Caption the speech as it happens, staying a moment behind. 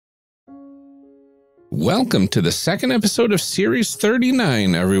Welcome to the second episode of Series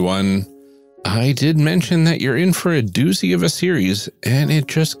 39, everyone. I did mention that you're in for a doozy of a series, and it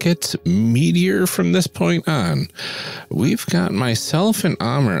just gets meatier from this point on. We've got myself and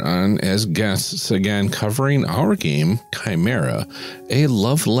Amr on as guests again, covering our game, Chimera, a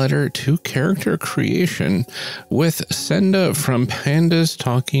love letter to character creation, with Senda from Panda's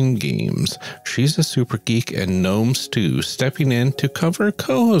Talking Games. She's a super geek, and Gnome Stew stepping in to cover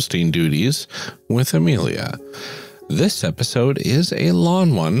co-hosting duties with Amelia. This episode is a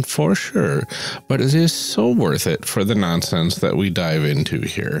long one for sure, but it is so worth it for the nonsense that we dive into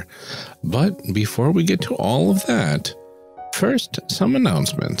here. But before we get to all of that, first, some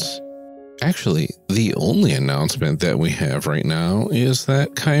announcements. Actually, the only announcement that we have right now is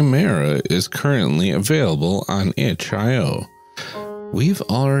that Chimera is currently available on itch.io. We've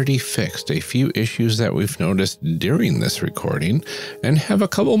already fixed a few issues that we've noticed during this recording and have a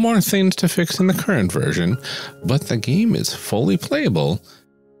couple more things to fix in the current version, but the game is fully playable,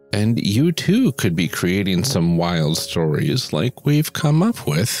 and you too could be creating some wild stories like we've come up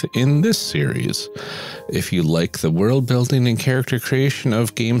with in this series. If you like the world building and character creation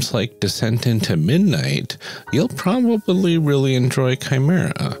of games like Descent into Midnight, you'll probably really enjoy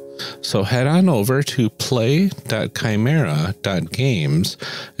Chimera. So head on over to play.chimera.games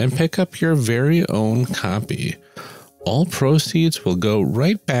and pick up your very own copy. All proceeds will go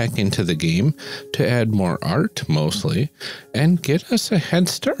right back into the game to add more art, mostly, and get us a head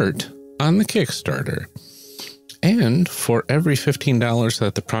start on the Kickstarter. And for every $15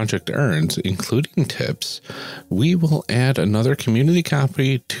 that the project earns, including tips, we will add another community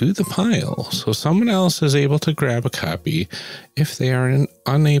copy to the pile, so someone else is able to grab a copy if they are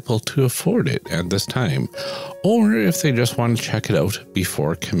unable to afford it at this time, or if they just want to check it out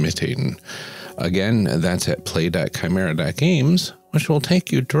before committing. Again, that's at play.chimera.games, which will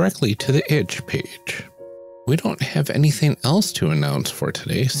take you directly to the itch page. We don't have anything else to announce for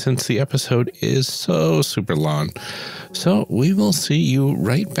today since the episode is so super long, so we will see you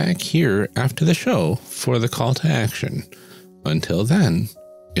right back here after the show for the call to action. Until then,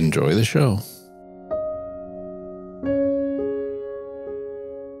 enjoy the show.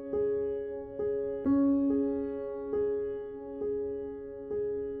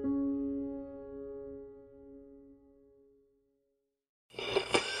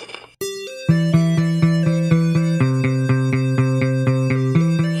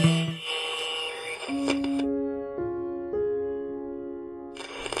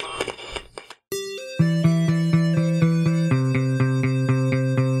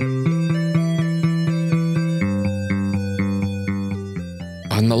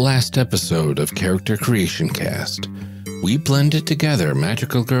 On the last episode of Character Creation Cast, we blended together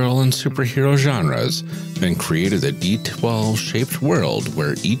magical girl and superhero genres and created a D12-shaped world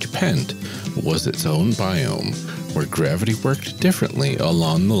where each pent was its own biome, where gravity worked differently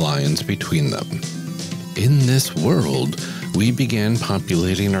along the lines between them. In this world, we began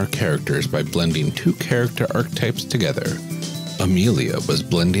populating our characters by blending two character archetypes together. Amelia was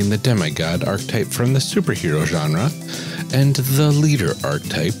blending the demigod archetype from the superhero genre and the leader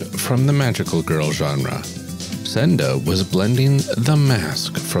archetype from the magical girl genre. Senda was blending the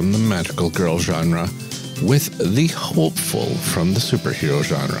mask from the magical girl genre with the hopeful from the superhero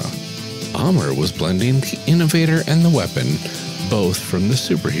genre. Amr was blending the innovator and the weapon, both from the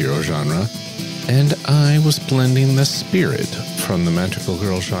superhero genre, and I was blending the spirit from the magical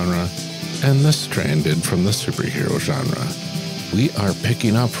girl genre and the stranded from the superhero genre. We are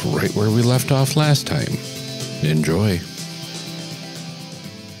picking up right where we left off last time. Enjoy.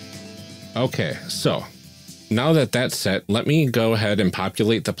 Okay, so now that that's set, let me go ahead and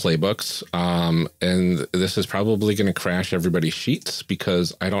populate the playbooks. And this is probably going to crash everybody's sheets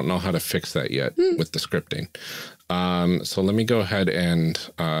because I don't know how to fix that yet with the scripting. So let me go ahead and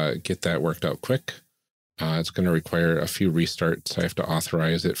get that worked out quick. It's going to require a few restarts. I have to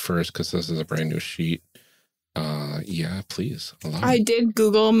authorize it first because this is a brand new sheet. Yeah, please allow me. I did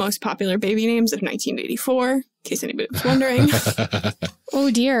Google most popular baby names of 1984, in case anybody was wondering. Oh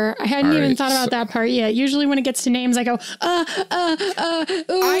dear, I hadn't even thought about that part yet. Usually when it gets to names, I go,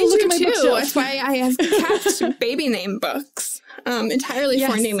 I look do at my too. bookshelf. That's why I have kept baby name books, entirely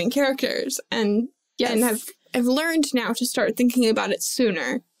for naming characters, and I've learned now to start thinking about it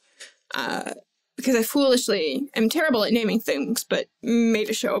sooner. Because I foolishly am terrible at naming things, but made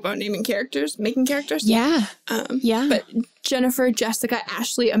a show about naming characters, making characters. Yeah. But Jennifer, Jessica,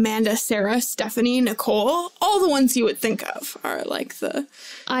 Ashley, Amanda, Sarah, Stephanie, Nicole. All the ones you would think of are like the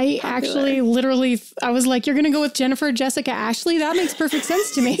I popular. Actually literally, I was like, you're going to go with Jennifer, Jessica, Ashley? That makes perfect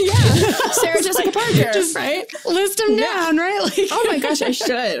sense to me. Yeah. Sarah, Jessica, like, Parker. Just right? List them down, right? Like, oh my gosh, I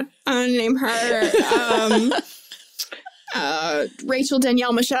should. I'm going to name her Rachel,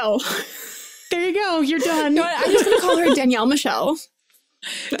 Danielle, Michelle. There you go. You're done. No, I'm just going to call her Danielle Michelle.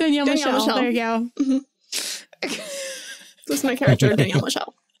 Danielle Michelle. There you go. Mm-hmm. This is my character, Danielle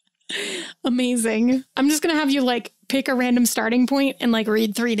Michelle. Amazing. I'm just going to have you like pick a random starting point and like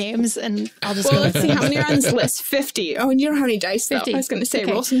read 3 names and I'll just let's see how many are on this list. 50. Oh, and you don't have any dice, 50. Though. I was going to say,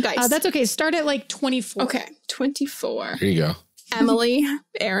 roll some dice. That's okay. Start at like 24. Okay, 24. Here you go. Emily,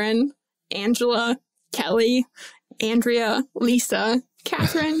 Aaron, Angela, Kelly, Andrea, Lisa,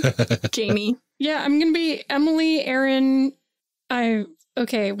 Catherine, Jamie. Yeah, I'm going to be Emily, Aaron.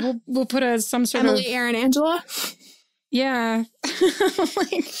 Okay, we'll put some sort Emily, Aaron, Angela. Yeah.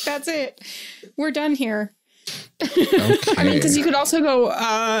 Like, that's it. We're done here. Okay. I mean, because you could also go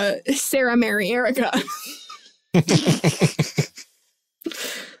Sarah, Mary, Erica.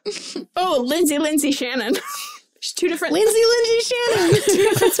 Oh, Lindsay, Shannon. There's 2 different... Lindsay, Shannon. 2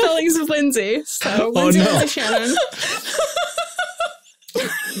 different spellings of Lindsay. So, Lindsay, Shannon.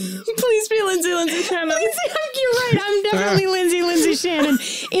 Please be Lindsay, Shannon. You're right. I'm definitely Lindsay, Shannon.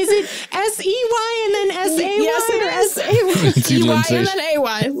 Is it S-E-Y and then S-A-Y? Yes, it is. S-A-Y and then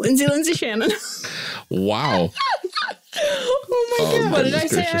A-Y. Lindsay, Shannon. Wow. Oh my God. What did I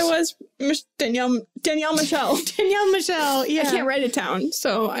say I was? Danielle Michelle. Danielle Michelle, yeah. I can't write it down,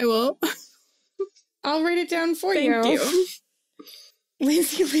 so I will. I'll write it down for you. Thank you.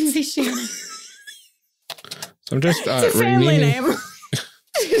 Lindsay, Shannon. So I'm just it's a family name.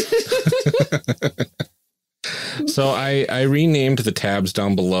 So I renamed the tabs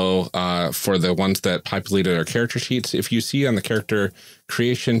down below for the ones that populated our character sheets. If you see on the character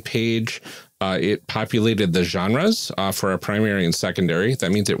creation page, it populated the genres for our primary and secondary.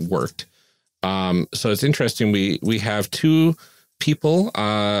 That means it worked. So it's interesting. We have 2 people,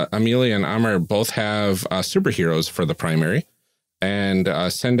 Amelia and Amr, both have superheroes for the primary. And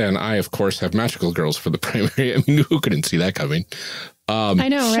Senda and I, of course, have magical girls for the primary. I mean, who couldn't see that coming? I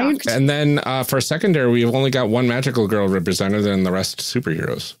know, right? And then for secondary, we've only got 1 magical girl represented and the rest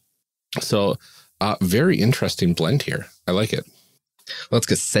superheroes. So very interesting blend here. I like it. Well, it's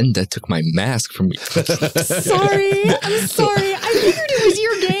because Senda took my mask from me. Sorry. I'm sorry. I figured it was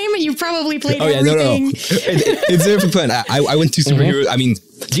your game and you probably played everything. No. It's a different plan. I went to superhero. I mean,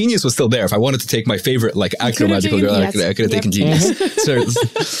 Genius was still there. If I wanted to take my favorite, like, actual magical girl, I could have taken Genius. So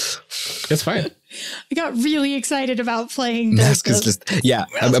it's fine. I got really excited about playing Mask is just,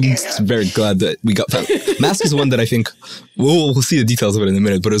 I'm very glad that we got that. Mask is one that I think, we'll see the details of it in a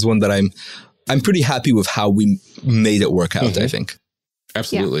minute, but it's one that I'm pretty happy with how we made it work out, I think.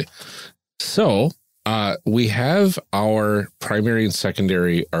 Absolutely. Yeah. So we have our primary and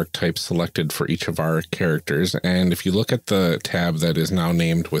secondary archetypes selected for each of our characters. And if you look at the tab that is now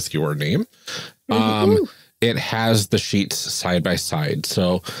named with your name, it has the sheets side by side.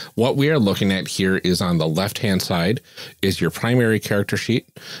 So what we are looking at here is on the left-hand side is your primary character sheet,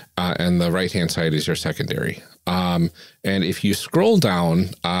 and the right-hand side is your secondary. And if you scroll down,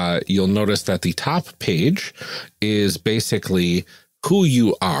 you'll notice that the top page is basically who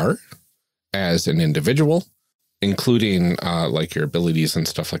you are as an individual, including like your abilities and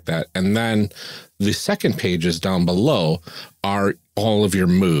stuff like that. And then the second pages down below are all of your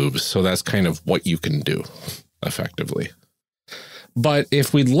moves. So that's kind of what you can do effectively. But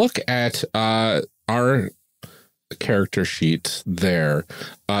if we look at our character sheet there,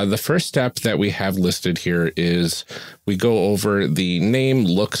 the first step that we have listed here is we go over the name,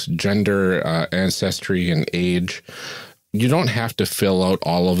 looks, gender, ancestry, and age. You don't have to fill out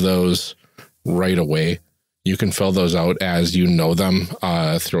all of those right away. You can fill those out as you know them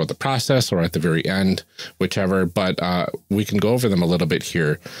throughout the process or at the very end, whichever, but we can go over them a little bit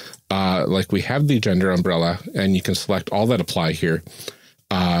here. Like we have the gender umbrella, and you can select all that apply here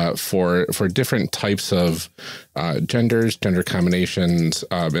for different types of genders, gender combinations,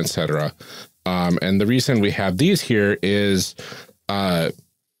 etc. And the reason we have these here is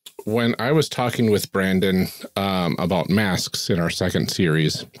when I was talking with Brandon about masks in our second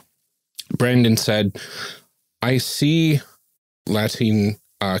series, Brandon said, I see Latin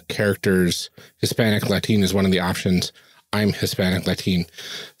characters. Hispanic Latin is one of the options. I'm Hispanic Latin.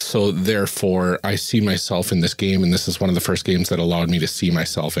 So therefore, I see myself in this game. And this is one of the first games that allowed me to see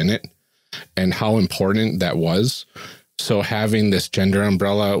myself in it and how important that was. So having this gender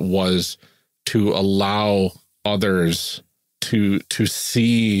umbrella was to allow others to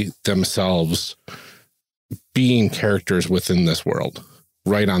see themselves being characters within this world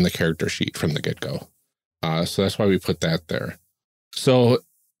right on the character sheet from the get-go. So that's why we put that there. So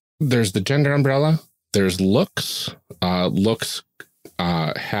there's the gender umbrella. There's looks. Looks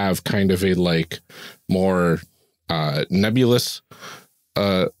have kind of a like more nebulous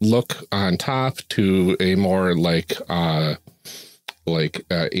look on top to a more like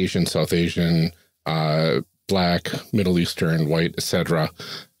Asian, South Asian, Black, Middle Eastern, white, etc.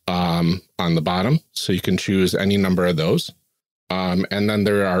 On the bottom. So you can choose any number of those. And then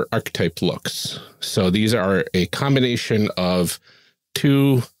there are archetype looks. So these are a combination of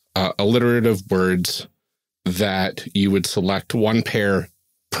two alliterative words that you would select one pair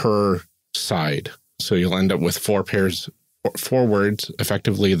per side. So you'll end up with four words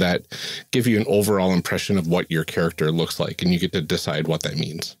effectively that give you an overall impression of what your character looks like, and you get to decide what that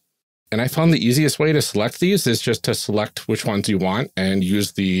means. And I found the easiest way to select these is just to select which ones you want and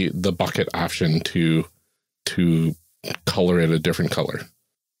use the bucket option to color it a different color.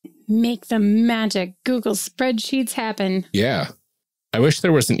 Make the magic Google spreadsheets happen. Yeah. I wish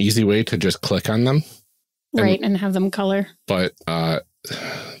there was an easy way to just click on them. Right, and have them color. But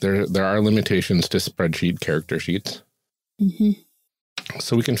there are limitations to spreadsheet character sheets. Mm-hmm.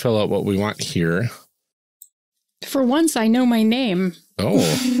 So we can fill out what we want here. For once, I know my name. Oh.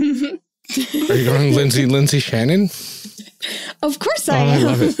 Are you going Lindsay Shannon? Of course I am. I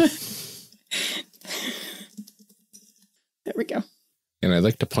love it. There we go. And I'd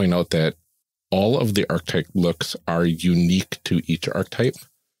like to point out that all of the archetype looks are unique to each archetype.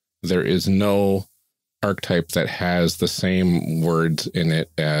 There is no archetype that has the same words in it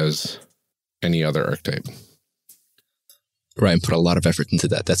as any other archetype. Ryan put a lot of effort into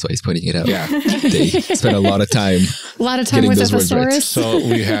that. That's why he's pointing it out. Yeah. They spent a lot of time. With those words right. So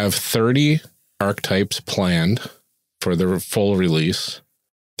we have 30 archetypes planned for the full release.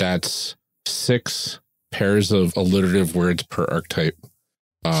 That's 6 pairs of alliterative words per archetype.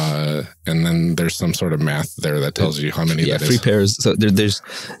 And then there's some sort of math there that tells you how many that is. 3 pairs. So there's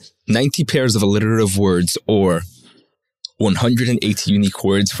 90 pairs of alliterative words or 180 unique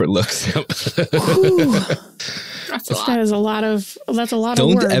words for looks. That is a lot of words.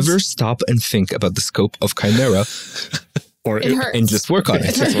 Don't ever stop and think about the scope of Chimera. And just work on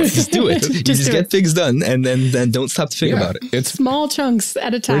it. Just do it. You just get things done and then don't stop to think about it. It's small chunks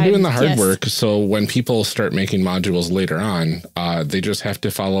at a time. We're doing the hard work. So when people start making modules later on, they just have to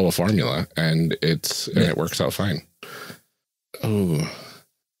follow a formula and it works out fine. Oh,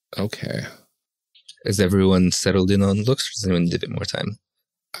 okay. Is everyone settled in on looks or does anyone need a bit more time?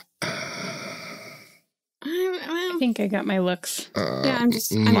 I think I got my looks.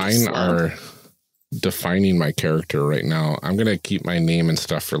 Mine are defining my character right now. I'm going to keep my name and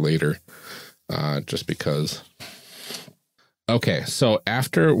stuff for later, just because. Okay, so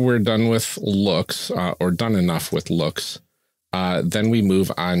after we're done with looks, or done enough with looks, then we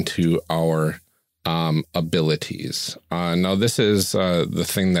move on to our abilities. Now, this is the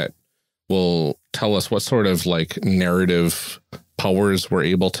thing that will tell us what sort of like narrative powers we're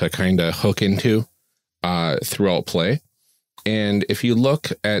able to kind of hook into throughout play. And if you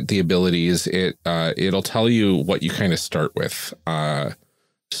look at the abilities, it'll tell you what you kind of start with.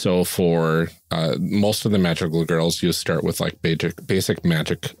 So for most of the magical girls, you start with like basic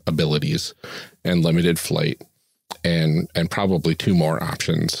magic abilities and limited flight and probably 2 more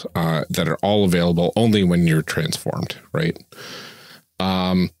options that are all available only when you're transformed, right?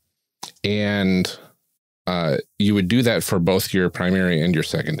 And you would do that for both your primary and your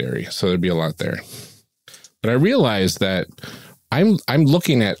secondary. So there'd be a lot there. But I realized that I'm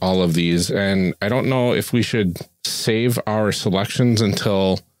looking at all of these, and I don't know if we should save our selections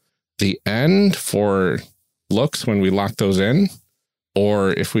until the end for looks when we lock those in,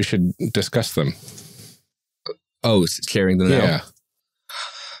 or if we should discuss them. Oh, sharing them now? Yeah.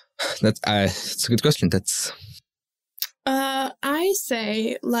 That's a good question. I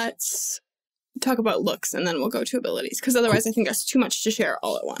say let's talk about looks and then we'll go to abilities, because otherwise I think that's too much to share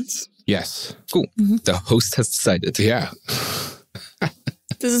all at once. Yes. Cool. Mm-hmm. The host has decided. Yeah.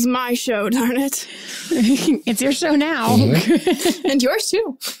 This is my show, darn it. It's your show now. Mm-hmm. And yours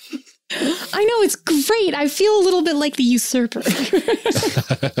too. I know, it's great. I feel a little bit like the usurper. That's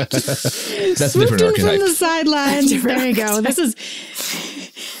a different archetype. From the sidelines. There you go.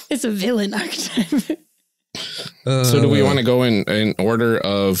 It's a villain archetype. So do we want to go in order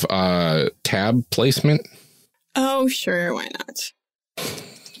of tab placement? Oh, sure. Why not?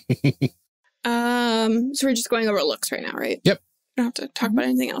 So we're just going over looks right now, right? Yep. I don't have to talk about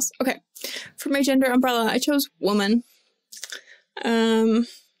anything else. Okay. For my gender umbrella, I chose woman.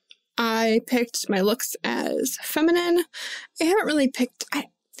 I picked my looks as feminine. I haven't really picked... I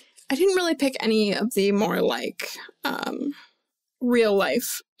I didn't really pick any of the more like real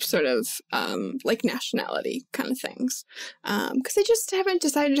life sort of like nationality kind of things because I just haven't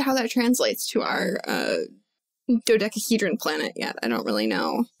decided how that translates to our dodecahedron planet yet. I don't really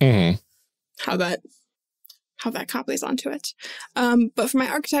know how that copies onto it. But for my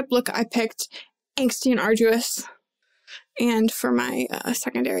archetype look, I picked angsty and arduous. And for my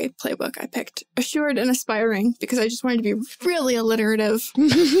secondary playbook, I picked assured and aspiring because I just wanted to be really alliterative.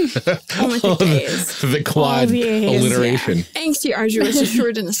 Only picked A's. The quad alliteration. Yeah. Angsty, arduous,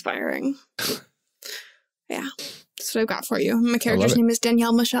 assured, and aspiring. Yeah, that's what I've got for you. My character's name is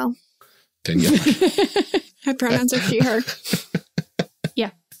Danielle Michelle. Danielle. My pronouns are she, her.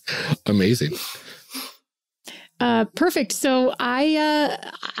 Yeah. Amazing. Perfect. So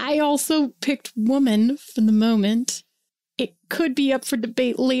I also picked woman for the moment. It could be up for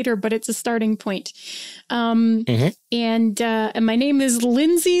debate later, but it's a starting point. And my name is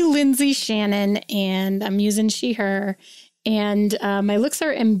Lindsay Shannon, and I'm using she, her. And my looks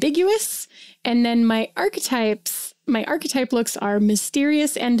are ambiguous. And then my archetype looks are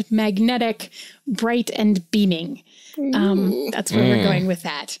mysterious and magnetic, bright and beaming. That's where we're going with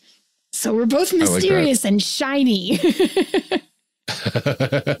that. So we're both mysterious and shiny.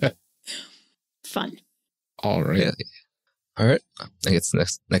 Fun. All right. Yeah. All right. I guess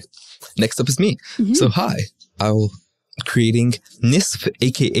next up is me. So hi, I'm creating NISP,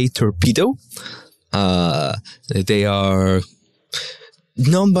 aka Torpedo. They are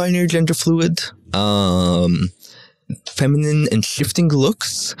non-binary, gender fluid, feminine and shifting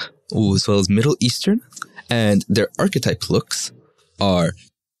looks, as well as Middle Eastern. And their archetype looks are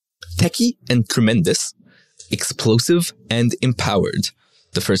techie and tremendous, explosive and empowered.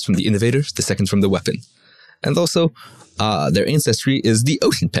 The first from the innovator, the second from the weapon. And also, their ancestry is the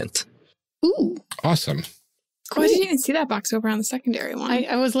ocean pent. Ooh. Awesome. Cool. I didn't even see that box over on the secondary one.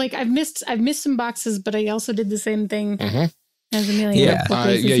 I was like, I've missed some boxes, but I also did the same thing as Amelia. Yeah.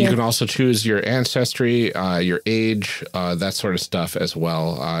 You can also choose your ancestry, your age, that sort of stuff as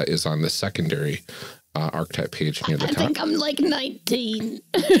well is on the secondary archetype page near the top. I think I'm like 19.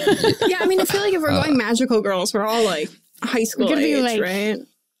 Yeah, I mean, I feel like if we're going magical girls, we're all like high school age, like, right?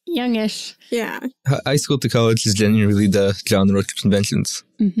 Youngish. Yeah. High school to college is generally the genre conventions.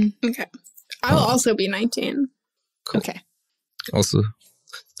 Okay. I'll also be 19. Cool. Okay. Also,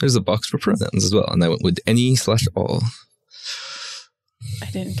 there's a box for pronouns as well, and I went with any/all.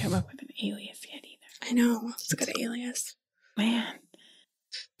 I didn't come up with an alias yet either. I know. It's a good alias. Man.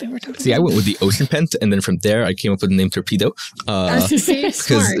 They were totally See, I went with the ocean pent, and then from there, I came up with the name Torpedo. Smart.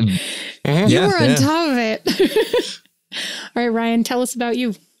 You were on top of it. All right, Ryan, tell us about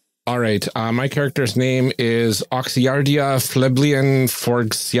you. All right. My character's name is Oxiardia Fleblian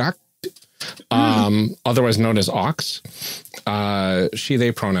Forgsiak, otherwise known as Ox. She,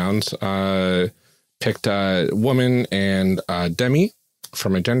 they pronouns. Picked woman and demi for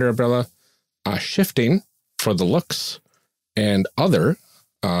my gender umbrella. Shifting for the looks, and other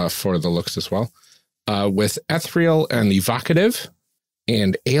for the looks as well. With ethereal and evocative,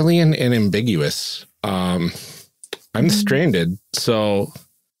 and alien and ambiguous. I'm stranded, so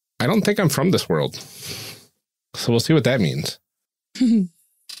I don't think I'm from this world. So we'll see what that means.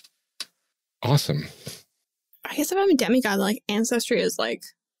 Awesome. I guess if I'm a demigod, like ancestry is like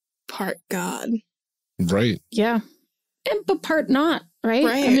part god. Right. Yeah. But part not, right?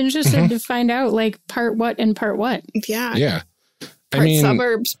 Right. I'm interested to find out like part what and part what. Yeah. Yeah. Part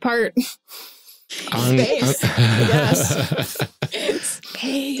suburbs, part space. I guess.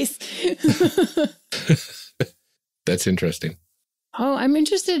 Space. That's interesting. Oh, I'm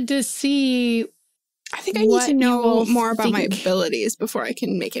interested to see. I think I need to know more about my abilities before I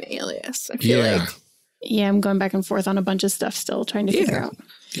can make an alias. I feel like. Yeah, I'm going back and forth on a bunch of stuff still, trying to figure out.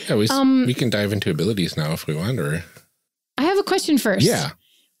 Yeah, we can dive into abilities now if we want. Or I have a question first. Yeah.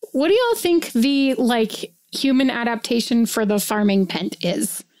 What do y'all think the like human adaptation for the farming pent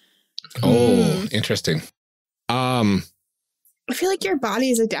is? Oh, interesting. I feel like your body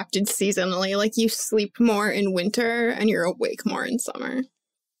is adapted seasonally. Like you sleep more in winter and you're awake more in summer.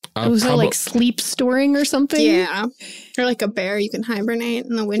 So like sleep storing or something? Yeah. Or like a bear, you can hibernate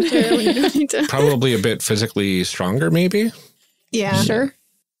in the winter when you don't need to. Probably a bit physically stronger, maybe? Yeah. Sure.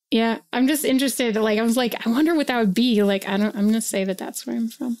 Yeah. I'm just interested. Like, I was like, I wonder what that would be. Like, I'm going to say that that's where I'm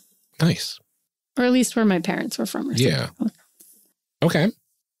from. Nice. Or at least where my parents were from. Or yeah. Okay.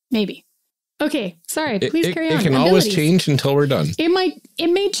 Maybe. Okay. Sorry. Please carry on. It can always change until we're done. It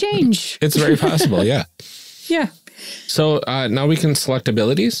may change. It's very possible. Yeah. Yeah. So now we can select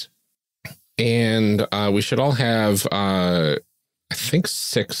abilities, and we should all have, I think,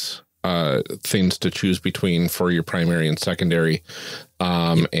 6 things to choose between for your primary and secondary.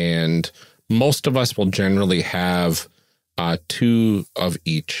 And most of us will generally have 2 of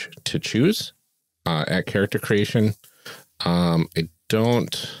each to choose at character creation.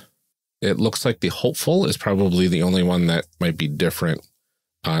 It looks like the hopeful is probably the only one that might be different.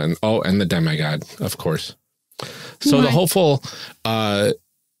 And the demigod, of course. So the hopeful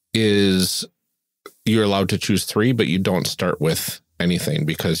is you're allowed to choose 3, but you don't start with anything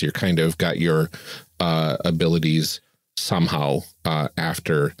because you're kind of got your abilities somehow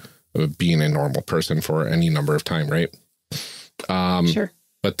after being a normal person for any number of time, right? Sure.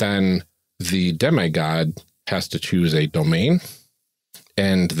 But then the demigod has to choose a domain,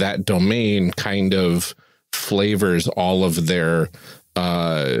 and that domain kind of flavors all of their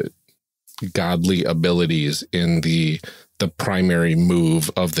godly abilities in the primary move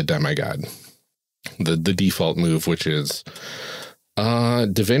of the demigod, the default move, which is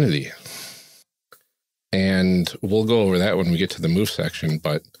divinity. And we'll go over that when we get to the move section.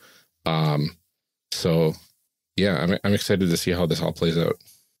 But so yeah, I'm excited to see how this all plays out.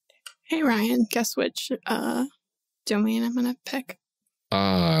 Hey Ryan, guess which domain I'm gonna pick?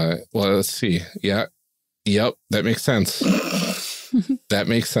 Well, let's see. Yeah. Yep, that makes sense. That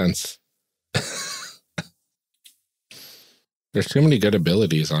makes sense. There's too many good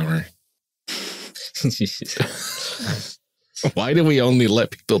abilities, Amr. Why do we only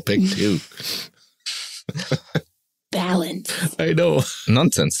let people pick 2? Balance. I know.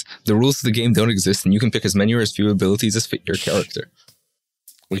 Nonsense. The rules of the game don't exist, and you can pick as many or as few abilities as fit your character.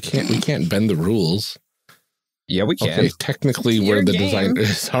 We can't bend the rules. Yeah, we can. Okay, technically we're the designer.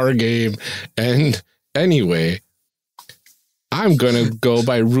 It's our game. And anyway, I'm going to go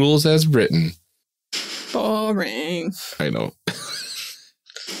by rules as written. Boring. I know.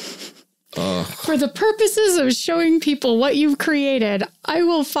 For the purposes of showing people what you've created, I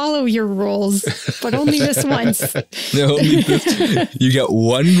will follow your rules, but only this once. No, only this. You get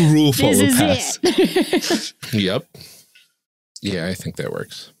 1 rule follow pass. It. Yep. Yeah, I think that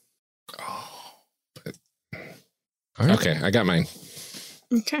works. Okay, I got mine.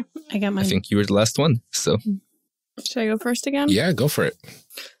 Okay. I got mine. I think you were the last one, so. Should I go first again? Yeah, go for it.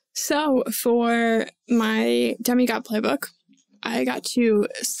 So for my demigod playbook, I got to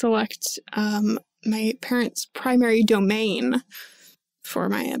select my parents' primary domain for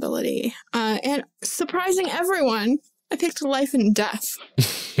my ability. And surprising everyone, I picked life and death.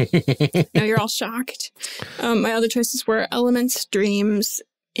 Now you're all shocked. My other choices were elements, dreams,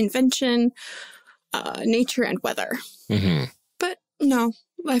 invention, nature, and weather. Mm-hmm. But no,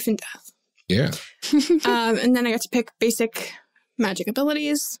 life and death. Yeah. And then I got to pick basic magic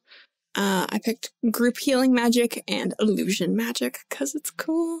abilities. I picked group healing magic and illusion magic because it's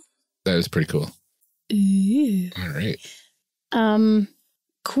cool. That is pretty cool. Ooh. All right.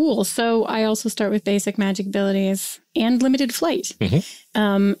 Cool. So I also start with basic magic abilities and limited flight.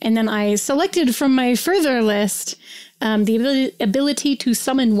 Mm-hmm. And then I selected from my further list the ability to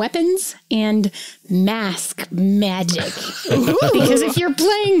summon weapons and mask magic. Because if you're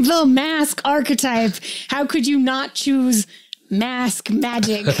playing the mask archetype, how could you not choose mask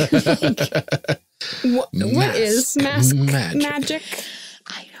magic? What is mask magic?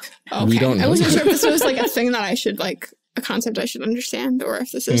 I don't know. We don't know. I wasn't sure if this was like a thing that I should like, a concept I should understand, or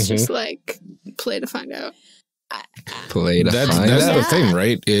if this is just like play to find out. That's the thing,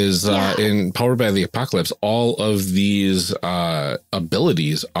 right? Is in Powered by the Apocalypse, all of these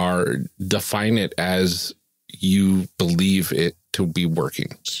abilities are define it as you believe it to be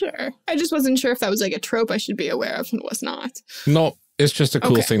working. Sure. I just wasn't sure if that was like a trope I should be aware of and was not. No, it's just a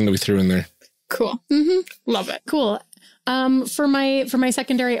cool thing that we threw in there. Cool. Mm-hmm. Love it. Cool. For my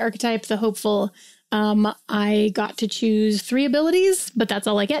secondary archetype, the hopeful, I got to choose 3 abilities, but that's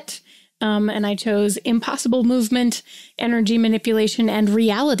all I get. And I chose impossible movement, energy manipulation, and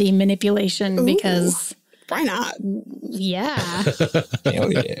reality manipulation because why not? Yeah.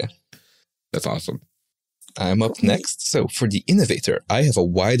 Hell yeah. That's awesome. I'm up next. So for the innovator, I have a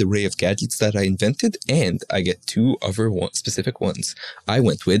wide array of gadgets that I invented, and I get 2 other specific ones. I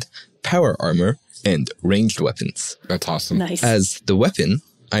went with power armor and ranged weapons. That's awesome. Nice. As the weapon,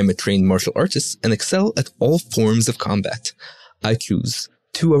 I'm a trained martial artist and excel at all forms of combat. I choose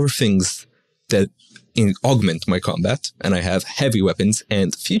 2 other things that augment my combat, and I have heavy weapons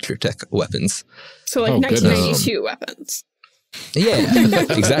and future tech weapons. So like 1992 weapons. Yeah,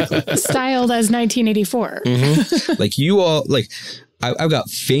 exactly. Styled as 1984. Mm-hmm. Like you all, like I've got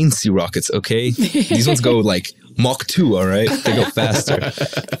fancy rockets. Okay, these ones go like Mach 2. All right, they go faster.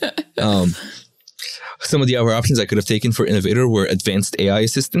 Some of the other options I could have taken for Innovator were Advanced AI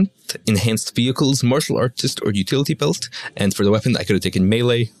Assistant, Enhanced Vehicles, Martial Artist, or Utility Belt. And for the weapon, I could have taken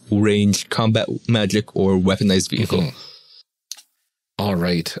Melee, Range, Combat Magic, or Weaponized Vehicle. All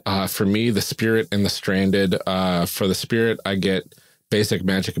right. For me, the Spirit and the Stranded. For the Spirit, I get basic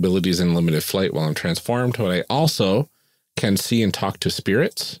magic abilities and limited flight while I'm transformed, but I also can see and talk to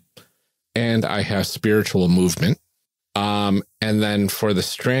spirits, and I have spiritual movement. And then for the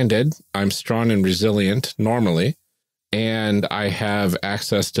Stranded, I'm strong and resilient normally, and I have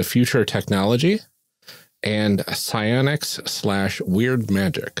access to future technology and psionics/weird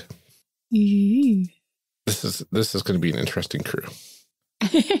magic. This is going to be an interesting crew.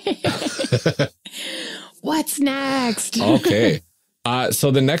 What's next? Okay.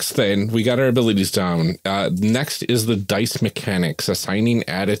 So the next thing, we got our abilities down. Next is the dice mechanics, assigning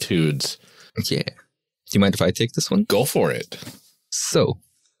attitudes. Yeah. Do you mind if I take this one? Go for it. So,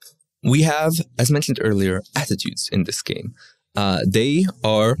 we have, as mentioned earlier, attitudes in this game. They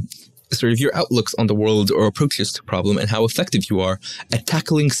are sort of your outlooks on the world or approaches to problem and how effective you are at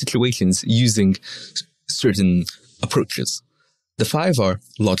tackling situations using certain approaches. The 5 are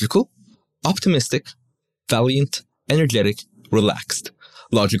logical, optimistic, valiant, energetic, relaxed.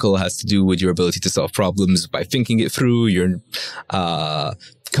 Logical has to do with your ability to solve problems by thinking it through. You're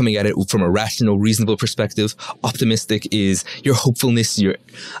coming at it from a rational, reasonable perspective. Optimistic is your hopefulness, your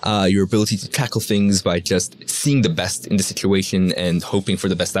ability to tackle things by just seeing the best in the situation and hoping for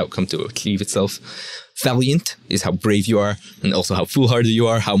the best outcome to achieve itself. Valiant is how brave you are and also how foolhardy you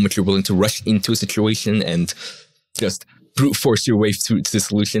are, how much you're willing to rush into a situation and just brute force your way through to the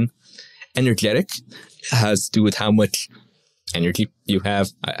solution. Energetic has to do with how much energy you have.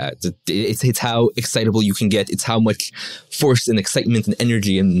 It's how excitable you can get. It's how much force and excitement and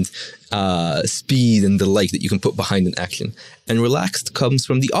energy and speed and delight that you can put behind an action. And relaxed comes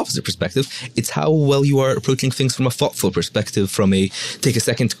from the opposite perspective. It's how well you are approaching things from a thoughtful perspective, from a take a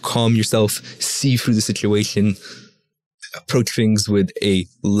second to calm yourself, see through the situation, approach things with a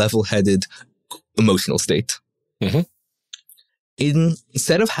level-headed emotional state. Mm-hmm.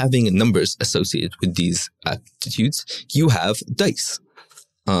 Instead of having numbers associated with these attitudes, you have dice.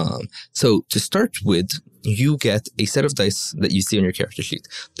 So to start with, you get a set of dice that you see on your character sheet.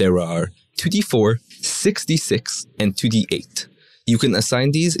 There are 2d4, 6d6, and 2d8. You can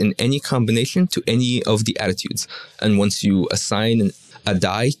assign these in any combination to any of the attitudes. And once you assign a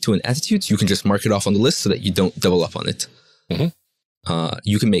die to an attitude, you can just mark it off on the list so that you don't double up on it. Mm-hmm.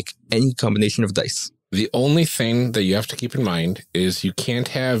 You can make any combination of dice. The only thing that you have to keep in mind is you can't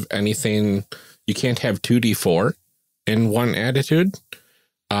have anything, you can't have 2d4 in one attitude,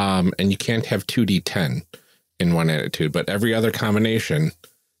 and you can't have 2d10 in one attitude, but every other combination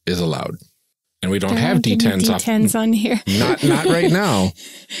is allowed. And we don't have D10s on here. Not right now.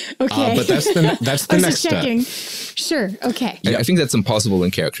 Okay. But that's the next step. Sure. Okay. I think that's impossible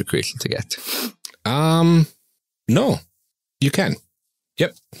in character creation to get. No, you can.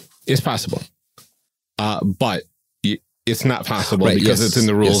 Yep. It's possible. But it's not possible because it's in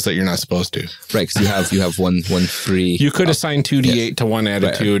the rules that you're not supposed to. Right, because you have one free. You could assign 2d8 to one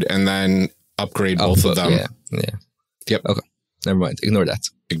attitude and then upgrade both of them. Yeah. Yep. Okay. Never mind. Ignore that.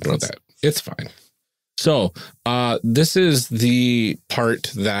 It's fine. So this is the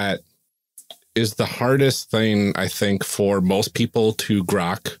part that is the hardest thing, I think, for most people to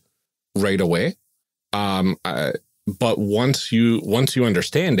grok right away. But once you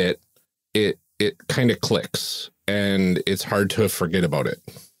understand it kind of clicks and it's hard to forget about it.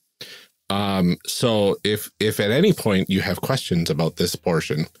 So if at any point you have questions about this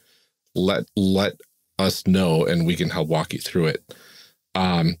portion, let us know and we can help walk you through it.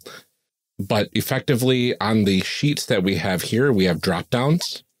 But effectively on the sheets that we have here, we have drop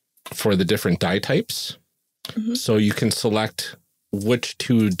downs for the different die types. Mm-hmm. So you can select which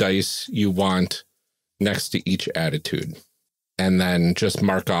 2 dice you want next to each attitude and then just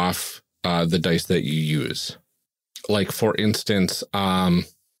mark off the dice that you use. Like, for instance, I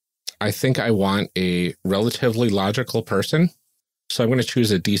think I want a relatively logical person. So I'm going to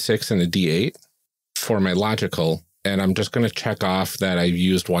choose a D6 and a D8 for my logical. And I'm just going to check off that I've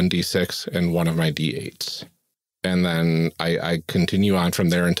used one D6 and one of my D8s. And then I continue on from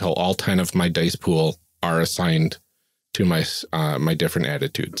there until all 10 of my dice pool are assigned to my different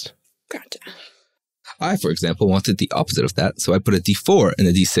attitudes. Gotcha. I, for example, wanted the opposite of that, so I put a D4 and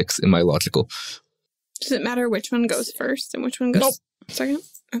a D6 in my logical. Does it matter which one goes first and which one goes second?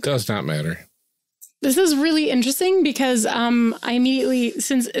 Okay. Does not matter. This is really interesting because I immediately,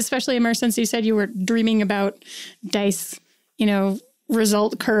 especially Amr, since you said you were dreaming about dice,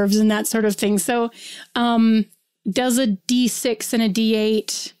 result curves and that sort of thing. So does a D6 and a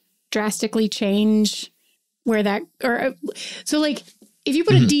D8 drastically change where that, or so like if you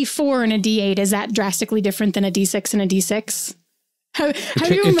put a D4 and a D8, is that drastically different than a D6 and a D6? Have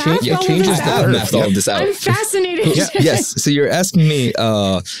you mathed all of this out? I'm fascinated. Yes. So you're asking me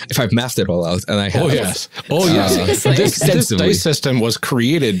if I've mathed it all out, and I have. Oh yes. This dice system was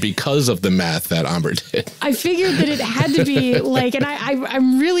created because of the math that Amber did. I figured that it had to be like, and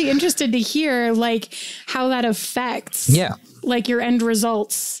I'm really interested to hear like how that affects like your end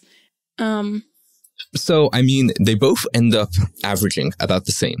results. So, I mean, they both end up averaging about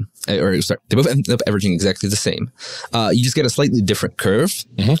the same. They both end up averaging exactly the same. You just get a slightly different curve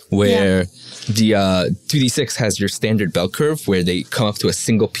where the 2d6 has your standard bell curve where they come up to a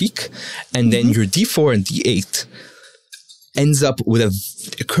single peak. And then your d4 and d8 ends up with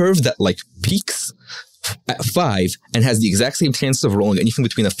a curve that like peaks at 5 and has the exact same chance of rolling anything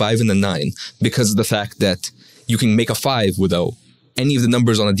between a 5 and a 9 because of the fact that you can make a 5 with any of the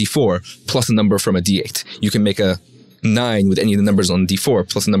numbers on a D4 plus a number from a D8. You can make a 9 with any of the numbers on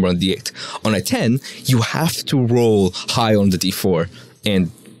D4 plus a number on D8. On a 10, you have to roll high on the D4 and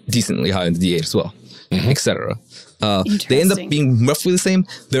decently high on the D8 as well, etc. They end up being roughly the same.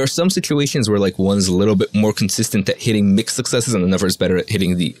 There are some situations where like one's a little bit more consistent at hitting mixed successes and another is better at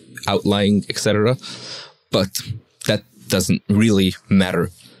hitting the outlying, etc. But that doesn't really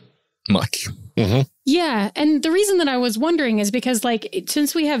matter much. Yeah, and the reason that I was wondering is because, like,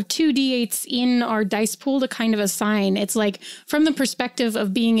 since we have 2 D8s in our dice pool to kind of assign, it's like from the perspective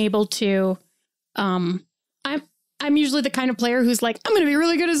of being able to, I'm usually the kind of player who's like, I'm going to be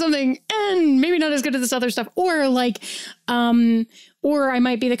really good at something and maybe not as good at this other stuff, or like, or I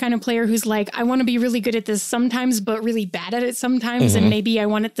might be the kind of player who's like, I want to be really good at this sometimes, but really bad at it sometimes, and maybe I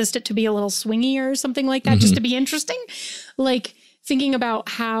want this to be a little swingy or something like that, just to be interesting, like. Thinking about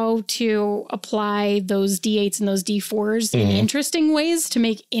how to apply those D8s and those D4s in interesting ways to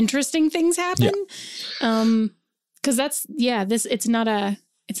make interesting things happen. Cause that's, it's not a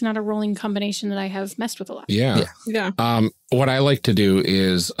rolling combination that I have messed with a lot. Yeah. What I like to do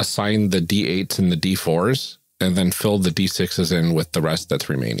is assign the D8s and the D4s and then fill the D6s in with the rest that's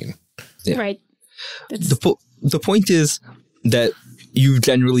remaining. Yeah. Right. The point is that you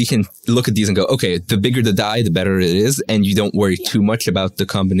generally can look at these and go, okay, the bigger the die, the better it is. And you don't worry too much about the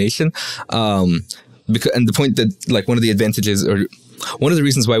combination. And the point that like one of the advantages or one of the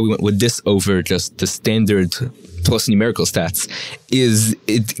reasons why we went with this over just the standard plus numerical stats is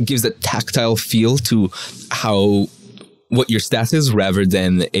it gives a tactile feel to what your stat is rather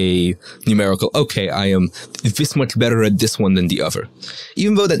than a numerical, okay, I am this much better at this one than the other.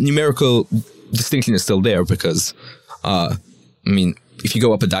 Even though that numerical distinction is still there because, I mean, if you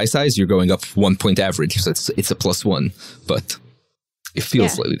go up a die size, you're going up 1 point average. So it's a +1, but it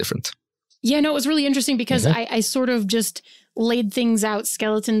feels slightly different. Yeah, no, it was really interesting because I sort of just laid things out,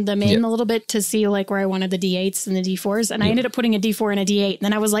 skeletoned them in a little bit to see like where I wanted the D8s and the D4s. And I ended up putting a D4 and a D8. And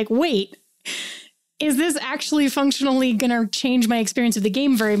then I was like, wait, is this actually functionally going to change my experience of the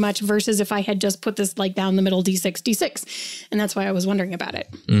game very much versus if I had just put this like down the middle D6, D6. And that's why I was wondering about it.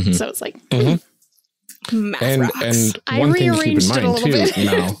 So it's like... And one thing to keep in mind too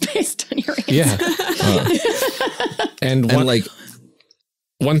now, based on your answer. And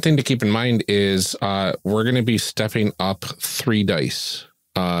one thing to keep in mind is we're going to be stepping up 3 dice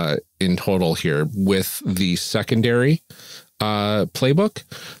in total here with the secondary playbook.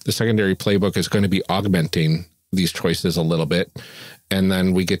 The secondary playbook is going to be augmenting these choices a little bit, and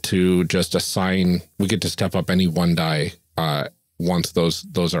then we get to just assign. We get to step up any 1 die once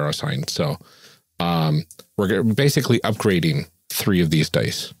those are assigned. So. We're basically upgrading 3 of these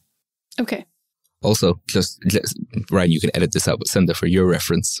dice. Okay. Also, just Ryan, you can edit this out, but Senda for your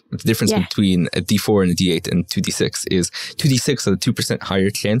reference. The difference between a D4 and a D8 and 2D6 is 2D6 has a 2% higher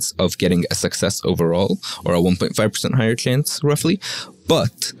chance of getting a success overall, or a 1.5% higher chance, roughly.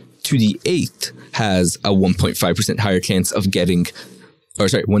 But 2D8 has a 1.5% higher chance of getting... Or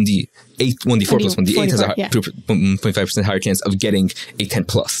sorry, 1D4 plus 1D8 has a 1.5% higher chance of getting a 10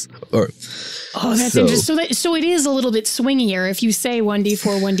 plus. That's interesting. So it is a little bit swingier if you say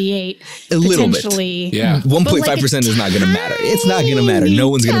 1D4, 1D8. A little bit. Yeah. 1.5% is not going to matter. It's not going to matter. No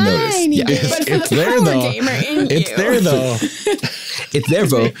one's going to notice. Yeah. It's there though. It's there though. It's there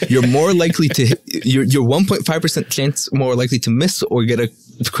though. You're more likely to, you're 1.5% chance more likely to miss or get a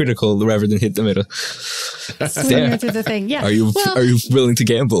critical rather than hit the middle. Swinging through the thing. Yeah. Are you willing to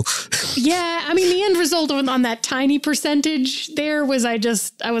gamble? Yeah. I mean, the end result on that tiny percentage there was I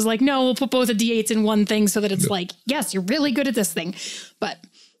was like, no, we'll put both the D8s in one thing so that it's like, yes, you're really good at this thing. But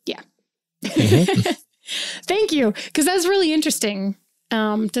yeah. Thank you. Because that's really interesting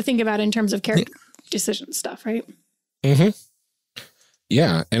to think about in terms of character decision stuff, right?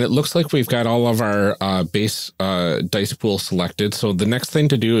 Yeah, and it looks like we've got all of our base dice pool selected. So the next thing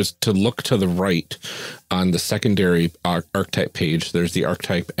to do is to look to the right on the secondary archetype page. There's the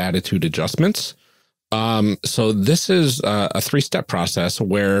archetype attitude adjustments. So this is a 3-step process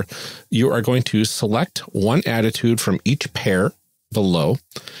where you are going to select one attitude from each pair below.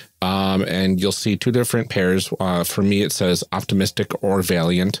 And you'll see 2 different pairs. For me, it says optimistic or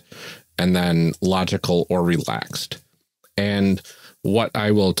valiant, and then logical or relaxed. And what I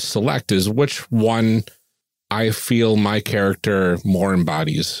will select is which one I feel my character more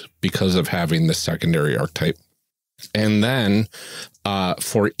embodies because of having the secondary archetype. And then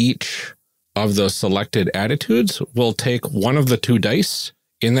for each of those selected attitudes, we'll take one of the 2 dice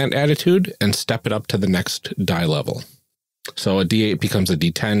in that attitude and step it up to the next die level. So a D8 becomes a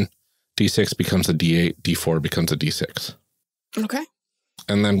D10, D6 becomes a D8, D4 becomes a D6. Okay.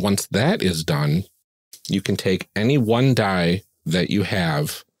 And then once that is done, you can take any one die that you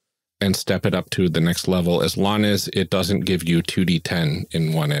have and step it up to the next level, as long as it doesn't give you 2d10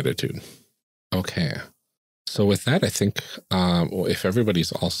 in one attitude. Okay. So with that, I think if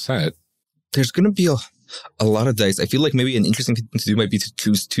everybody's all set. There's going to be a lot of dice. I feel like maybe an interesting thing to do might be to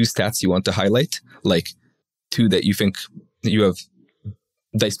choose 2 stats you want to highlight, like 2 that you think that you have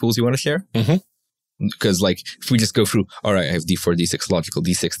dice pools you want to share. Mm-hmm. Because, like, if we just go through, all right, I have D4, D6 logical,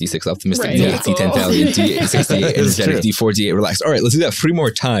 D6, D6 optimistic, right. D8, D10 valiant, D8, D6, D8 energetic, D4, D8 relaxed. All right, let's do that 3 more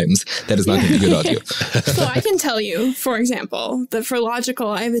times. That is not going to be good audio. So I can tell you, for example, that for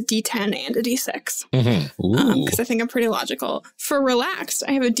logical, I have a D10 and a D6. Mm-hmm. Because I think I'm pretty logical. For relaxed,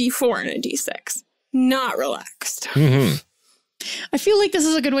 I have a D4 and a D6. Not relaxed. Mm-hmm. I feel like this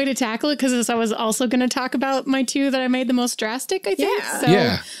is a good way to tackle it because I was also going to talk about my 2 that I made the most drastic, I think.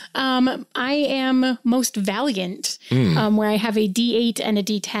 Yeah. So I am most valiant, where I have a D8 and a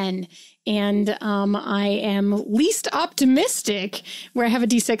D10. And I am least optimistic, where I have a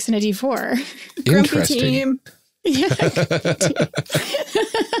D6 and a D4. Grumpy team. Yeah.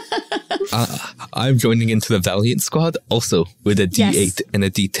 I'm joining into the Valiant squad also with a D8 and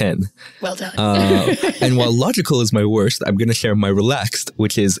a D10. Well done. And while logical is my worst, I'm going to share my relaxed,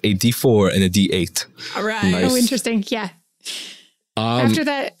 which is a D4 and a D8. All right. Nice. Oh, interesting. Yeah. After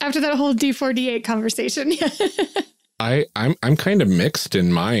that whole D4, D8 conversation. I'm kind of mixed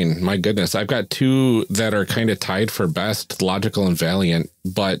in mine. My goodness. I've got 2 that are kind of tied for best, logical and valiant,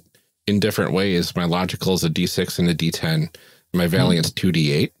 but in different ways. My logical is a D6 and a D10. My valiant's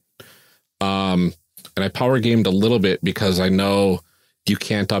 2D8. And I power gamed a little bit because I know you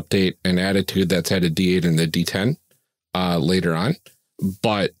can't update an attitude that's at a D8 and a D10 later on,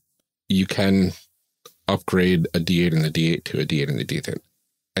 but you can upgrade a D8 and a D8 to a D8 and a D10.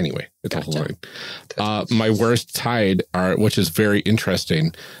 Anyway, it's a whole line. My worst tied are, which is very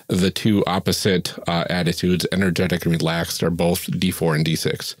interesting, the 2 opposite attitudes, energetic and relaxed, are both D4 and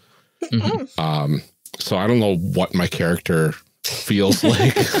D6. Mm-hmm. So I don't know what my character feels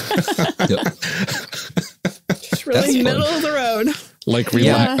like. It's really middle of the road. Like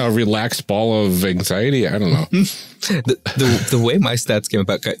a relaxed ball of anxiety. I don't know. The way my stats came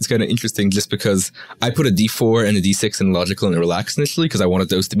about is kind of interesting just because I put a D4 and a D6 in logical and relaxed initially because I wanted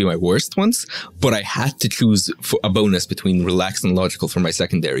those to be my worst ones, but I had to choose for a bonus between relaxed and logical for my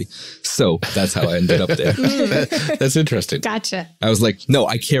secondary. So that's how I ended up there. That's interesting. Gotcha. I was like, no,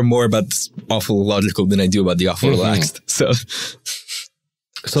 I care more about this awful logical than I do about the awful relaxed. So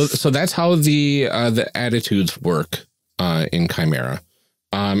that's how the attitudes work in Chimera.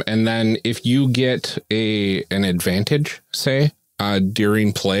 And then if you get an advantage, say,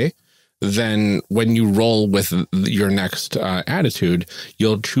 during play, then when you roll with your next attitude,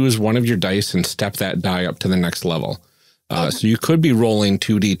 you'll choose one of your dice and step that die up to the next level. So you could be rolling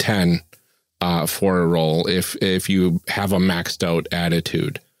 2d10 for a roll if you have a maxed out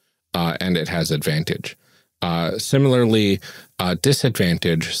attitude and it has advantage. Similarly,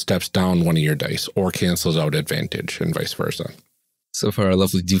 disadvantage steps down one of your dice or cancels out advantage and vice versa. So for our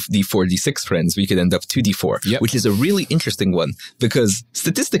lovely D4, D6 friends, we could end up 2D4, which is a really interesting one because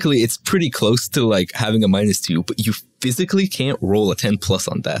statistically it's pretty close to like having a -2, but you physically can't roll a 10 plus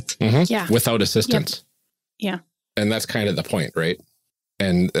on that. Mm-hmm. Yeah. Without assistance. Yep. Yeah. And that's kind of the point, right?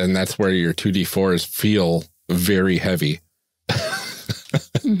 And that's where your 2D4s feel very heavy.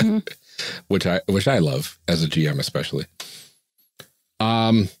 Mm-hmm. Which I love as a GM especially.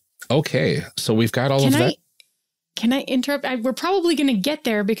 Okay, so we've got all of that. Can I interrupt? We're probably going to get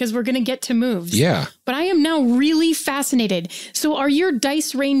there because we're going to get to moves. Yeah. But I am now really fascinated. So are your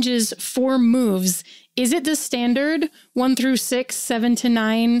dice ranges for moves, is it the standard 1 through 6, 7 to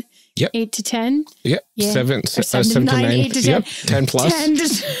 9, 8 to 10? Yep. Yeah. 7 to 9, 8 to 10. Yep. 10 plus. 10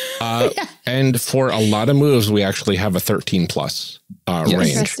 to And for a lot of moves, we actually have a 13 plus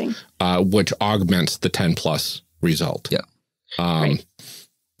range, which augments the 10+ result. Yeah. Right.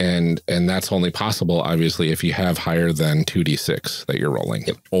 And that's only possible, obviously, if you have higher than 2d6 that you're rolling,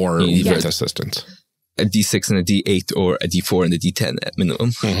 or with assistance. A d6 and a d8, or a d4 and a d10 at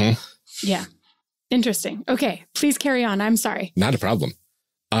minimum. Yeah. Interesting. Okay, please carry on. I'm sorry. Not a problem.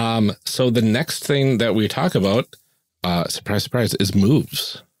 So the next thing that we talk about, surprise, surprise, is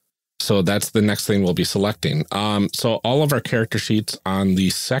moves. So that's the next thing we'll be selecting. So all of our character sheets on the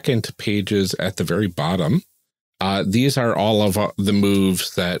second pages at the very bottom, these are all of the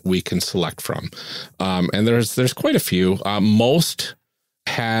moves that we can select from. And there's quite a few. Most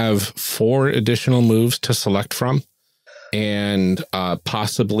have 4 additional moves to select from, and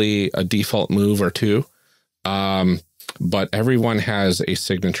possibly a default move or 2. But everyone has a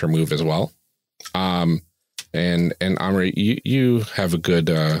signature move as well. And Amr, you have a good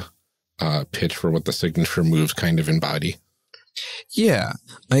pitch for what the signature moves kind of embody. Yeah.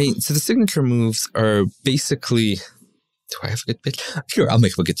 So the signature moves are basically... Do I have a good pitch? Sure, I'll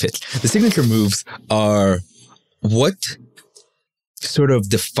make a good pitch. The signature moves are what sort of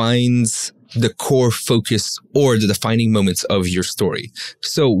defines the core focus or the defining moments of your story.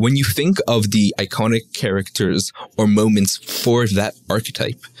 So when you think of the iconic characters or moments for that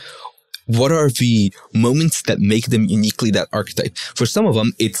archetype, what are the moments that make them uniquely that archetype? For some of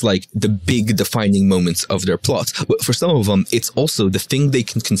them, it's like the big defining moments of their plots. But for some of them, it's also the thing they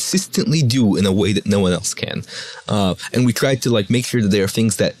can consistently do in a way that no one else can. And we try to like make sure that there are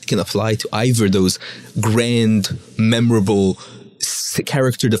things that can apply to either those grand, memorable,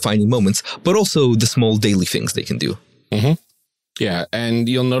 character-defining moments, but also the small daily things they can do. Yeah, and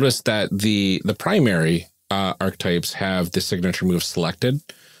you'll notice that the primary archetypes have the signature moves selected,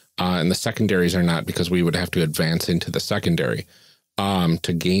 and the secondaries are not, because we would have to advance into the secondary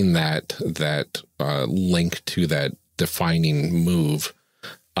to gain that link to that defining move.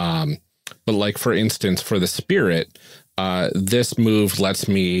 But like, for instance, for the spirit, this move lets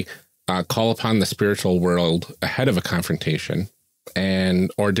me call upon the spiritual world ahead of a confrontation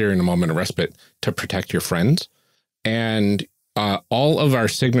or during a moment of respite to protect your friends. And all of our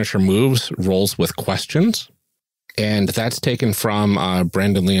signature moves rolls with questions. And that's taken from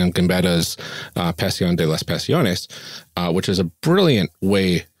Brandon Leon Gambetta's Pasión de las Pasiones, which is a brilliant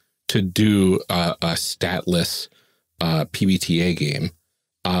way to do a statless PBTA game.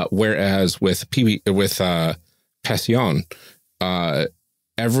 Whereas with Pasión,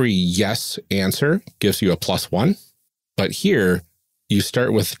 every yes answer gives you a +1. But here, you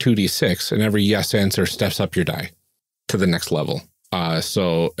start with 2d6, and every yes answer steps up your die to the next level.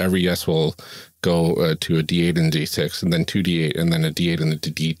 So every yes will go to a d8 and a d6, and then 2d8, and then a d8 and a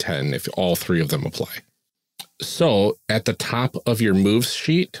d10 if all 3 of them apply. So at the top of your moves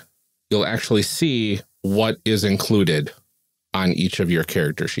sheet, you'll actually see what is included on each of your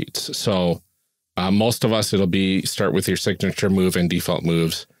character sheets. So most of us, it'll be start with your signature move and default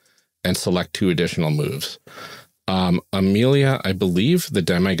moves and select 2 additional moves. Amelia, I believe the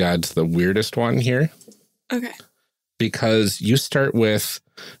demigod's the weirdest one here. Okay. Because you start with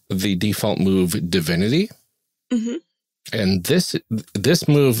the default move Divinity. And this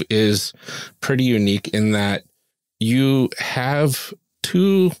move is pretty unique in that you have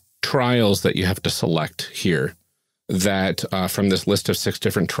 2 trials that you have to select here that from this list of 6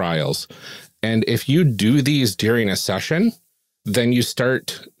 different trials. And if you do these during a session, then you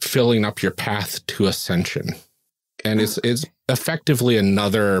start filling up your path to ascension. And it's effectively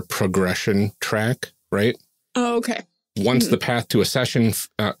another progression track, right? Oh, okay. Once the path to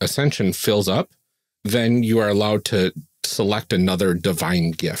ascension fills up, then you are allowed to select another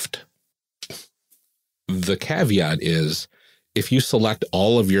divine gift. The caveat is, if you select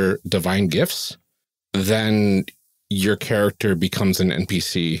all of your divine gifts, then your character becomes an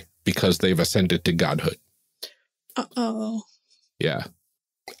NPC because they've ascended to godhood. Uh-oh. Yeah.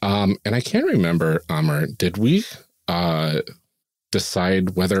 And I can't remember, Amr, did we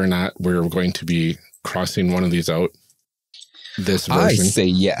decide whether or not we're going to be crossing one of these out this version? I say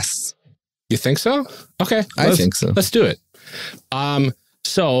yes. You think so? Okay. I think so. Let's do it.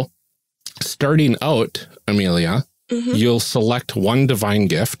 So starting out, Amelia, you'll select 1 divine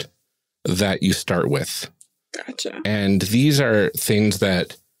gift that you start with. Gotcha. And these are things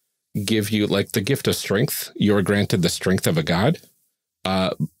that give you, like the gift of strength. You are granted the strength of a god,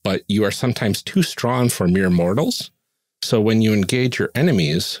 but you are sometimes too strong for mere mortals. So when you engage your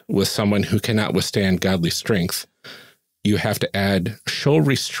enemies with someone who cannot withstand godly strength, you have to add show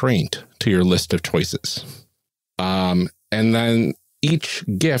restraint to your list of choices. And then each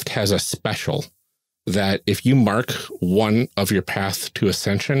gift has a special that if you mark one of your path to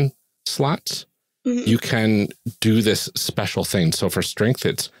ascension slots, you can do this special thing. So for strength,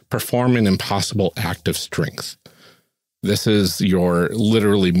 it's perform an impossible act of strength. This is your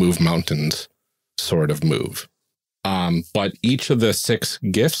literally move mountains sort of move. But each of the 6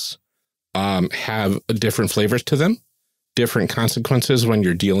 gifts have different flavors to them, different consequences when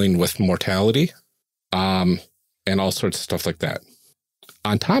you're dealing with mortality, and all sorts of stuff like that.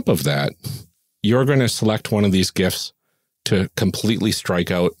 On top of that, you're going to select one of these gifts to completely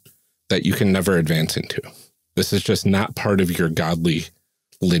strike out that you can never advance into. This is just not part of your godly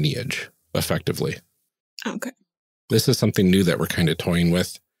lineage, effectively. Okay. This is something new that we're kind of toying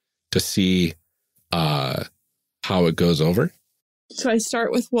with to see how it goes over. So I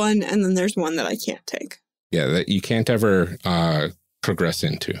start with one, and then there's one that I can't take. Yeah, that you can't ever progress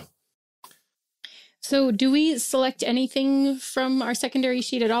into. So do we select anything from our secondary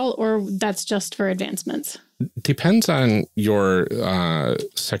sheet at all, or that's just for advancements? Depends on your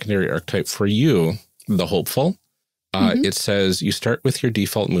secondary archetype. For you, the hopeful, it says you start with your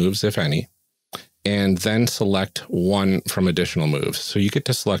default moves, if any, and then select one from additional moves. So you get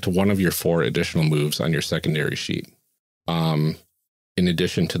to select one of your 4 additional moves on your secondary sheet, in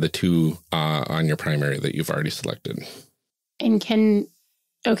addition to the 2 on your primary that you've already selected. And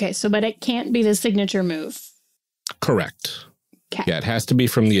okay, so but it can't be the signature move. Correct. Okay. Yeah, it has to be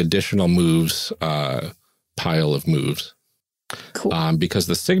from the additional moves pile of moves. Cool. Because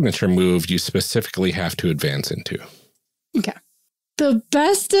the signature move you specifically have to advance into. Okay. The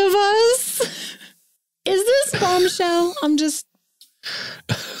best of us? Is this bombshell? I'm just...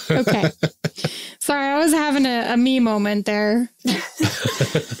 Okay. Sorry, I was having a me moment there.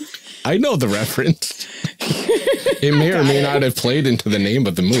 I know the reference. It may or may not have played into the name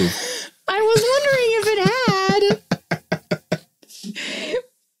of the move. I was wondering if it had.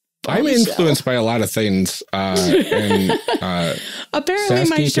 I'm influenced by a lot of things. And apparently Sasky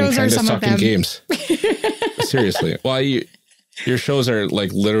my shows are some of them. Games. Seriously. Well, your shows are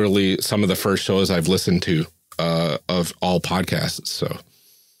like literally some of the first shows I've listened to of all podcasts. So,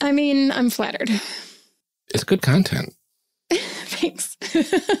 I mean, I'm flattered. It's good content. Thanks. I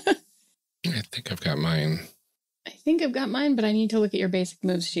think I've got mine. But I need to look at your basic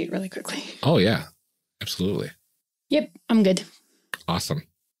moves sheet really quickly. Oh, yeah. Absolutely. Yep, I'm good. Awesome.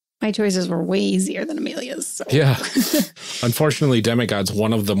 My choices were way easier than Amelia's. So. Yeah. Unfortunately, Demigod's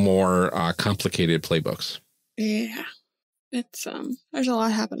one of the more complicated playbooks. Yeah. It's, there's a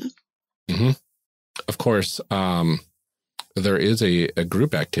lot happening. Mm-hmm. Of course, there is a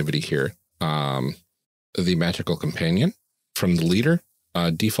group activity here. The Magical Companion from the leader,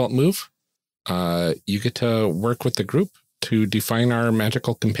 default move. You get to work with the group to define our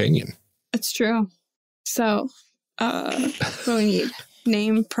Magical Companion. It's true. So, we need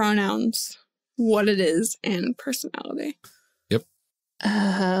name, pronouns, what it is, and personality. Yep.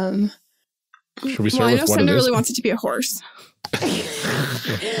 Should we start with what it is? I know Senda really wants it to be a horse.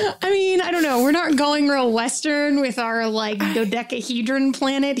 I mean, I don't know. We're not going real Western with our like dodecahedron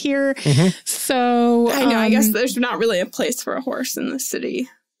planet here. Mm-hmm. So I know. I guess there's not really a place for a horse in the city.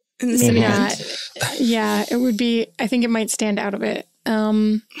 Yeah, it would be. I think it might stand out a bit.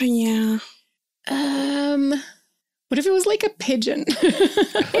 Yeah. What if it was like a pigeon? Ew.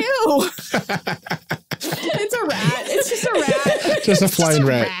 It's a rat. It's just a rat. Just a flying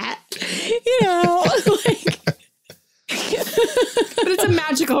rat. You know, like. But it's a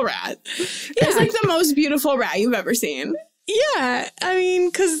magical rat. Yeah. It's like the most beautiful rat you've ever seen. Yeah. I mean,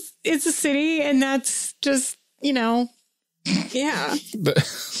 because it's a city and that's just, you know. Yeah.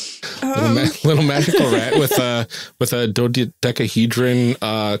 Little magical rat with a dodecahedron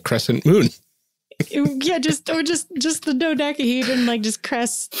crescent moon. Yeah, just the dodecahedron, like just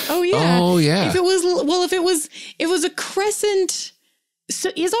crest. Oh yeah. Oh yeah. If it was a crescent. So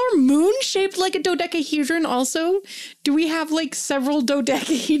is our moon shaped like a dodecahedron also? Do we have like several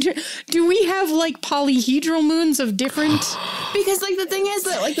dodecahedron? Do we have like polyhedral moons of different? Because like the thing is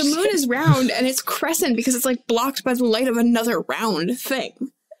that like the moon is round and it's crescent because it's like blocked by the light of another round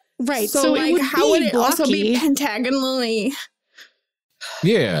thing. Right. So like how would it also be pentagonally?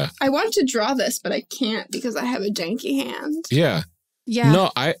 Yeah. I wanted to draw this, but I can't because I have a janky hand. Yeah. Yeah.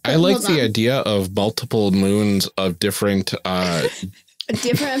 No, I like the idea of multiple moons of different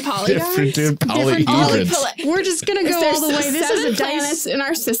different polygons. Different polyhedrons. We're just gonna go all the way. This is a dice in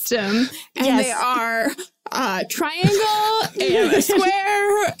our system, and they are a triangle and a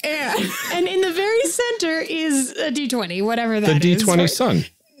square, and in the very center is a D20, whatever that is. The D20 is. sun.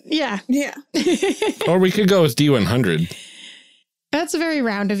 Yeah. Or we could go with D100. That's very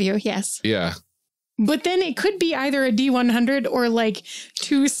round of you. Yes. Yeah. But then it could be either a D100 or like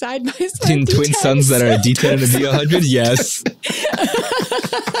two side by side. Twin suns that are a D10 and a D100. Yes.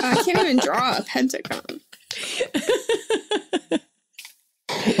 I can't even draw a pentagon.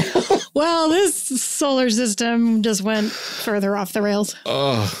 Well, this solar system just went further off the rails.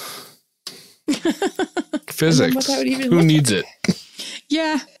 Oh. Physics. Who needs it?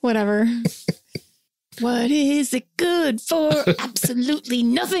 Yeah, whatever. What is it good for? Absolutely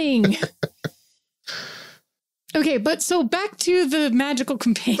nothing. Okay, but so back to the magical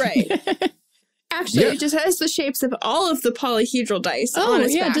companion. Right. Actually, it just has the shapes of all of the polyhedral dice on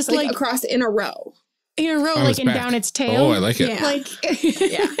its back, just like across in a row. In a row, like, and down its tail. Oh, I like it. Yeah. Like,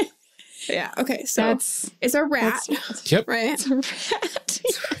 yeah. Yeah, okay, so it's a rat. Yep. Right? It's a rat.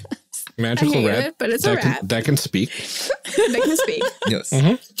 Magical rat. It, but it's a rat. That can speak. That can speak. Yes.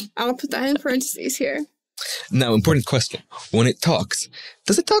 Mm-hmm. I'll put that in parentheses here. Now, important question. When it talks,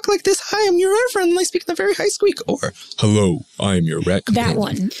 does it talk like this? Hi, I'm your rat friend, and I speak in a very high squeak. Or, hello, I'm your rat companion. That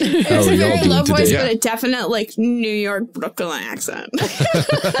one. It's a very low voice, but a definite, like, New York, Brooklyn accent.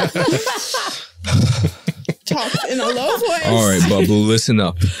 Talks in a low voice. All right, Bubble, listen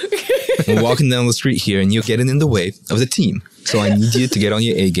up. We're walking down the street here, and you're getting in the way of the team. So I need you to get on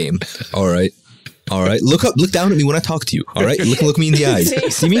your A game. All right. All right. Look up. Look down at me when I talk to you. All right. Look me in the eyes. You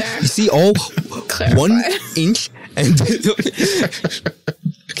see me? You see all Clarify. 1 inch and.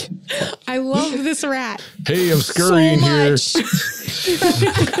 I love this rat. Hey, I'm scurrying here.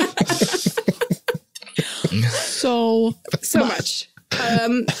 So much.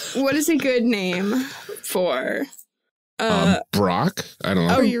 What is a good name for Brock? I don't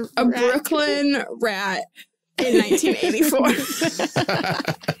know. A Brooklyn rat in 1984.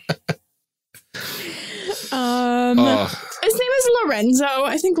 His name is Lorenzo.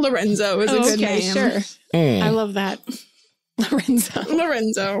 I think Lorenzo is a good name. Sure. I love that.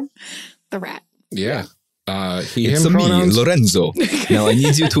 Lorenzo. The rat. Yeah. It's me, Lorenzo. Now I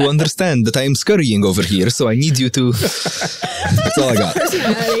need you to understand that I am scurrying over here, so I need you to. That's all I got.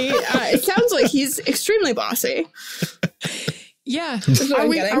 Personality. It sounds like he's extremely bossy. Yeah. Are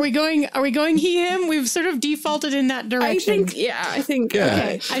we going he him? We've sort of defaulted in that direction. I think. Yeah.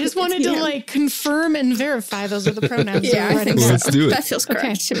 Okay. I just wanted to like confirm and verify those are the pronouns. Yeah, I think so. Let's do it. That feels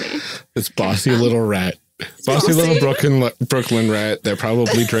correct to me. It's bossy little rat. Bossy little Brooklyn rat that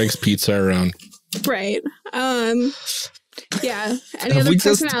probably drinks pizza around. Right. Yeah. Any other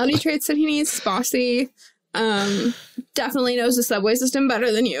personality traits that he needs? Bossy. Definitely knows the subway system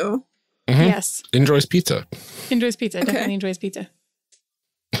better than you. Mm-hmm. Yes. Enjoys pizza. Definitely enjoys pizza.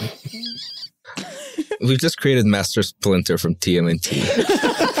 We've just created Master Splinter from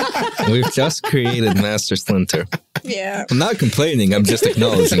TMNT. We've just created Master Splinter. Yeah. I'm not complaining. I'm just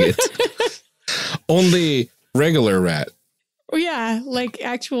acknowledging it. Only regular rat. Oh, yeah. Like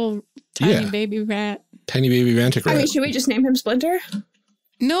actual tiny baby rat. Tiny baby Vantic rat. I mean, should we just name him Splinter?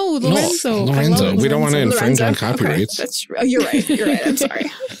 No, Lorenzo. No, Lorenzo. We don't want to infringe on copyrights. Okay. You're right. You're right. I'm sorry.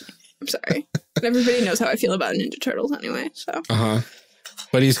 I'm sorry. But everybody knows how I feel about Ninja Turtles anyway. So.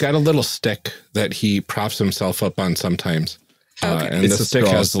 But he's got a little stick that he props himself up on sometimes. And the stick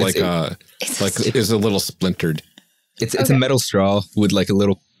has is a little splintered. It's a metal straw with like a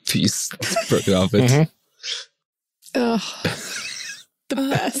little piece broken off it. The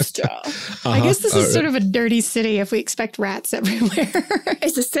best job. I guess this is sort of a dirty city if we expect rats everywhere.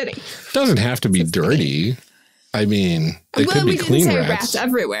 It's a city. Doesn't have to be dirty. I mean, it could be clean rats. Rats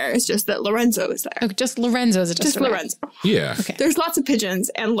everywhere. It's just that Lorenzo is there. Oh, just Lorenzo is just Lorenzo. Yeah. Okay. There's lots of pigeons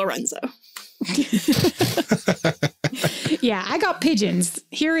and Lorenzo. Yeah, I got pigeons.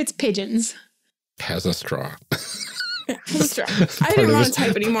 Here it's pigeons. Has a straw. Has a straw. I didn't want to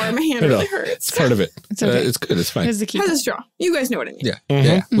type anymore. My hand really hurts. It's part of it. It's okay. It's good. It's fine. Has a straw. You guys know what I mean. Yeah.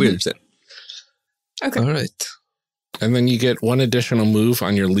 Yeah. We understand. Okay. All right. And then you get one additional move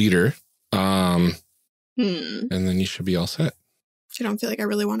on your leader. And then you should be all set. I don't feel like I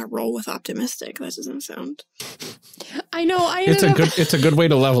really want to roll with optimistic. That doesn't sound. I know. It's a good way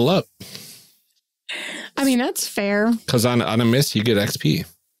to level up. I mean, that's fair. Because on a miss, you get XP.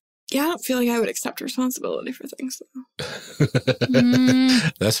 Yeah, I don't feel like I would accept responsibility for things, though.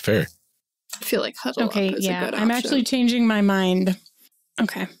 That's fair. I feel like huddle up is a good option. I'm actually changing my mind.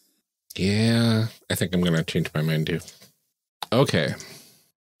 Okay. Yeah, I think I'm going to change my mind, too. Okay.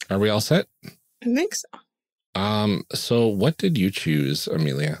 Are we all set? I think so. So what did you choose,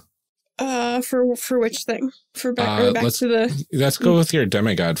 Amelia? For which thing? For back to the. Let's go with your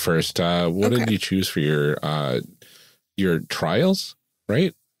demigod first. What did you choose for your trials?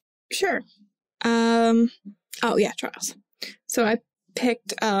 Right? Sure. Oh yeah, trials. So I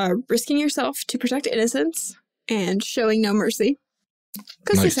picked risking yourself to protect innocence and showing no mercy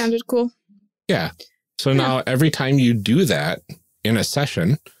because they sounded cool. Yeah. So now every time you do that in a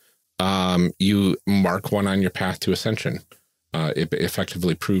session, you mark one on your path to ascension. it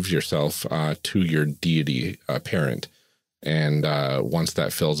effectively proves yourself to your deity parent. And once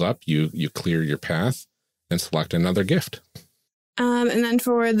that fills up, you clear your path and select another gift. And then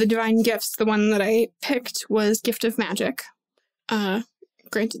for the divine gifts, the one that I picked was Gift of Magic.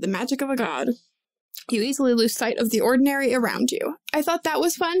 Granted the magic of a god. You easily lose sight of the ordinary around you. I thought that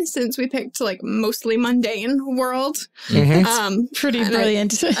was fun since we picked like mostly mundane world. Pretty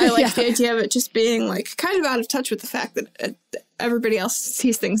brilliant. I like the idea of it just being like kind of out of touch with the fact that everybody else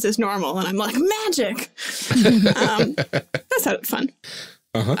sees things as normal, and I'm like, magic. That sounded fun.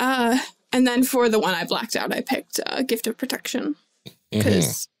 And then for the one I blacked out, I picked Gift of Protection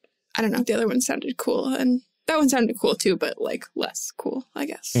because I don't know, the other one sounded cool, and that one sounded cool too, but like less cool, I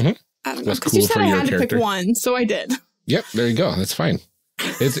guess. I don't know, because you said I had to pick one, so I did. Yep, there you go. That's fine.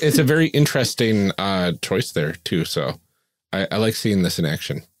 It's a very interesting choice there too. So I like seeing this in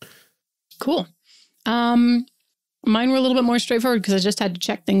action. Cool. Mine were a little bit more straightforward because I just had to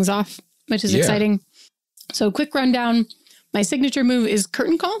check things off, which is exciting. So quick rundown. My signature move is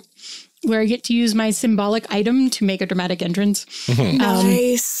Curtain Call, where I get to use my symbolic item to make a dramatic entrance.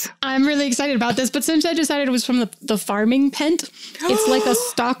 Nice. I'm really excited about this, but since I decided it was from the farming pent, it's like a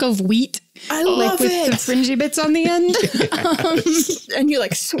stalk of wheat. I love with it. The fringy bits on the end. And you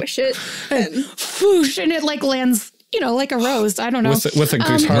like swish it and whoosh, and it like lands, like a rose. I don't know. With a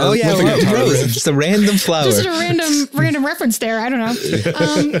guitar. Oh yeah, rose. Just a random flower. Just a random reference there. I don't know.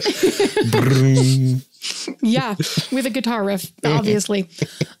 Yeah, with a guitar riff, obviously.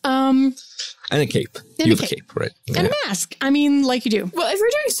 And a cape. You have a cape, right? And a mask. I mean, like you do. Well, if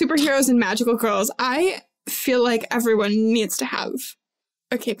we're doing superheroes and magical girls, I feel like everyone needs to have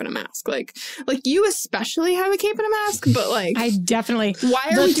a cape and a mask. Like you especially have a cape and a mask, but like I definitely.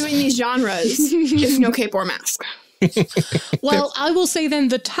 Why are we doing these genres if no cape or mask? Well, I will say then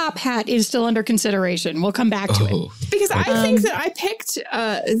the top hat is still under consideration. We'll come back to it. Because I think that I picked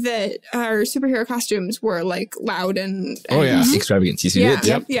that our superhero costumes were like loud and extravagant. Yes, you did.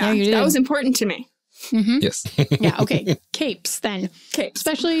 Yep. Yeah, you did. That was important to me. Yes. Yeah, okay. Capes then. Capes.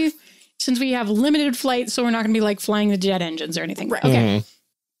 Especially since we have limited flight, so we're not going to be like flying the jet engines or anything. Right. Okay.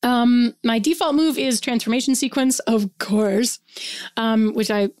 My default move is transformation sequence, of course,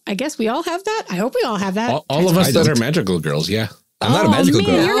 which I guess we all have that. I hope we all have that. All of us that are magical girls, yeah. I'm not a magical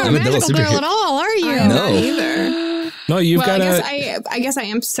girl. You're not I'm a magical girl at all, are you? I'm not either. No, you've got I guess I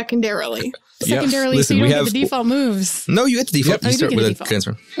am secondarily. Secondarily, Listen, so you we don't have get the default moves. No, you get the default. Yep. You start You with get a the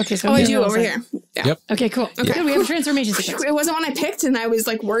transfer. Okay, so I do over here. Yeah. Yep. Okay, cool. Okay, good. We have a transformation sequence. It wasn't one I picked, and I was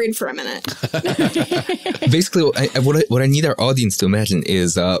like worried for a minute. Basically, what I need our audience to imagine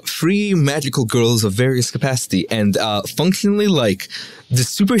is free magical girls of various capacity, and functionally like the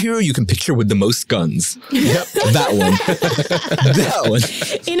superhero you can picture with the most guns. Yep. That one. That one.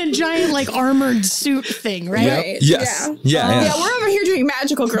 In a giant like armored suit thing, right? Yep. Right. Yes. Yeah. Yeah, we're over here doing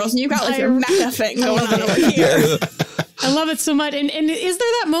magical girls, and you've got like your mecha thing going on over here. I love it so much. And is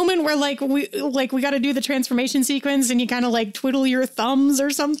there that moment where like we got to do the transformation sequence and you kind of like twiddle your thumbs or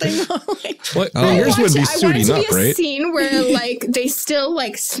something? Yours would be suiting up, right? A scene where like they still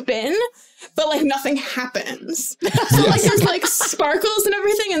like spin, but like nothing happens. So like there's like sparkles and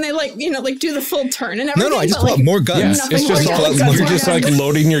everything, and they like like do the full turn and everything. No, I just but, pull like, out more guns. Yes, it's just you're just like guns.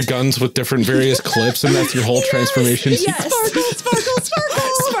 loading your guns with different various clips, and that's your whole transformation sequence.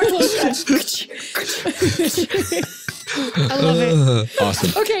 Sparkle. I love it.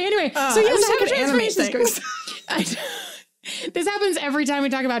 Awesome. Okay, anyway. So yes, I have a transformation sequence. This happens every time we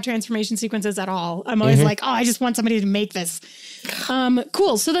talk about transformation sequences at all. I'm always like, I just want somebody to make this.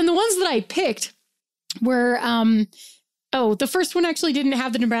 Cool. So then the ones that I picked were, the first one actually didn't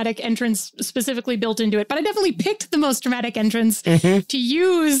have the dramatic entrance specifically built into it, but I definitely picked the most dramatic entrance to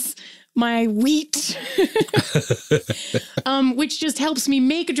use my wheat, which just helps me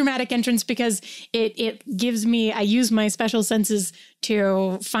make a dramatic entrance because it gives me, I use my special senses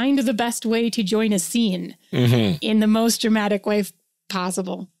to find the best way to join a scene in the most dramatic way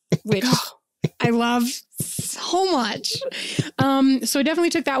possible, which I love so much. So I definitely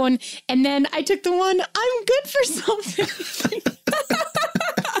took that one. And then I took the one, I'm good for something.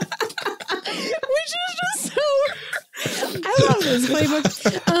 Which is just so... I love this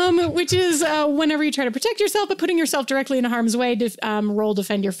playbook, which is whenever you try to protect yourself, but putting yourself directly in harm's way, roll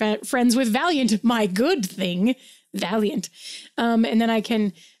defend your friends with Valiant, my good thing, Valiant. And then I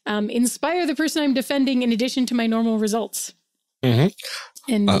can inspire the person I'm defending in addition to my normal results. And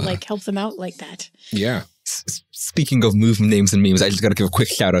like help them out like that. Yeah. Speaking of move names and memes, I just got to give a quick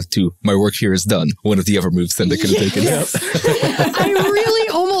shout out to My Work Here Is Done, one of the other moves Senda could have taken. I really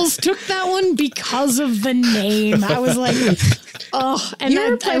almost took that one because of the name. I was like, oh, and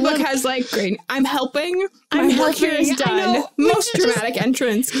your playbook has like, great, I'm helping. I'm My work helping. here is done. Know, Most dramatic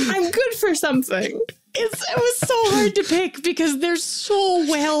entrance. I'm good for something. It was so hard to pick because they're so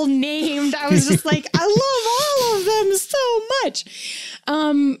well named. I was just like, I love all of them so much.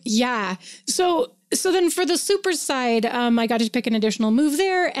 Yeah. So then for the super side, I got to pick an additional move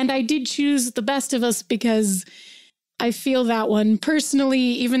there, and I did choose the Best of Us because I feel that one personally,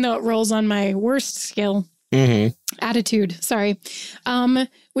 even though it rolls on my worst skill. Attitude, sorry.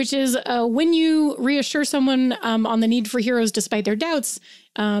 Which is when you reassure someone on the need for heroes despite their doubts,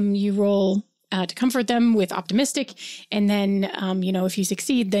 you roll to comfort them with optimistic. And then, if you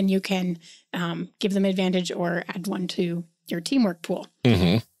succeed, then you can give them advantage or add one to your teamwork pool.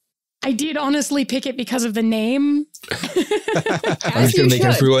 I did honestly pick it because of the name. I'm just going to make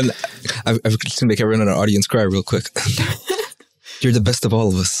everyone, I'm just going to make everyone in our audience cry real quick. You're the best of all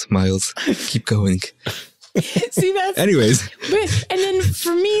of us, Miles. Keep going. See, that's... Anyways. And then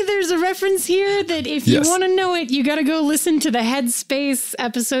for me, there's a reference here that if you want to know it, you got to go listen to the Headspace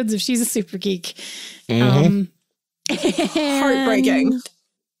episodes of She's a Super Geek. Heartbreaking.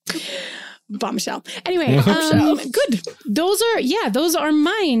 Bombshell. Anyway, good. Those are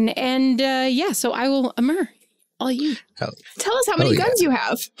mine. And so I will, Amr, all you. Tell us how many guns you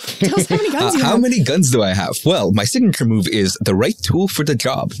have. Tell us how many guns you have. How many guns do I have? Well, my signature move is the right tool for the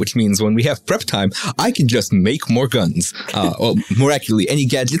job, which means when we have prep time, I can just make more guns. Or more accurately, any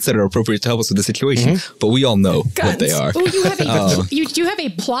gadgets that are appropriate to help us with the situation. But we all know what they are. Oh, you have you have a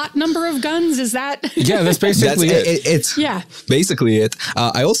plot number of guns? Is that? Yeah, that's basically it. It's basically it.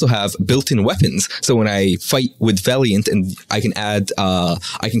 I also have built-in weapons. So when I fight with Valiant, and I can add,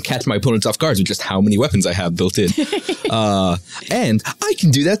 I can catch my opponents off guard with just how many weapons I have built in. And I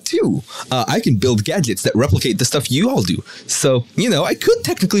can do that too. I can build gadgets that replicate the stuff you all do. So, I could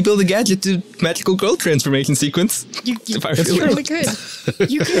technically build a gadget to magical girl transformation sequence. You really could.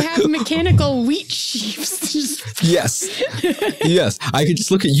 You could have mechanical wheat sheaves. Yes. Yes. I could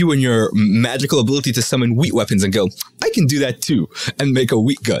just look at you and your magical ability to summon wheat weapons and go, I can do that too, and make a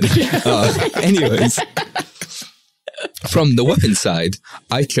wheat gun. Anyways. From the weapon side,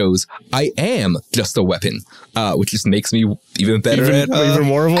 I chose I am just a weapon, which just makes me even better even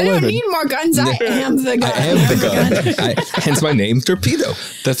more of a weapon. I don't need more guns. I am the gun. I am the gun. Hence my name, Torpedo.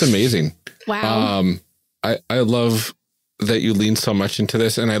 That's amazing. Wow. I love that you lean so much into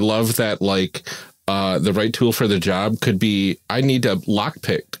this, and I love that the right tool for the job could be I need a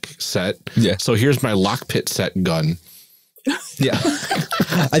lockpick set. Yeah. So here's my lockpick set gun. Yeah,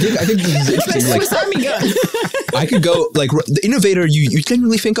 I think this is interesting. Swiss Army gun. I could go the innovator. You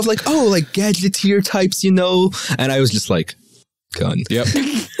generally think of gadgeteer types, and I was just like, gun. Yep.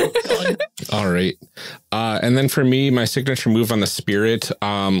 All right. And then for me, my signature move on the spirit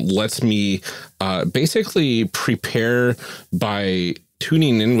lets me basically prepare by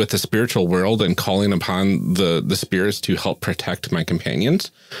tuning in with the spiritual world and calling upon the spirits to help protect my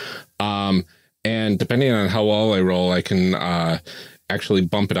companions. And depending on how well I roll, I can actually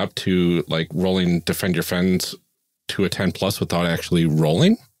bump it up to rolling Defend Your Friends to a 10+ without actually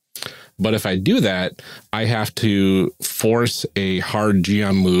rolling. But if I do that, I have to force a hard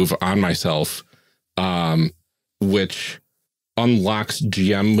GM move on myself, which unlocks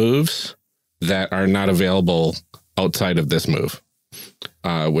GM moves that are not available outside of this move,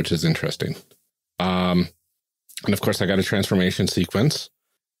 which is interesting. And of course, I got a transformation sequence.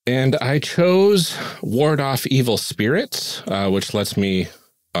 And I chose Ward Off Evil Spirits, which lets me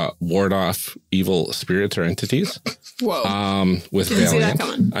ward off evil spirits or entities. Whoa. With Didn't Valiant. see that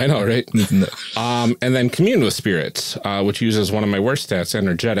coming. I know, right? No. And then Commune with Spirits, which uses one of my worst stats,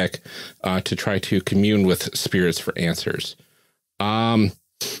 Energetic, to try to commune with spirits for answers. And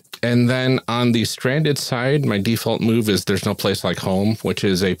then on the Stranded side, my default move is There's No Place Like Home, which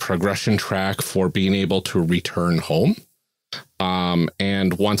is a progression track for being able to return home.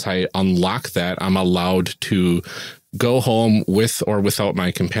 And once I unlock that, I'm allowed to go home with or without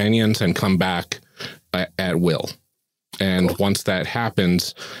my companions and come back at will. And once that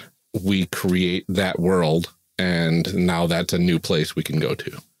happens, we create that world. And now that's a new place we can go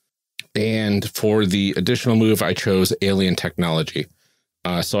to. And for the additional move, I chose Alien Technology.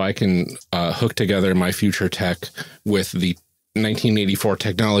 So I can hook together my future tech with the 1984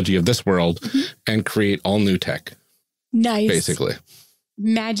 technology of this world and create all new tech. Nice. Basically.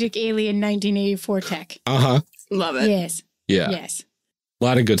 Magic Alien 1984 tech. Uh-huh. Love it. Yes. Yeah. Yes. A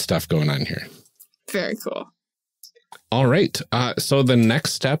lot of good stuff going on here. Very cool. All right. So the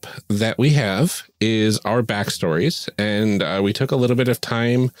next step that we have is our backstories. And we took a little bit of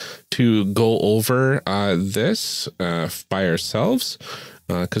time to go over this by ourselves,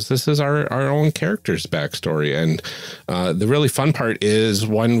 because this is our own character's backstory. And the really fun part is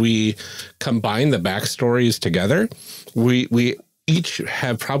when we combine the backstories together, we each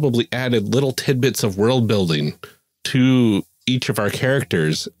have probably added little tidbits of world building to each of our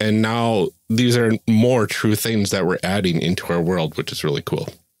characters, and now these are more true things that we're adding into our world, which is really cool.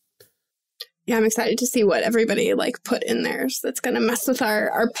 Yeah, I'm excited to see what everybody like put in there. So that's going to mess with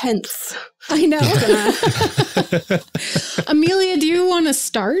our pence. I know. Amelia, do you want to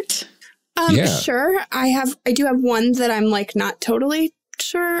start? Sure. I do have one that I'm like not totally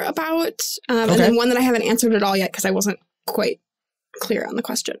sure about, and then one that I haven't answered at all yet because I wasn't quite clear on the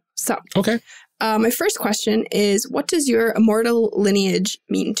question. So, okay. My first question is, what does your immortal lineage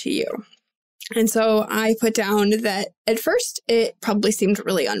mean to you? And so I put down that at first it probably seemed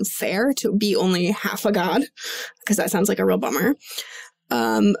really unfair to be only half a god, because that sounds like a real bummer.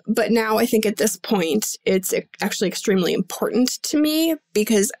 But now I think at this point, it's actually extremely important to me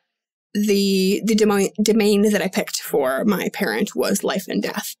because the domain that I picked for my parent was life and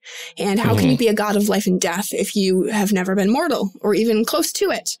death. And how can you be a god of life and death if you have never been mortal or even close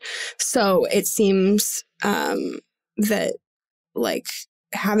to it? So it seems that like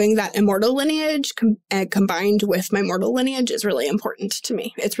having that immortal lineage combined with my mortal lineage is really important to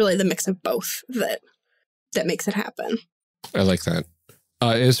me. It's really the mix of both that makes it happen. I like that.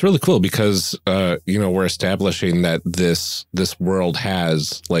 It's really cool because, we're establishing that this world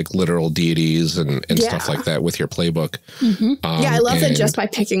has like literal deities and stuff like that with your playbook. Mm-hmm. I love that just by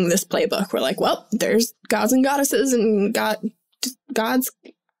picking this playbook, we're like, well, there's gods and goddesses and gods.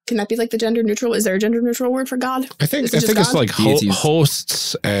 Can that be like the gender neutral? Is there a gender neutral word for god? I think it's like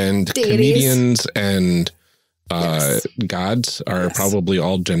hosts and deities. Comedians and gods are probably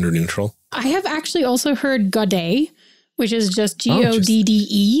all gender neutral. I have actually also heard Gode, which is just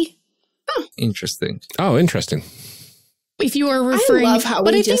Godde. Oh, interesting. Oh, interesting. If you are referring, I love how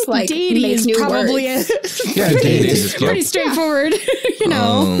but we I just think like deity is probably deity is pretty straightforward. Yeah,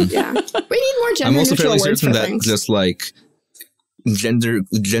 we need more gender I'm also neutral fairly words certain for that things. just like gender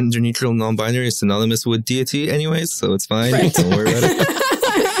neutral non-binary is synonymous with deity, anyways, so it's fine. Right. Don't worry about it.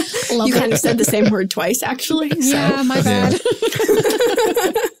 You kind of said the same word twice, actually. So. Yeah, my bad.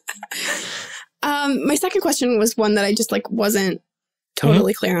 My second question was one that I just like wasn't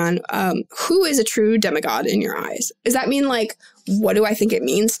totally clear on. Who is a true demigod in your eyes? Does that mean like, what do I think it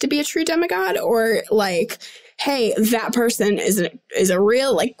means to be a true demigod? Or like, hey, that person is a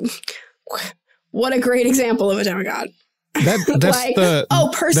real, like, what a great example of a demigod. That's like, the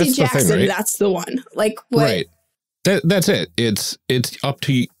Percy Jackson, thing, right? That's the one. Like, what? Right. That's it. It's up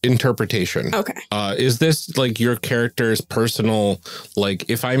to interpretation. Okay. Is this like your character's personal, like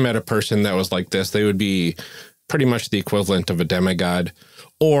if I met a person that was like this, they would be pretty much the equivalent of a demigod?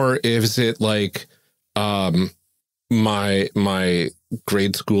 Or is it like my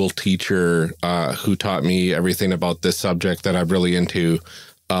grade school teacher who taught me everything about this subject that I'm really into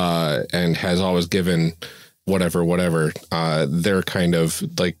and has always given whatever, they're kind of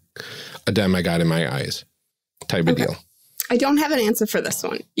like a demigod in my eyes. Type of deal. I don't have an answer for this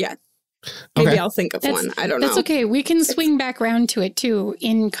one yet. Maybe I'll think of one. I don't know. That's okay. We can swing back around to it too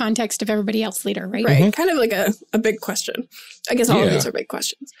in context of everybody else later, right? Right. Kind of like a big question. I guess all of these are big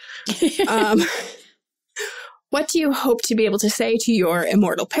questions. What do you hope to be able to say to your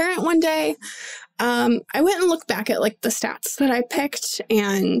immortal parent one day? I went and looked back at like the stats that I picked,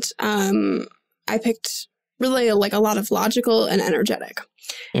 and I picked really like a lot of logical and energetic.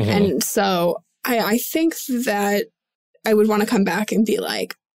 And so I think that I would want to come back and be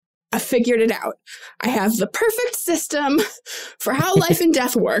like, I figured it out. I have the perfect system for how life and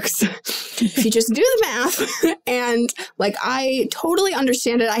death works. If you just do the math and like, I totally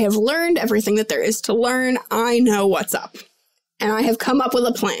understand it. I have learned everything that there is to learn. I know what's up and I have come up with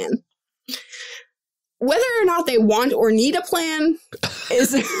a plan. Whether or not they want or need a plan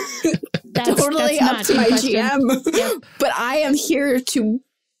is totally up to my GM. Yep. But I am here to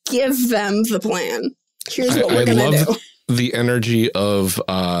give them the plan. Here's what we're going to do. The energy of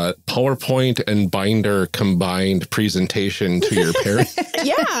PowerPoint and Binder combined presentation to your parent.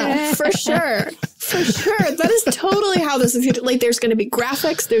 Yeah, for sure. For sure. That is totally how this is. Like, there's going to be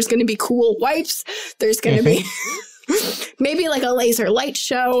graphics. There's going to be cool wipes. There's going to be maybe like a laser light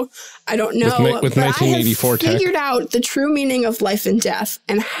show. I don't know. With 1984 tech. I have figured out the true meaning of life and death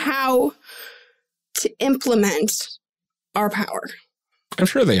and how to implement our power. I'm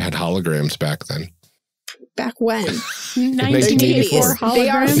sure they had holograms back then. Back when? 1984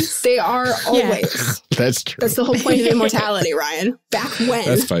 holograms. They are always. Yeah. That's true. That's the whole point of immortality, Ryan. Back when?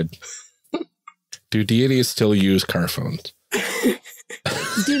 That's fine. Do deities still use car phones?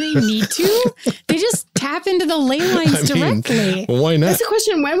 Do they need to? They just tap into the ley lines directly. Well, why not? That's the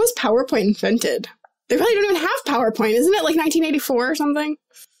question. When was PowerPoint invented? They probably don't even have PowerPoint. Isn't it like 1984 or something?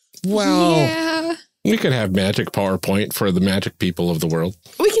 Well, yeah. We could have magic PowerPoint for the magic people of the world.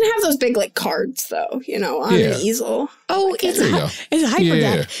 We can have those big like cards though, on an easel. Oh, it's a hyperdeck.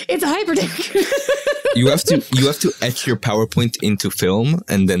 Yeah. It's a hyperdeck. You have to etch your PowerPoint into film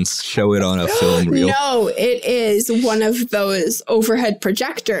and then show it on a film reel. No, it is one of those overhead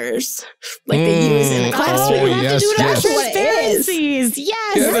projectors like they use in a classroom. Oh, yes, That's what it is. Yes.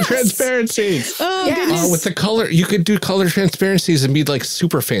 Yeah, the transparencies. Oh, yes. goodness. With the color, you could do color transparencies and be like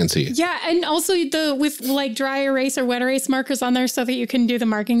super fancy. Yeah, and also with like dry erase or wet erase markers on there so that you can do the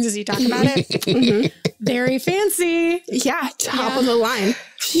markings as you talk about it. Very fancy. Yeah, top of the line.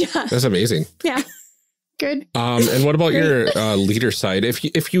 Yeah. That's amazing. Yeah. Good. And what about your leader side?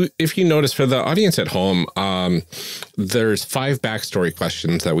 If you notice, for the audience at home, there's 5 backstory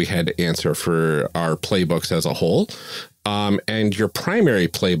questions that we had to answer for our playbooks as a whole. And your primary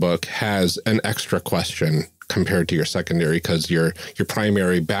playbook has an extra question compared to your secondary because your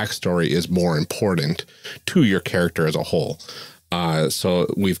primary backstory is more important to your character as a whole. So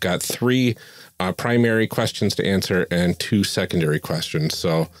we've got 3 primary questions to answer and 2 secondary questions.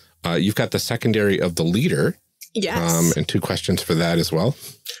 So you've got the secondary of the leader. Yes. And 2 questions for that as well.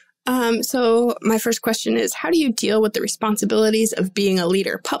 So my first question is, how do you deal with the responsibilities of being a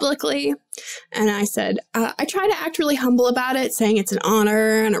leader publicly? And I said, I try to act really humble about it, saying it's an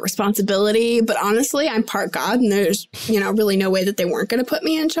honor and a responsibility. But honestly, I'm part God and there's, really no way that they weren't going to put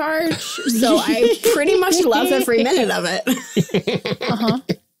me in charge. So I pretty much love every minute of it. Uh-huh.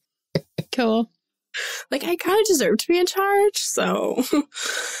 Cool. Like, I kind of deserve to be in charge. So,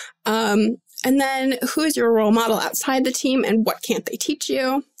 and then who is your role model outside the team and what can't they teach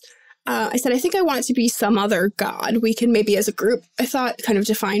you? I said, I think I want it to be some other god. We can maybe as a group, I thought, kind of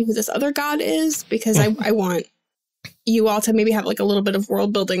define who this other god is because I want you all to maybe have like a little bit of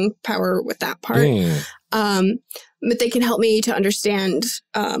world building power with that part. But they can help me to understand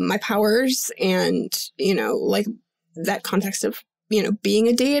my powers and, like that context of, being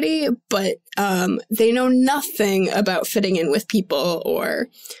a deity, but they know nothing about fitting in with people or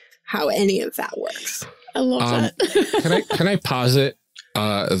how any of that works. I love that. Can I posit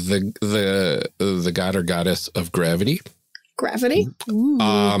the god or goddess of gravity? Gravity?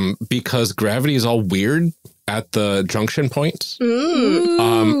 Because gravity is all weird at the junction points.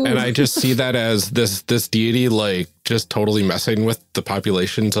 And I just see that as this deity like just totally messing with the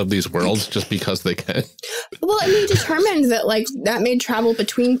populations of these worlds just because they can. Well, I mean, determined that like that made travel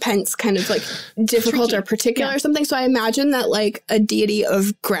between pents kind of like difficult or particular or something. So I imagine that like a deity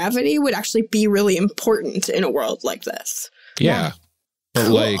of gravity would actually be really important in a world like this. Yeah. But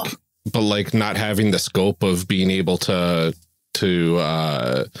cool. like not having the scope of being able to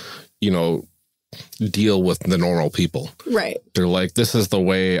deal with the normal people. Right. They're like, this is the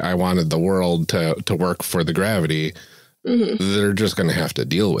way I wanted the world to work for the gravity. They're just going to have to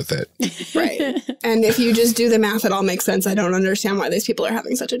deal with it. Right. And if you just do the math, it all makes sense. I don't understand why these people are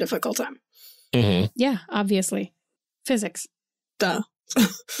having such a difficult time. Yeah, obviously. Physics. Duh.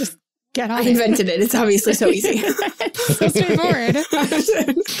 Just get on I invented it. It's obviously so easy. So straightforward.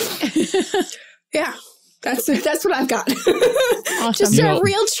 Yeah. That's what I've got. Awesome. Just a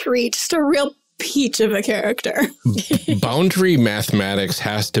real treat. Just a real peach of a character. Boundary mathematics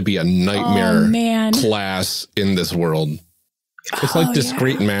has to be a nightmare class in this world. It's like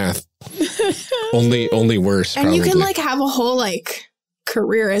discrete math. only worse. And you can like have a whole like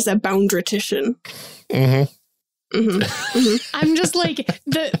career as a boundritician. I'm just like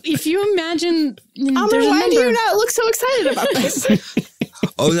if you imagine Amr, why do you not look so excited about this?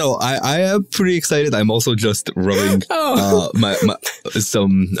 Oh no, I am pretty excited. I'm also just rubbing I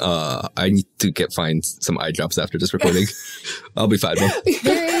need to find some eye drops after this recording. I'll be fine.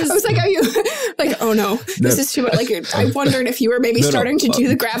 I was like, are you like, oh no, this is too much. Like, I wondered if you were maybe starting to do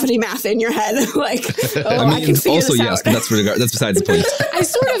the gravity math in your head. Like, I can figure also this yes, out. but that's besides the point. I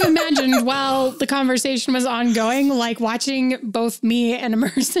sort of imagined while the conversation was ongoing, like watching both me and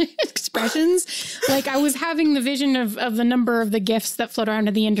Amr's expressions, like I was having the vision of the number of the GIFs that float around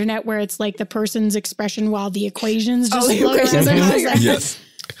the internet where it's like the person's expression while the equations just float around. Yes.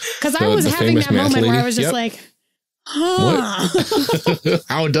 Because I was having that moment where I was just like, how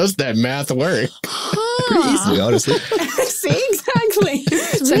does that math work? Pretty easily, honestly. See, exactly.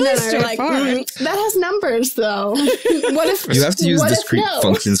 It's really so like, that has numbers though. What if you have to use discrete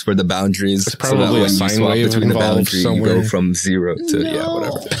functions for the boundaries? It's probably so that when you swap between the boundary, somewhere. you go from 0 to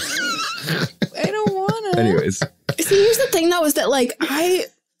whatever. I don't want to. Anyways, see, here's the thing though, is that like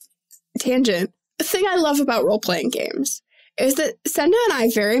tangent. The thing I love about role playing games is that Senda and I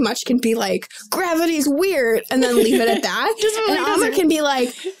very much can be like, gravity's weird, and then leave it at that. And Amr can be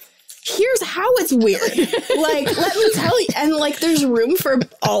like, here's how it's weird. Like, let me tell you. And like, there's room for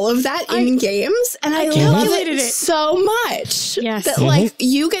all of that in games. And I love it so much that like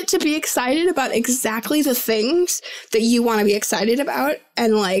you get to be excited about exactly the things that you want to be excited about.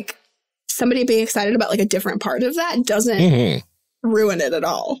 And like somebody being excited about like a different part of that doesn't ruin it at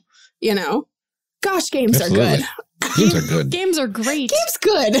all. You know? Gosh, games are good. Games are good. Games are great. Games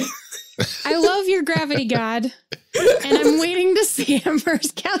good. I love your gravity god, and I'm waiting to see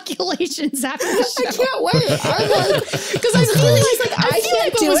Amber's calculations after the show. I can't wait. Because I feel like I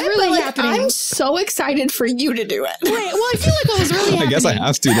can't do it, really but like, happening. I'm so excited for you to do it. Right. Well, I feel like what was really happening. I guess I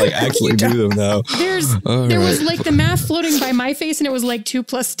have to like actually do them now. There was like the math floating by my face, and it was like 2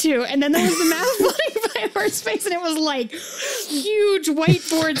 + 2, and then there was the math floating by Amber's face, and it was like huge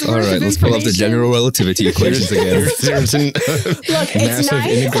whiteboards. All right, let's pull up the general relativity equations again. There's an Look, it's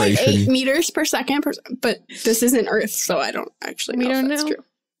massive 9.8 meters per second, but this isn't Earth, so I don't actually know if that's true.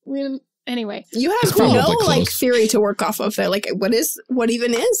 We don't. Anyway, you have no like theory to work off of. Like, what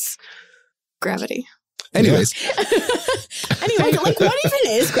even is gravity? Anyways, like what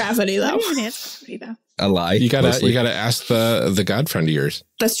even is gravity though? What even is gravity though? A lie. You gotta ask the god friend of yours.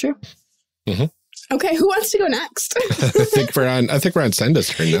 That's true. Okay, who wants to go next? I think we're on Senda's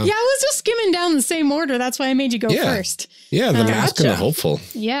turn now. Yeah, I was just skimming down the same order. That's why I made you go first. Yeah, the mask and the hopeful.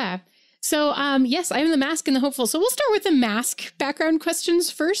 Yeah. So, yes, I'm the mask and the hopeful. So we'll start with the mask background questions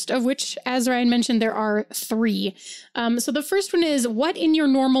first, of which, as Ryan mentioned, there are 3. So the first one is, what in your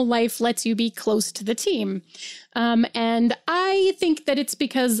normal life lets you be close to the team? And I think that it's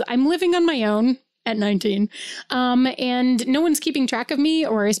because I'm living on my own at 19, and no one's keeping track of me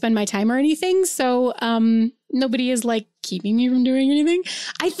or I spend my time or anything. So nobody is like keeping me from doing anything.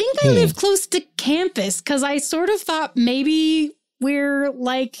 I think I live close to campus because I sort of thought maybe we're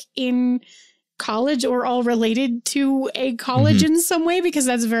like in college or all related to a college in some way, because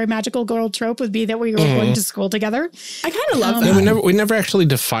that's a very magical girl trope would be that we were going to school together. I kind of love that. Yeah, we never actually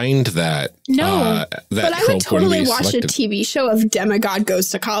defined that. No, but I would totally watch a TV show of Demigod goes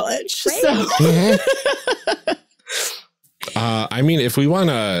to college. Right? So. I mean, if we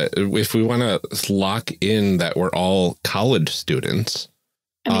wanna lock in that we're all college students,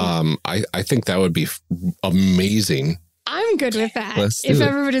 I think that would be amazing. I'm good with that. If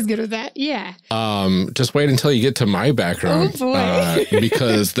everybody's good with that, yeah. Just wait until you get to my background. Oh boy,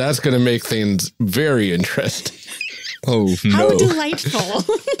 because that's going to make things very interesting. Oh no! How delightful.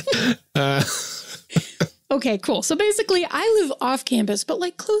 Okay, cool. So basically, I live off campus, but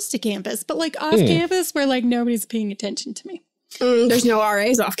like close to campus, but like off campus where like nobody's paying attention to me. There's no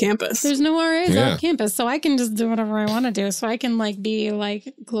RAs off campus. There's no RAs off campus, so I can just do whatever I want to do. So I can like be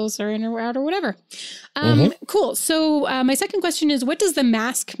like closer in or out or whatever. Cool. So my second question is, what does the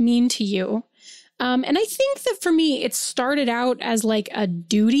mask mean to you? And I think that for me, it started out as like a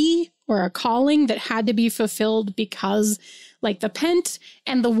duty or a calling that had to be fulfilled because like the Pent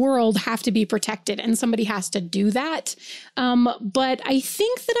and the world have to be protected and somebody has to do that. But I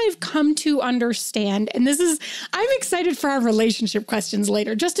think that I've come to understand, and I'm excited for our relationship questions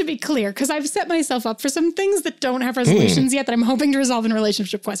later, just to be clear, because I've set myself up for some things that don't have resolutions yet that I'm hoping to resolve in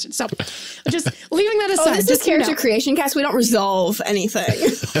relationship questions. So just leaving that aside. This is character creation cast. We don't resolve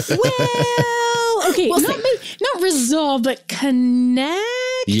anything. Well, okay, not resolve, but connect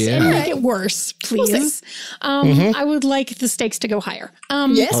and make it worse, please. I would like the stakes to go higher.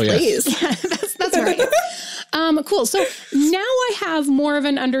 Yes, please. Yeah, that's right. Cool. So now I have more of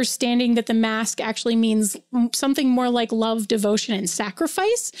an understanding that the mask actually means something more like love, devotion, and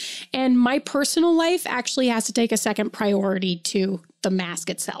sacrifice. And my personal life actually has to take a second priority to the mask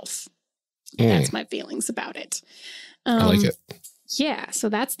itself. That's my feelings about it. I like it. Yeah, so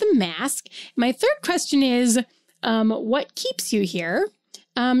that's the mask. My third question is, what keeps you here?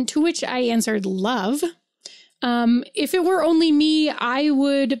 To which I answered love. If it were only me, I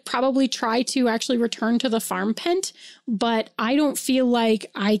would probably try to actually return to the farm Pent, but I don't feel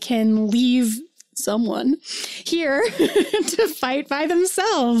like I can leave someone here to fight by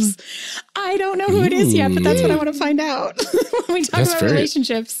themselves. I don't know who it is yet, but that's what I want to find out when we talk about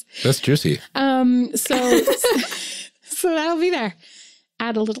relationships. That's juicy. So that'll be there.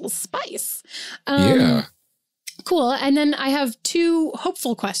 Add a little spice. Cool. And then I have 2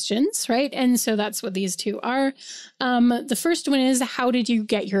 hopeful questions, right? And so that's what these 2 are. The first one is, how did you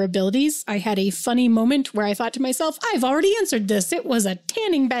get your abilities? I had a funny moment where I thought to myself, I've already answered this. It was a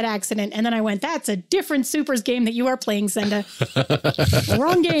tanning bed accident. And then I went, that's a different Supers game that you are playing, Senda.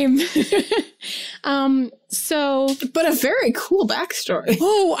 Wrong game. But a very cool backstory.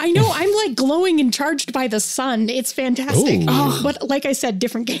 Oh, I know. I'm like glowing and charged by the sun. It's fantastic. But like I said,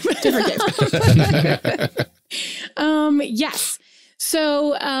 different game. Yes.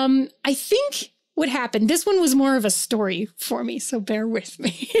 So I think what happened, this one was more of a story for me, so bear with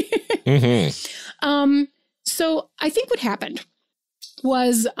me. So I think what happened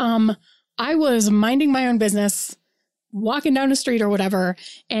was I was minding my own business, walking down the street or whatever,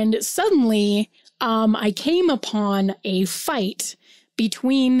 and suddenly I came upon a fight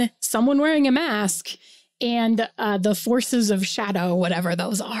between someone wearing a mask and the forces of shadow, whatever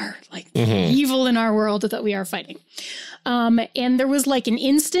those are, like evil in our world that we are fighting. And there was like an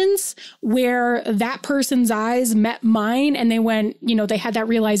instance where that person's eyes met mine and they went, they had that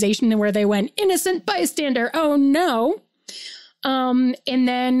realization where they went, innocent bystander, oh no. And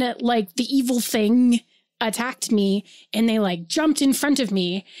then like the evil thing attacked me and they like jumped in front of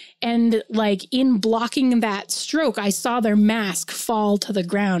me, and like in blocking that stroke I saw their mask fall to the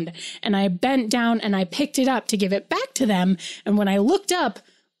ground, and I bent down and I picked it up to give it back to them, and when I looked up,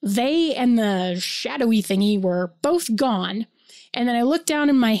 they and the shadowy thingy were both gone. And then I looked down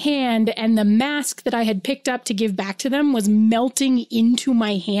in my hand and the mask that I had picked up to give back to them was melting into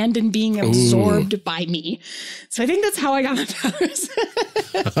my hand and being absorbed by me. So I think that's how I got my powers.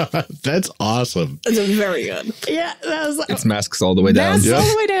 That's awesome. That's very good. Yeah. It's masks all the way down. Masks all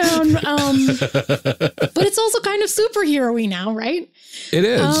the way down. But it's also kind of superhero-y now, right? It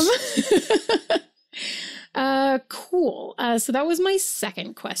is. Cool. So that was my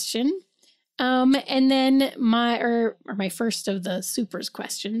second question. And then my first of the supers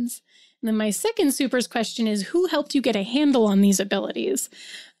questions. And then my second supers question is, who helped you get a handle on these abilities?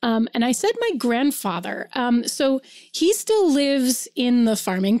 And I said my grandfather. So he still lives in the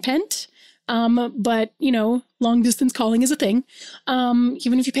farming pent. But, long distance calling is a thing,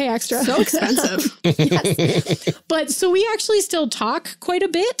 even if you pay extra. So expensive. Yes. But so we actually still talk quite a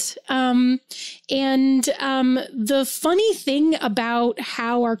bit. The funny thing about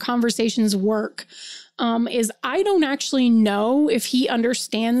how our conversations work is I don't actually know if he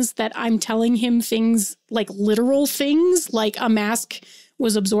understands that I'm telling him things like literal things, like a mask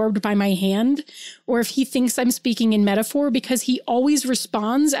was absorbed by my hand, or if he thinks I'm speaking in metaphor, because he always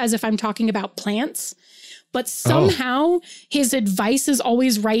responds as if I'm talking about plants. But somehow his advice is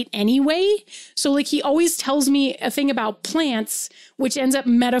always right anyway. So like he always tells me a thing about plants, which ends up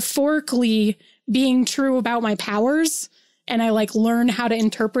metaphorically being true about my powers. And I like learn how to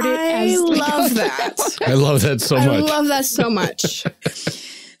interpret it. I love that. I love that so much. I love that so much.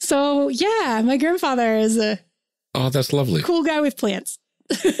 So yeah, my grandfather is a that's lovely. Cool guy with plants.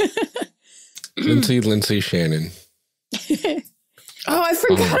 Lindsay Shannon. I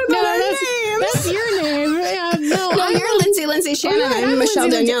forgot about her name. That's your name. Yeah, no, you're Lindsay Shannon. I'm Michelle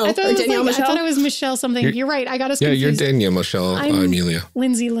Danielle. I thought it was Michelle something. You're right. I got us confused. Yeah, you're Danielle Michelle Amelia.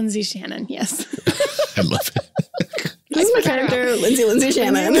 Lindsay Shannon. Yes. I love it. This is my character, Lindsay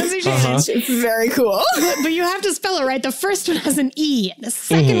Shannon. She's very cool. But you have to spell it right. The first one has an E. The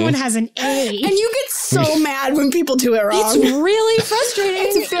second one has an A. And you get so mad when people do it wrong. It's really frustrating.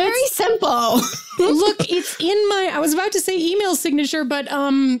 It's very simple. Look, it's in I was about to say email signature, but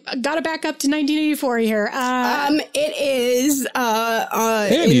got to back up to 1984 here. It is I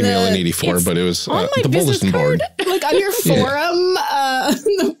had email in 84, but it was the bulletin board. Like on your forum,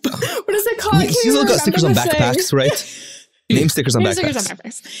 what is it called? You still got stickers on backpacks, right? Name stickers on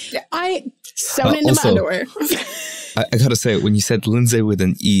backpacks. Yeah. I sewn into my underwear. I gotta say, when you said Lindsay with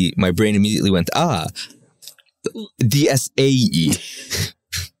an E, my brain immediately went, DSAE.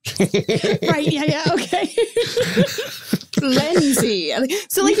 Right, yeah, okay. Lindsay.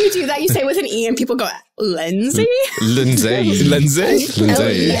 So like you do that, you say with an E and people go, Lindsay? Lindsay.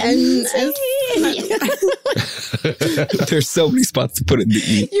 There's so many spots to put in the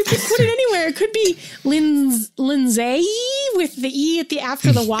E. You could put it anywhere. It could be Lindsay with the E at the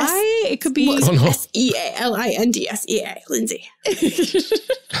after the Y. It could be SEALINDSEA. Lindsay.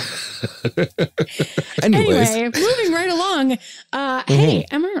 Anyway, moving right along. Hey,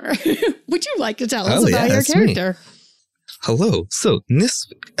 Amr, would you like to tell us about your character? Me. Hello. So Nis,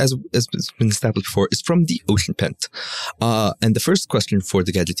 as has been established before, is from the Ocean Pent. And the first question for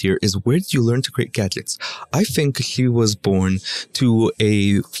the gadgeteer is, where did you learn to create gadgets? I think she was born to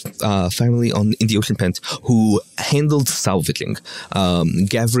a family in the Ocean Pent who handled salvaging,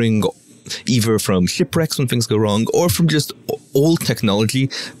 gathering either from shipwrecks when things go wrong, or from just old technology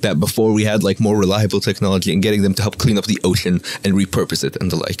that before we had like more reliable technology, and getting them to help clean up the ocean and repurpose it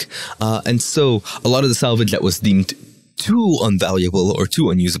and the like. And so a lot of the salvage that was deemed too unvaluable or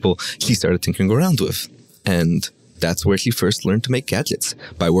too unusable, she started tinkering around with. And that's where she first learned to make gadgets,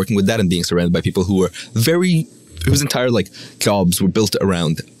 by working with that and being surrounded by people who were whose entire like jobs were built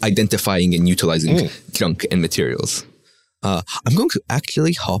around identifying and utilizing junk and materials. I'm going to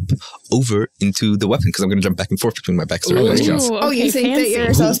actually hop over into the weapon because I'm going to jump back and forth between my backstory and my jobs. Okay, oh, you think that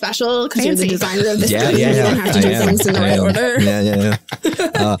you're so special because you're the designer of this game? Yeah. You don't have to do things in the right order. Yeah.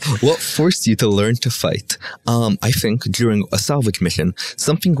 What forced you to learn to fight? I think during a salvage mission,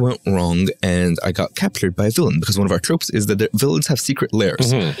 something went wrong and I got captured by a villain, because one of our tropes is that the villains have secret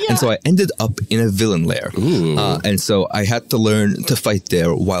lairs. And so I ended up in a villain lair. And so I had to learn to fight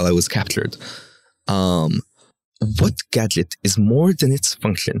there while I was captured. What gadget is more than its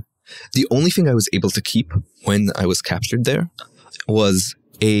function? The only thing I was able to keep when I was captured there was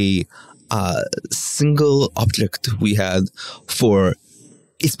a single object we had for...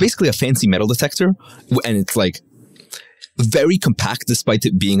 It's basically a fancy metal detector, and it's like very compact despite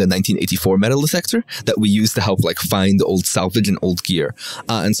it being a 1984 metal detector that we use to help like find old salvage and old gear.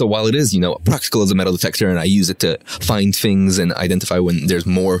 And so while it is, practical as a metal detector, and I use it to find things and identify when there's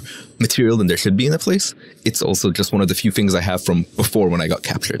more material than there should be in a place, it's also just one of the few things I have from before when I got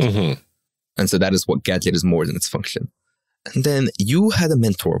captured. And so that is what gadget is more than its function. And then you had a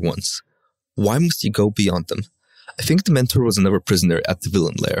mentor once. Why must you go beyond them? I think the mentor was another prisoner at the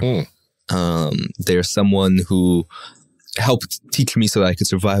villain lair. They're someone who helped teach me so that I could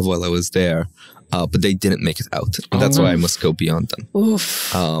survive while I was there, but they didn't make it out. And that's why I must go beyond them.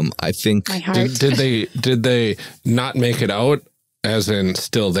 Oof. I think... My heart. Did they not make it out, as in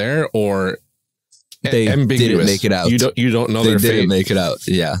still there, or they ambiguous? Didn't make it out. You don't know their fate. They didn't make it out.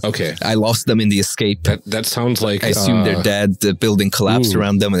 Yeah. Okay. I lost them in the escape. That sounds like... I assume they're dead. The building collapsed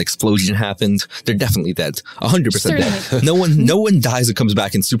around them. An explosion happened. They're definitely dead. 100% dead. No one dies and comes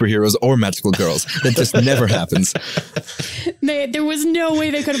back in superheroes or magical girls. That just never happens. There was no way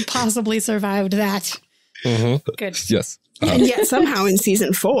they could have possibly survived that. Good. Yes. And yet somehow in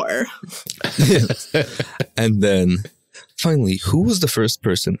season 4. And then... Finally, who was the first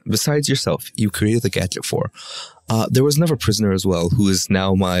person, besides yourself, you created the gadget for? There was another prisoner as well, who is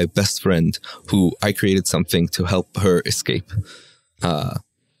now my best friend, who I created something to help her escape.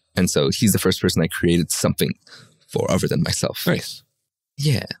 And so he's the first person I created something for other than myself. Nice.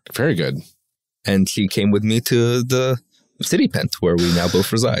 Yeah. Very good. And she came with me to the city pent, where we now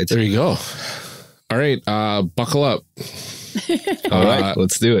both reside. There you go. All right, buckle up. All right,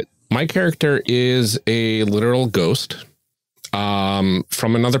 let's do it. My character is a literal ghost.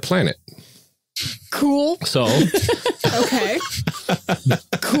 From another planet. Cool. So. Okay.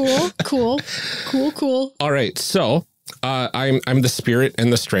 Cool. All right. So, I'm the spirit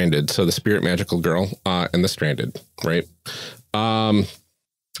and the stranded. So the spirit magical girl, and the stranded, right?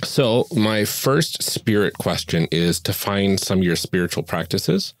 So my first spirit question is to find some of your spiritual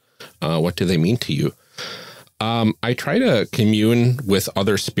practices. What do they mean to you? I try to commune with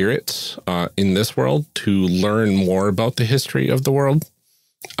other spirits in this world to learn more about the history of the world.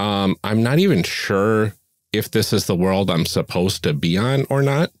 I'm not even sure if this is the world I'm supposed to be on or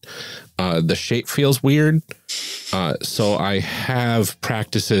not. The shape feels weird. So I have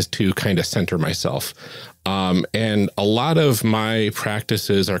practices to kind of center myself. And a lot of my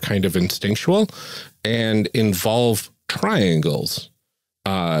practices are kind of instinctual and involve triangles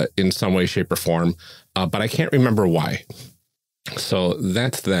in some way, shape, or form. But I can't remember why. So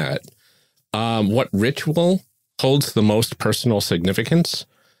that's that. What ritual holds the most personal significance?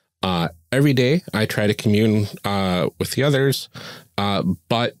 Every day I try to commune with the others,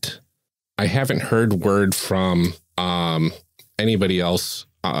 but I haven't heard word from anybody else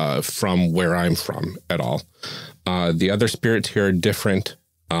from where I'm from at all. The other spirits here are different,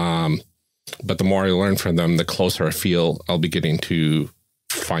 but the more I learn from them, the closer I feel I'll be getting to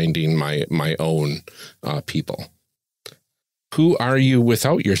finding my own people. Who are you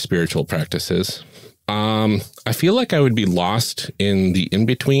without your spiritual practices? I feel like I would be lost in the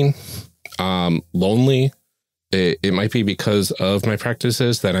in-between, lonely. It might be because of my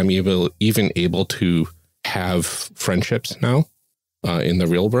practices that I'm even able to have friendships now in the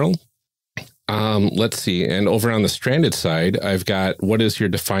real world. Let's see. And over on the stranded side, I've got, what is your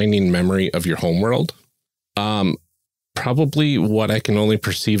defining memory of your homeworld? Probably what I can only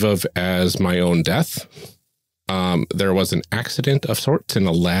perceive of as my own death. There was an accident of sorts in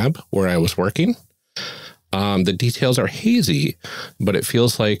a lab where I was working. The details are hazy, but it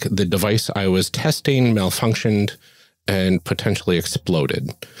feels like the device I was testing malfunctioned and potentially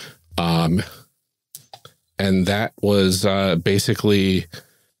exploded. And that was basically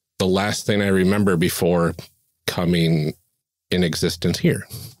the last thing I remember before coming in existence here.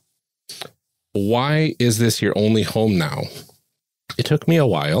 Why is this your only home now? It took me a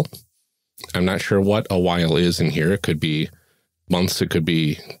while. I'm not sure what a while is in here. It could be months. It could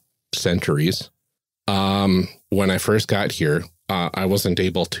be centuries. When I first got here, I wasn't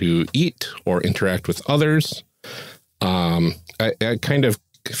able to eat or interact with others. I kind of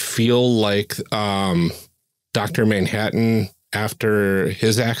feel like Dr. Manhattan after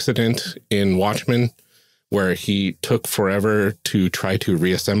his accident in Watchmen, where he took forever to try to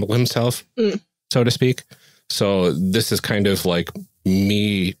reassemble himself, so to speak. So this is kind of like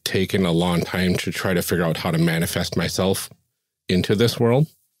me taking a long time to try to figure out how to manifest myself into this world.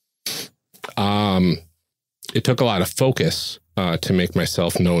 It took a lot of focus to make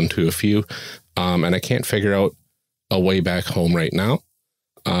myself known to a few, and I can't figure out a way back home right now.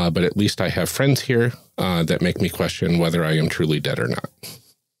 But at least I have friends here that make me question whether I am truly dead or not.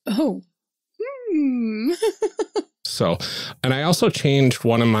 Oh. So, and I also changed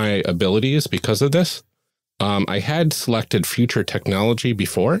one of my abilities because of this. I had selected future technology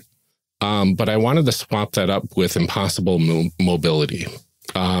before, but I wanted to swap that up with impossible mobility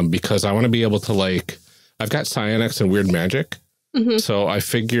because I want to be able to, like, I've got psionics and weird magic. So I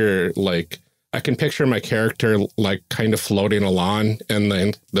figure, like, I can picture my character, like, kind of floating along, and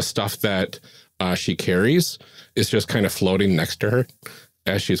then the stuff that she carries is just kind of floating next to her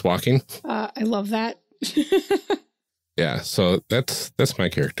as she's walking. I love that. Yeah, so that's my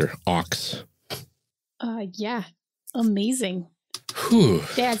character, Ox. Yeah, amazing. Whew.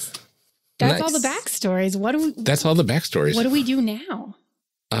 That's Nice. all the backstories. What do we? That's all the backstories. What do we do now?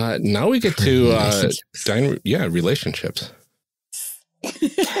 Now we get to Relationships. relationships.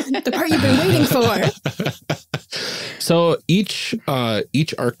 The part you've been waiting for. So each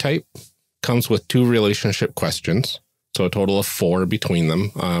archetype comes with 2 relationship questions. So a total of 4 between them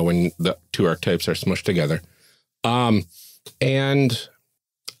when the 2 archetypes are smushed together. And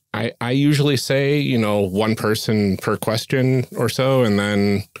I usually say, you know, 1 person per question or so, and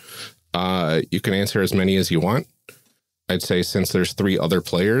then you can answer as many as you want. I'd say since there's 3 other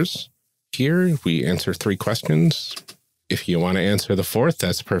players here, we answer 3 questions. If you want to answer the 4th,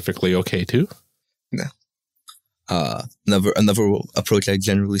 that's perfectly okay too. Yeah. Another approach I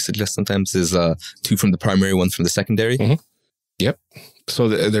generally suggest sometimes is 2 from the primary, 1 from the secondary. Yep. So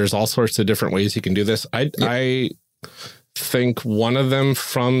there's all sorts of different ways you can do this. I think one of them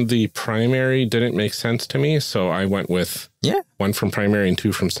from the primary didn't make sense to me, so I went with 1 from primary and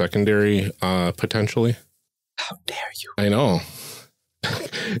 2 from secondary, potentially. How dare you? I know.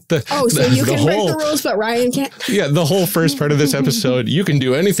 So you can break the rules, but Ryan can't. Yeah, the whole first part of this episode, you can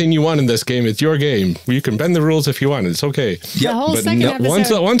do anything you want in this game. It's your game. You can bend the rules if you want. It's okay. The whole second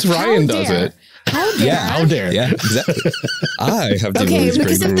episode. Once Ryan does it. How dare? How dare? Yeah, exactly. I have the Okay, rules.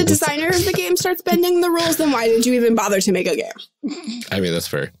 because if the designer of the game starts bending the rules, then why did you even bother to make a game? I mean, that's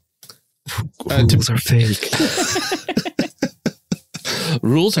fair. Rules are fake.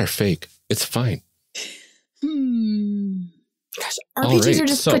 Rules are fake. It's fine. Gosh, RPGs are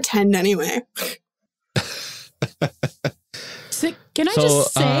just pretend anyway. So, can I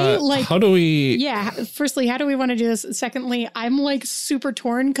just say, like, how do we? Yeah. Firstly, how do we want to do this? Secondly, I'm like super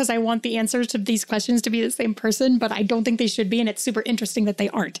torn because I want the answers to these questions to be the same person, but I don't think they should be, and it's super interesting that they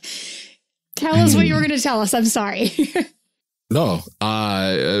aren't. Tell us what you were going to tell us. I'm sorry. No,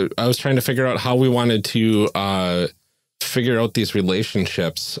 I was trying to figure out how we wanted to figure out these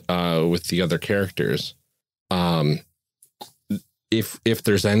relationships with the other characters. If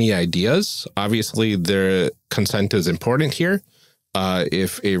there's any ideas, obviously their consent is important here.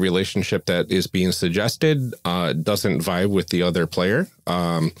 If a relationship that is being suggested doesn't vibe with the other player,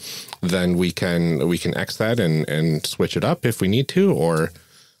 then we can X that and switch it up if we need to, or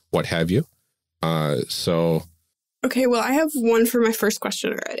what have you. Okay, well, I have one for my first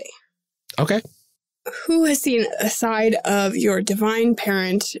question already. Okay. Who has seen a side of your divine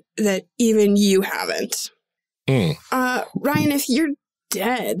parent that even you haven't? Ryan, if you're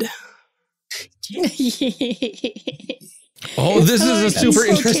dead. Oh, this is a super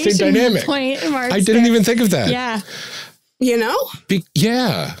interesting dynamic. I didn't even think of that. Yeah. You know?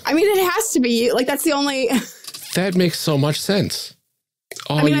 Yeah. I mean, it has to be. Like, that's the only... That makes so much sense.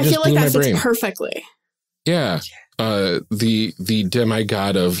 Oh, I mean, I feel like that fits perfectly. Yeah. The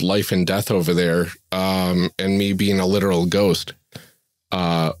demigod of life and death over there, and me being a literal ghost.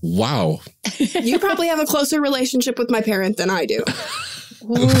 Wow. You probably have a closer relationship with my parent than I do.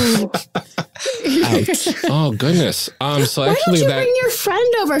 Ouch. Oh, goodness. So Why actually don't you bring your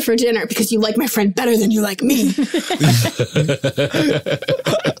friend over for dinner? Because you like my friend better than you like me. I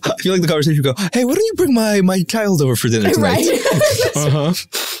feel like the conversation would go, hey, why don't you bring my child over for dinner tonight? Right?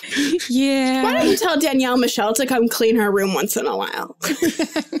 Yeah. Why don't you tell Danielle Michelle to come clean her room once in a while?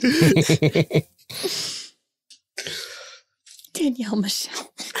 Danielle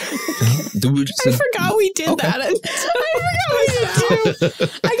Michelle. I forgot we did that.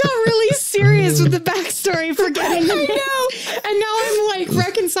 I got really serious with the backstory, forgetting. I know. And now I'm like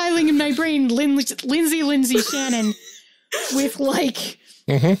reconciling in my brain Lindsay Shannon with like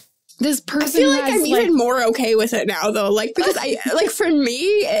this person. I feel like I'm even more okay with it now, though. Like, because for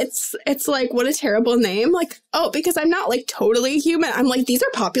me, it's like, what a terrible name. Like, oh, because I'm not like totally human. I'm like, these are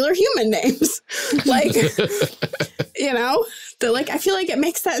popular human names. Like, you know, I feel like it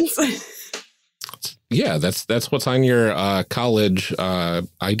makes sense. Yeah, that's what's on your college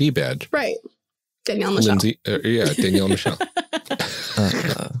ID badge. Right. Danielle Michelle. Danielle Michelle.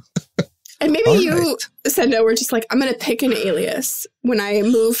 And maybe you, Senda, were just like, I'm going to pick an alias when I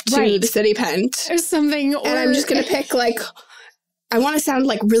move to the city pent. Or something. And I'm just going to pick like, I want to sound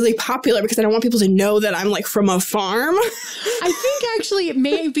like really popular because I don't want people to know that I'm like from a farm. I think actually it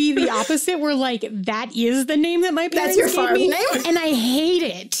may be the opposite, where like that is the name that my parents That's your farm gave me, name? and I hate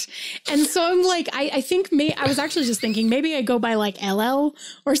it. And so I'm like, I think I was actually just thinking maybe I go by like LL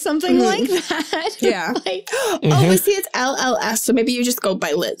or something like that. Yeah. Like, Oh, see, it's LLS. So maybe you just go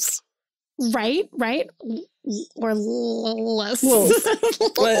by Liz. Right. Or less.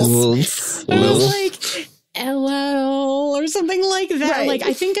 Liz. I was like LL or something like that. Right. Like,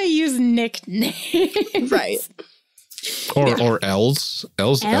 I think I use nicknames. Right. Or L's.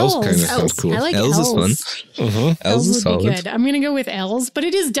 L's kind of sounds cool. I like L's is fun. L's L's is would solid. be good. I'm going to go with L's, but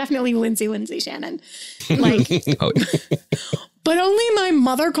it is definitely Lindsay Shannon. Like, but only my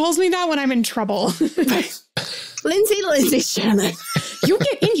mother calls me that when I'm in trouble. Lindsay Shannon. You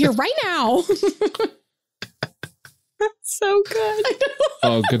get in here right now. So good.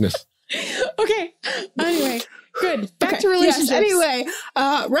 Oh, goodness. Okay. Anyway, good. Back to relationships. Yes, anyway,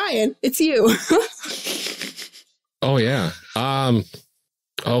 Ryan, it's you. Oh, yeah.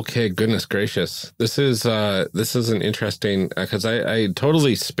 Okay, goodness gracious. This is an interesting, because I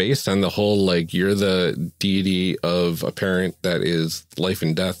totally spaced on the whole, like, you're the deity of a parent that is life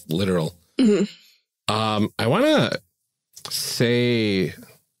and death, literal. I want to say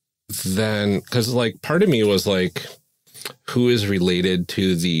then, because like part of me was like, who is related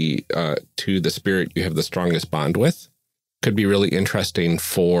to the spirit you have the strongest bond with? Could be really interesting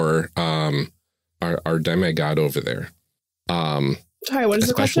for our demigod over there. Sorry, what is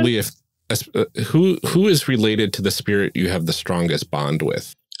the question? Especially if who is related to the spirit you have the strongest bond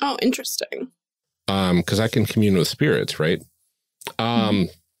with? Oh, interesting. Because I can commune with spirits, right?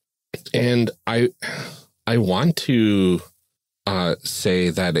 And I want to say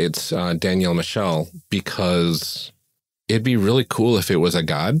that it's Danielle Michelle, because it'd be really cool if it was a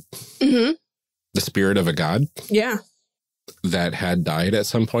god, the spirit of a god, that had died at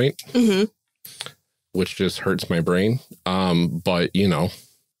some point, which just hurts my brain. But you know,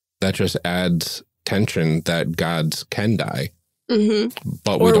 that just adds tension that gods can die,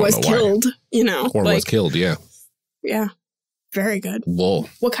 but we don't know why. Killed, you know, or was killed, yeah. Very good. Whoa.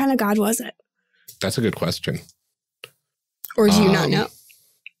 What kind of god was it? That's a good question. Or do you not know?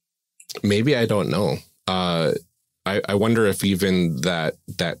 Maybe I don't know. I wonder if even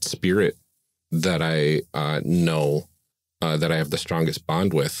that spirit that I know, that I have the strongest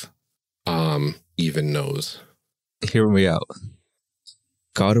bond with, even knows. Hear me out.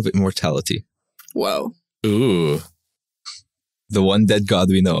 God of immortality. Whoa. Ooh. The one dead god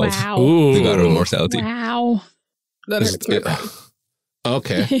we know of. Ooh. The god of immortality. Wow. That hurts my brain.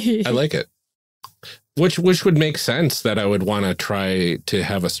 Okay. I like it. Which would make sense that I would want to try to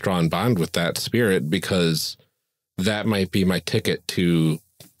have a strong bond with that spirit, because that might be my ticket to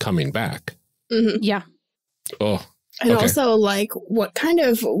coming back. Yeah. Oh. And also, like, what kind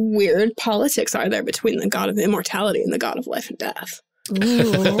of weird politics are there between the god of immortality and the god of life and death?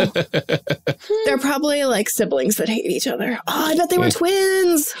 Ooh. They're probably like siblings that hate each other. Oh, I bet they were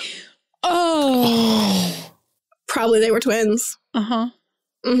twins. Oh. Probably they were twins. Uh-huh.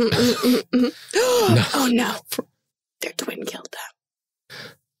 No. Oh, no. Their twin killed them.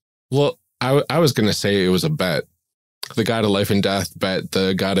 Well, I was going to say it was a bet. The god of life and death bet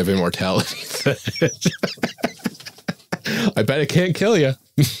the god of immortality. I bet it can't kill you. Oh,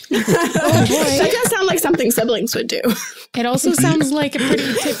 boy. That does sound like something siblings would do. It also sounds like a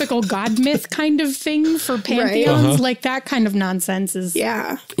pretty typical god myth kind of thing for pantheons. Like that kind of nonsense is.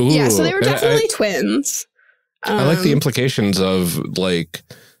 Yeah. Ooh, yeah, so they were definitely twins. I like the implications of like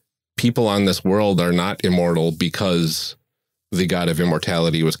people on this world are not immortal because the god of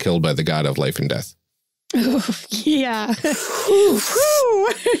immortality was killed by the god of life and death. Oh, yeah.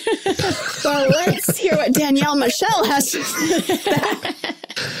 Well, let's hear what Danielle Michelle has to say.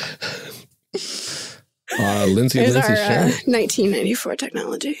 Lindsay There's our sharing. 1994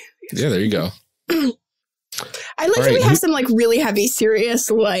 technology. Yeah, there you go. I like that we have some like really heavy, serious,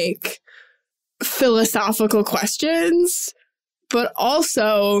 like philosophical questions, but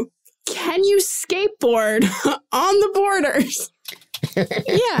also, can you skateboard on the borders?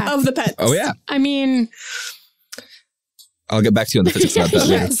 Yeah. Of the pets. Oh, yeah. I mean, I'll get back to you on the physics about that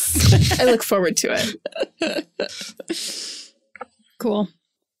later. Yes. I look forward to it. Cool.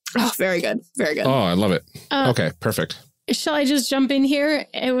 Oh, very good. Very good. Oh, I love it. Okay, perfect. Shall I just jump in here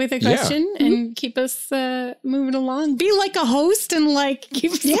with a question and keep us moving along? Be like a host and like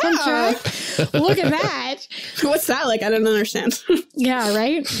keep us on track. Look at that. What's that like? I don't understand. Yeah,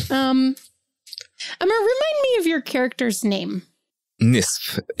 right? Amr, remind me of your character's name.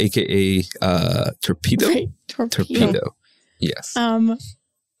 Nisp, aka Torpedo. Right, Torpedo. Yes.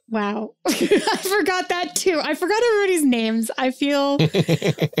 Wow. I forgot that too. I forgot everybody's names. I feel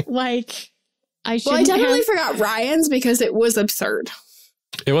like I should. Well, I definitely forgot Ryan's because it was absurd.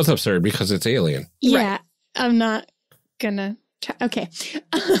 It was absurd because it's alien. Yeah, right. I'm not gonna. Okay.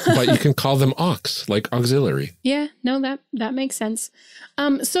 But you can call them aux, like auxiliary. Yeah, no, that makes sense.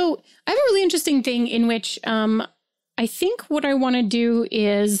 So I have a really interesting thing in which I think what I want to do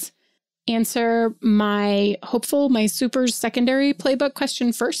is answer my super secondary playbook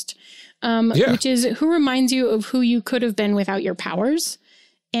question first, which is who reminds you of who you could have been without your powers?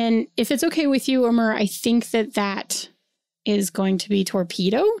 And if it's okay with you, Amr, I think that is going to be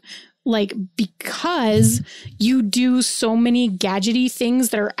Torpedo. Like, because you do so many gadgety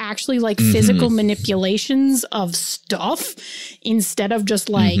things that are actually like physical manipulations of stuff instead of just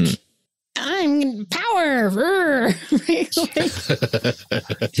like, I'm power. Right?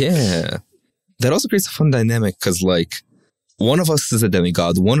 Yeah. That also creates a fun dynamic because like one of us is a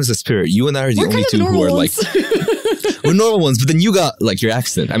demigod, one is a spirit. You and I are the only two who are like, we're normal ones, but then you got like your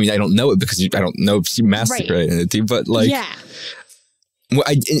accent. I mean, I don't know it because I don't know if you mastered it, but like, well,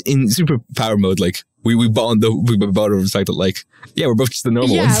 in superpower mode, like we bond over the fact that like, yeah, we're both just the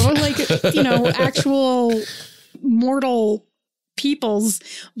normal ones. Yeah, we're like, actual mortal peoples.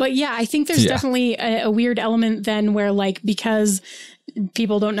 But yeah, I think there's definitely a weird element then where like, because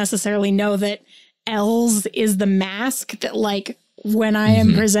people don't necessarily know that Els is the mask, that like when I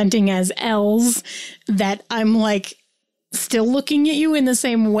am presenting as Els, that I'm like still looking at you in the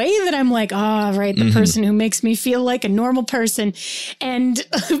same way that I'm like, the person who makes me feel like a normal person. And,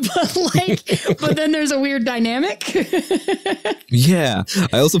 but then there's a weird dynamic. Yeah.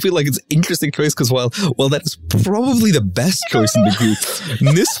 I also feel like it's an interesting choice because while that is probably the best choice in the group,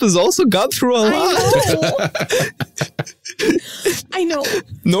 Nisp has also gone through a lot. I know.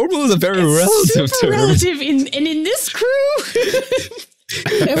 Normal is a very relative term. Relative and in this crew.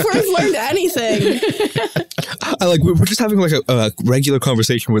 If we've learned anything, we're just having like a regular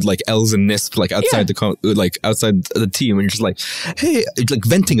conversation with like Els and Nisp like outside outside the team, and you're just like, hey, like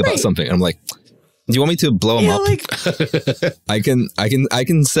venting about something. And I'm like, do you want me to blow him up? Like, I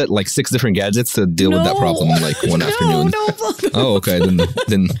can set like 6 different gadgets to deal with that problem like one afternoon. Oh, okay.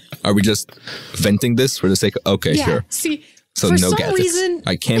 Then are we just venting this for the sake of? Okay, sure. See. So for no some gadgets. Reason,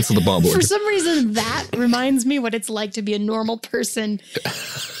 I cancel the bomb board. For some reason, that reminds me what it's like to be a normal person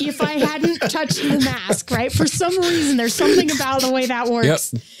if I hadn't touched the mask, right? For some reason, there's something about the way that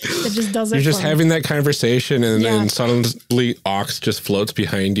works that just doesn't. You're just having that conversation, and then suddenly Ox just floats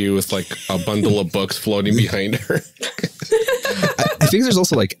behind you with like a bundle of books floating behind her. I think there's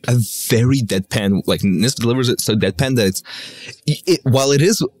also like a very deadpan, like Nisp delivers it so deadpan that while it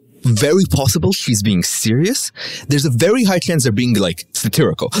is very possible she's being serious, there's a very high chance they're being like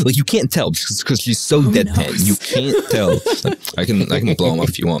satirical. Like you can't tell because she's so deadpan. You can't tell. Like, I can blow him up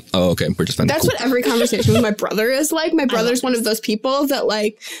if you want. Oh, okay. We're just fine. That's what every conversation with my brother is like. My brother's one of those people that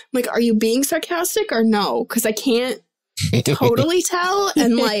like, are you being sarcastic or no? Because I can't totally tell.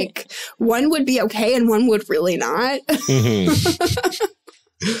 And like one would be okay and one would really not.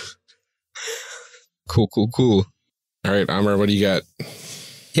 Cool. All right, Amr, what do you got?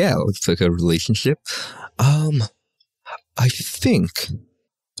 Yeah, it's like a relationship. I think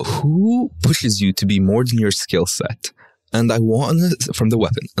who pushes you to be more than your skill set? And I want to, from the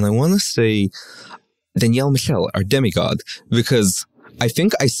weapon, and I want to say Danielle Michelle, our demigod, because I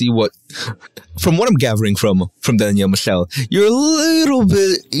think I see from what I'm gathering from Danielle Michelle, you're a little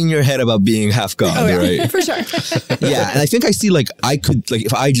bit in your head about being half god, right? For sure. Yeah, and I think I see I could,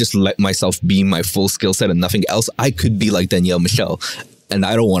 if I just let myself be my full skill set and nothing else, I could be like Danielle Michelle. And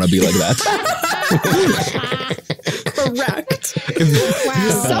I don't want to be like that. Correct. Wow.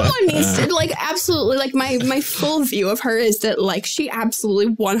 Someone needs to absolutely my full view of her is that she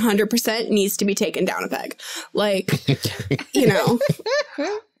absolutely 100% needs to be taken down a peg. And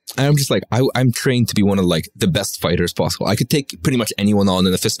I'm just I'm trained to be one of the best fighters possible. I could take pretty much anyone on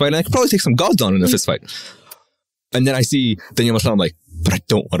in a fist fight, and I could probably take some gods on in a fist fight. And then I see Danielle Michelle, I'm like, but I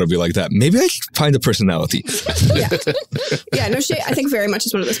don't want to be like that. Maybe I should find a personality. Yeah. Yeah, no, she, I think very much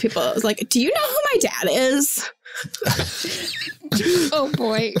is one of those people. I was like, do you know who my dad is? Oh,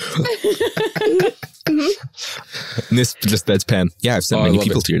 boy. And this just deadpan. Yeah, I've sent many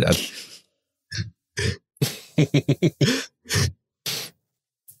people to your dad.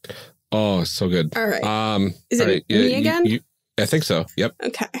 Oh, so good. All right. Is it me again? I think so. Yep.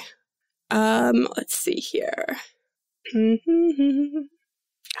 Okay. Let's see here. I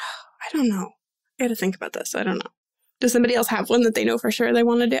don't know. I gotta think about this. I don't know. Does somebody else have one that they know for sure they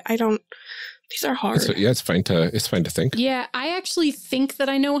want to do? I don't. These are hard. It's fine to think. Yeah, I actually think that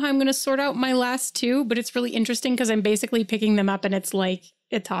I know how I'm going to sort out my last two, but it's really interesting because I'm basically picking them up and it's like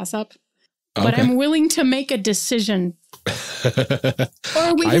a toss-up. Okay. But I'm willing to make a decision.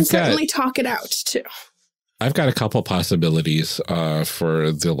 Or we can certainly talk it out too. I've got a couple possibilities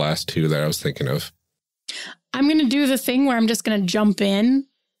for the last two that I was thinking of. I'm going to do the thing where I'm just going to jump in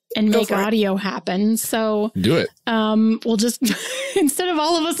and make audio happen. So do it. We'll just, instead of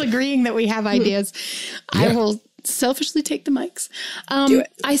all of us agreeing that we have ideas, I will selfishly take the mics. Do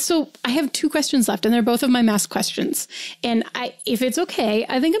it. I have two questions left, and they're both of my mask questions. And if it's okay,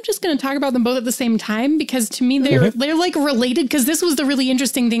 I think I'm just going to talk about them both at the same time, because to me, they're related, because this was the really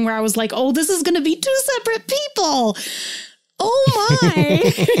interesting thing where I was like, oh, this is going to be two separate people. Oh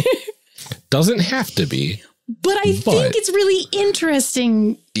my. Doesn't have to be. But I think it's really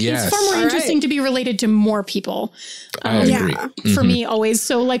interesting. Yes. It's far more interesting to be related to more people. I agree. For me, always.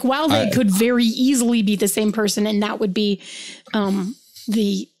 So, while they could very easily be the same person, and that would be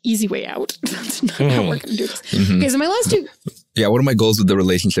the easy way out. That's not how we're going to do this. Okay, so my last two. Yeah, one of my goals with the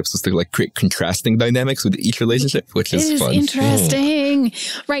relationships was to create contrasting dynamics with each relationship, which is fun. Interesting.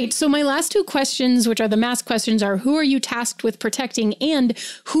 Right. So my last two questions, which are the mask questions, are who are you tasked with protecting, and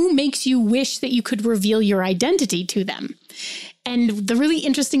who makes you wish that you could reveal your identity to them? And the really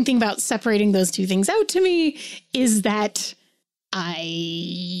interesting thing about separating those two things out to me is that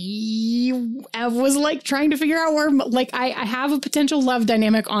I was trying to figure out where, I have a potential love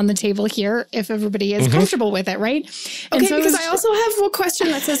dynamic on the table here if everybody is comfortable with it, right? Okay, so because I also have a question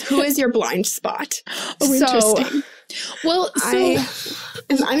that says, who is your blind spot? Oh, interesting. Well, so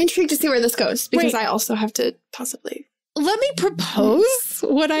I'm intrigued to see where this goes, because I also have to possibly. Let me propose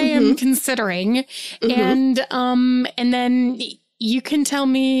what I am considering, and then you can tell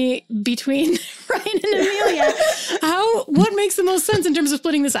me between Ryan and Amelia what makes the most sense in terms of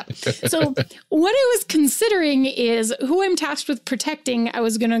splitting this up. So what I was considering is who I'm tasked with protecting. I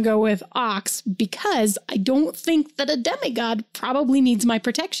was going to go with Ox, because I don't think that a demigod probably needs my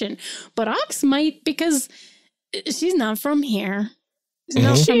protection, but Ox might, because she's not from here.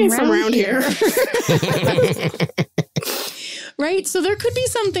 She's from around here. Right? So there could be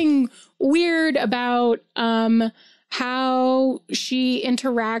something weird about how she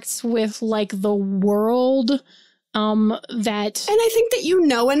interacts with the world that. And I think that you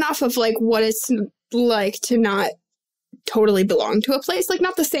know enough of what it's like to not totally belong to a place,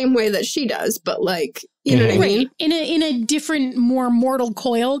 not the same way that she does, but you know what I mean? In a different, more mortal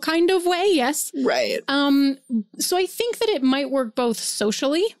coil kind of way. Yes. Right. So I think that it might work both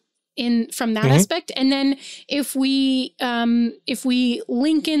socially from that aspect, and then if we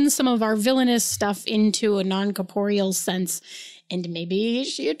link in some of our villainous stuff into a non-corporeal sense, and maybe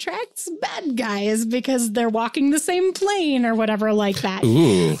she attracts bad guys because they're walking the same plane or whatever like that.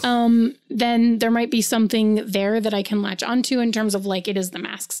 Ooh. Then there might be something there that I can latch onto in terms of it is the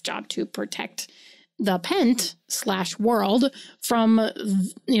mask's job to protect the Pent/world from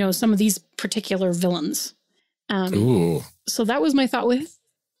some of these particular villains. So that was my thought with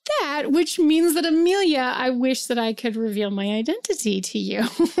that, which means that Amelia, I wish that I could reveal my identity to you.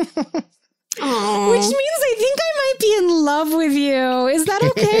 Which means I think I might be in love with you. Is that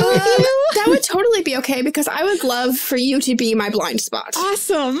okay with you? That would would totally be okay because I would love for you to be my blind spot.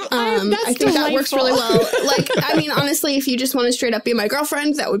 Awesome. I think that works really well. Like, I mean, honestly, if you just want to straight up be my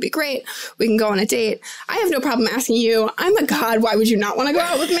girlfriend, that would be great. We can go on a date. I have no problem asking you. I'm a god. Why would you not want to go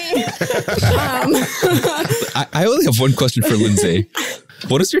out with me? I only have one question for Lindsay.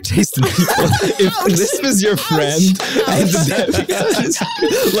 What is your taste in people? If this was your friend, and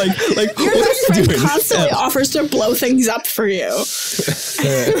like your what best are you friend doing? constantly offers to blow things up for you.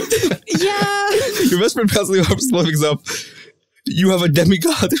 Yeah. Your best friend constantly offers to blow things up. You have a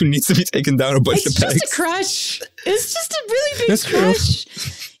demigod who needs to be taken down a bunch of pegs. It's just a crush. It's just a really big That's crush.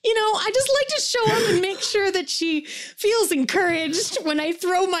 True. You know, I just like to show up and make sure that she feels encouraged when I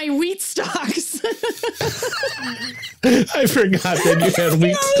throw my wheat stalks. I forgot that you had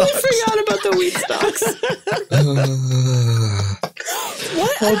wheat stalks. I forgot about the wheat stalks.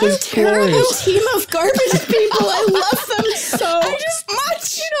 What a terrible team of garbage people. I love them so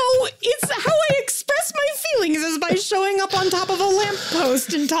much. You know, it's how I express my feelings is by showing up on top of a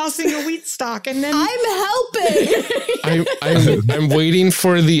lamppost and tossing a wheat stalk, and then I'm helping. I'm waiting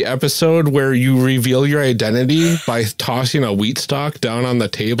for the episode where you reveal your identity by tossing a wheat stalk down on the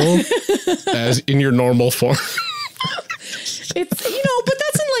table as in your normal form. It's, you know, but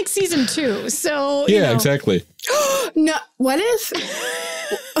that's in like season 2. So yeah, you know. Exactly. No, what if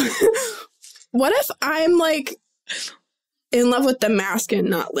I'm like in love with the mask and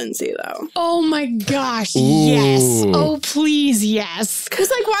not Lindsay though? Oh my gosh, Ooh. yes. Oh, please, yes.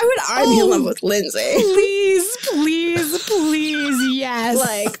 Because like, why would I be in love with Lindsay? Please, please, please, yes.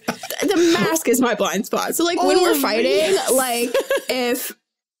 Like, the mask is my blind spot. So like, when we're fighting, like, if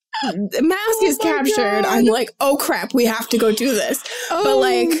the mask is captured, I'm like, oh crap, we have to go do this. But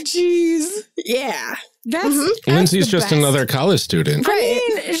like, jeez. Yeah. That's Lindsay's the just best. another college student. I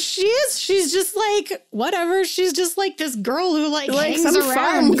mean, she is. She's just like, whatever. She's just like this girl who like hangs some around.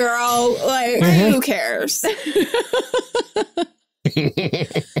 farm girl. Like, who cares?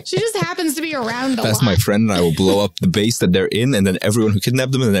 She just happens to be around a That's lot. my friend, and I will blow up the base that they're in, and then everyone who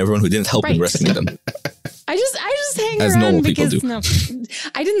kidnapped them, and everyone who didn't help in rescuing them. I just hang As around normal people because do. no,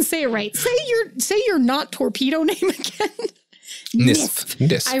 I didn't say it right. Say your not torpedo name again. Nisf.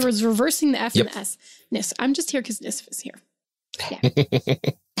 Nisf. I was reversing the F and the S. Nisf. I'm just here because Nisf is here. Yeah.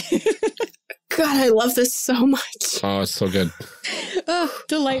 God, I love this so much. Oh, it's so good. Oh,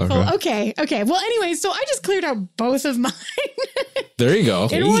 delightful. Okay. Well, anyway, so I just cleared out both of mine There you go.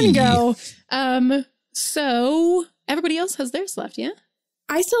 in one go. So everybody else has theirs left, yeah?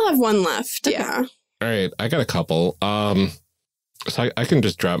 I still have one left. Okay. Yeah. All right, I got a couple. So I can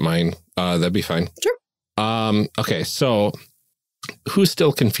just drop mine. That'd be fine. Sure. Okay, so who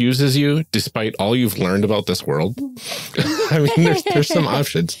still confuses you despite all you've learned about this world? I mean, there's some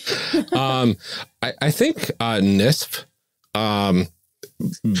options. I think Nisf,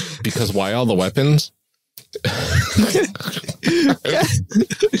 because why all the weapons?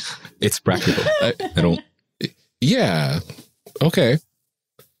 It's practical. I don't. Yeah. Okay.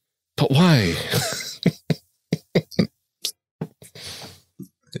 But why?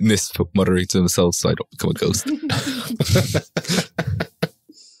 Nisf muttering to himself so I don't become a ghost.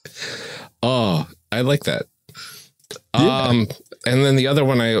 Oh, I like that. Yeah. And then the other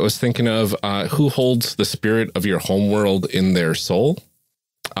one I was thinking of, who holds the spirit of your homeworld in their soul?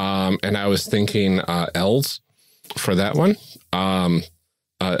 And I was thinking elves for that one,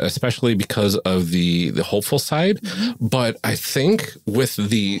 especially because of the hopeful side. Mm-hmm. But I think with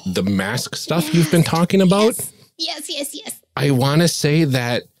the mask stuff you've been talking about, Yes. I want to say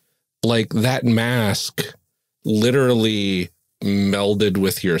that like that mask literally melded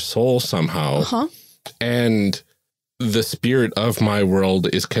with your soul somehow. Uh-huh. And the spirit of my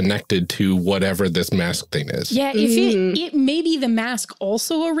world is connected to whatever this mask thing is. Yeah, if it maybe the mask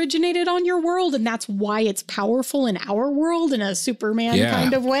also originated on your world, and that's why it's powerful in our world in a Superman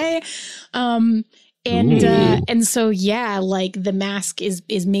kind of way. And so yeah, like the mask is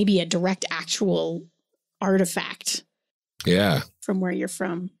maybe a direct actual artifact. Yeah. From where you're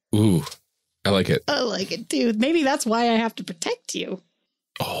from. Ooh, I like it. I like it, dude. Maybe that's why I have to protect you.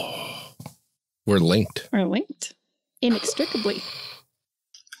 Oh, we're linked. We're linked. Inextricably.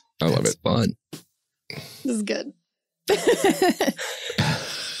 I love it. Fun. This is good. Except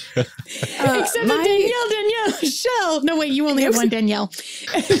for Danielle, Michelle. No, wait, you only have one Danielle.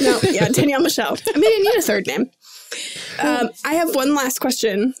 No, yeah, Danielle Michelle. I mean, I need a third name. I have one last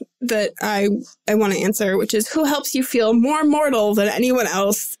question that I want to answer, which is who helps you feel more mortal than anyone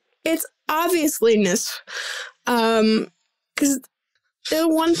else? It's obviously Nisf. Because the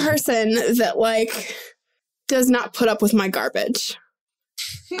one person that like does not put up with my garbage.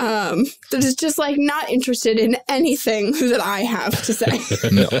 that is just like not interested in anything that I have to say.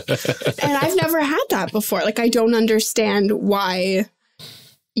 No. And I've never had that before. Like, I don't understand why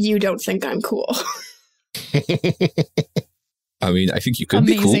you don't think I'm cool. I mean, I think you could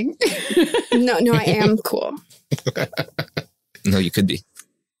be cool. No, I am cool. No, you could be.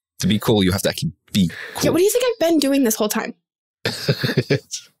 To be cool, you have to actually be cool. Yeah, what do you think I've been doing this whole time?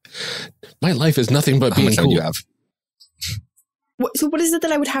 My life is nothing but being cool. You have. So what is it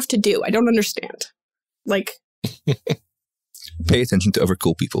that I would have to do? I don't understand. Like, pay attention to other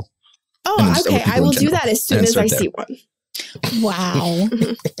cool people. Oh, okay. I will do that as soon as I see one. Wow.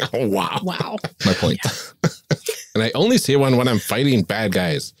 Oh, wow. Wow. My point. And I only see one when I'm fighting bad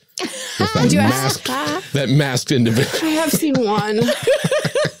guys. That masked individual. I have seen one.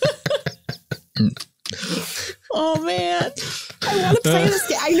 Oh, man. I want to play this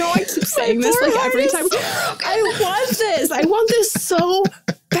game. I know I keep saying this like every time. I want this. I want this so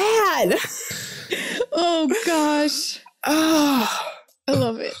bad. Oh, gosh. Oh, I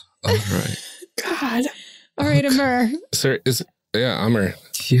love it. All right. God. All right, Amr. Sir, Amr.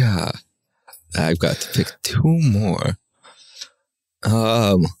 Yeah. I've got to pick two more.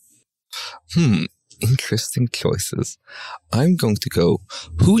 Interesting choices. I'm going to go,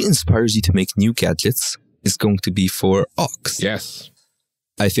 who inspires you to make new gadgets is going to be for Ox. Yes.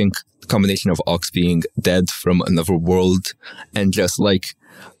 I think the combination of Ox being dead from another world and just like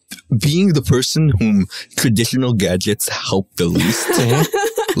being the person whom traditional gadgets help the least.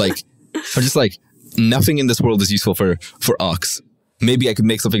 Like, I'm just like, nothing in this world is useful for Ox. Maybe I could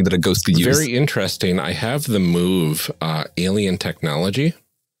make something that a ghost could use. Very interesting. I have the move alien technology.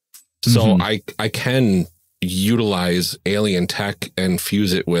 So I can utilize alien tech and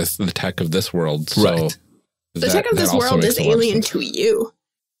fuse it with the tech of this world. So right. The tech of this world is alien to you.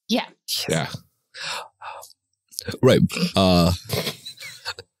 Yeah. Yeah. Right. And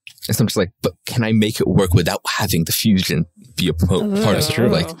so I'm just like, but can I make it work without having the fusion be a part of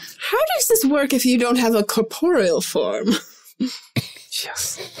it? Like, how does this work if you don't have a corporeal form?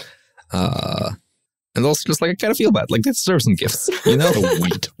 Yes. And also just like, I kind of feel bad. Like, they deserve some gifts, you know?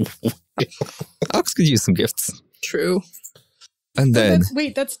 Ox could use some gifts. True. And then...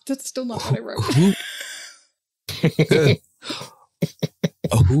 That's still not what I wrote.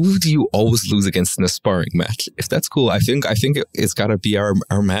 Who do you always lose against in a sparring match? If that's cool, I think it's got to be our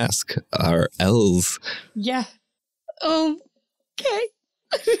mask, our L's. Yeah. Okay.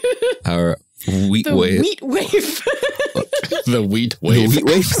 Our wheat wave. Wheat wave. The wheat wave. The wheat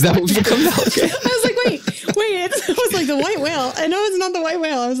wave. Is that what we come out? Okay. I was like, wait. I was like, the white whale. I know it's not the white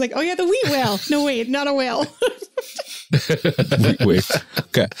whale. I was like, oh yeah, the wheat whale. No, wait, not a whale. Wheat wave.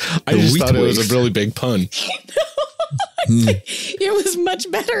 Okay. I just thought it was a really big pun. It was much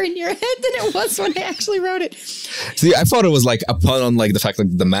better in your head than it was when I actually wrote it. See, I thought it was like a pun on like the fact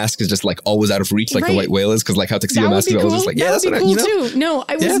that the mask is just like always out of reach, like the white whale is, because like how Tuxedo Mask is always just like, yeah, that's what cool too. No,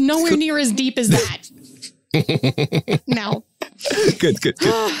 I was nowhere near as deep as that. No. Good.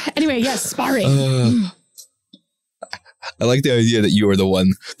 Anyway, yes, sparring. I like the idea that you are the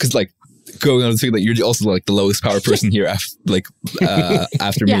one, because like going on to think that you're also like the lowest power person here,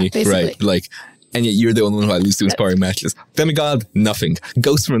 after me, basically. right? Like, and yet you're the only one who I lose to in sparring matches. Demigod, nothing.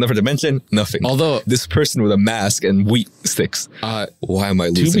 Ghost from another dimension, nothing. Although this person with a mask and wheat sticks, why am I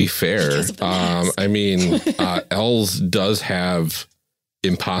losing? To be fair, I mean, Els does have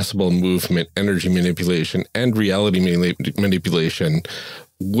impossible movement, energy manipulation, and reality manipulation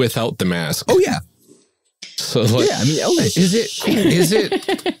without the mask. Oh yeah. So like, yeah, I mean, is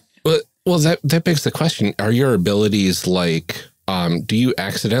it? Well, that begs the question: are your abilities like? Do you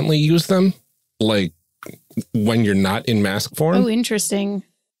accidentally use them, like when you're not in mask form? Oh, interesting.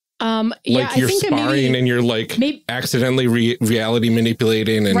 Like you're sparring and you're like accidentally reality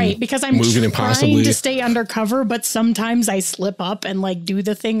manipulating and right, because I'm moving trying to stay undercover, but sometimes I slip up and like do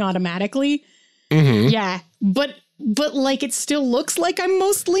the thing automatically. Mm-hmm. Yeah, but like it still looks like I'm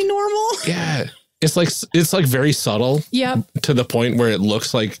mostly normal. Yeah. It's like very subtle. Yep. To the point where it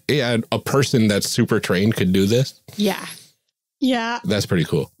looks like a person that's super trained could do this. Yeah. Yeah. That's pretty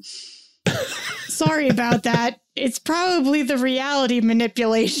cool. Sorry about that. It's probably the reality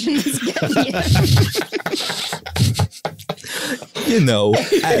manipulation is getting you. You know,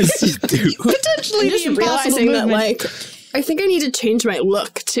 as you do. Potentially just realizing that like I think I need to change my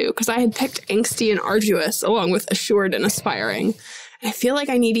look too, because I had picked angsty and arduous along with assured and aspiring. I feel like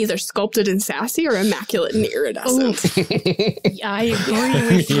I need either sculpted and sassy or immaculate and iridescent. I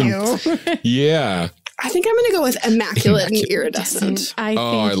agree with you. Yeah. I think I'm going to go with immaculate and iridescent. I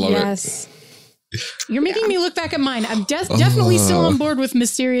love it. You're making me look back at mine. I'm definitely still on board with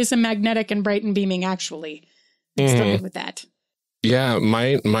mysterious and magnetic and bright and beaming, actually. I'm still good with that. Yeah,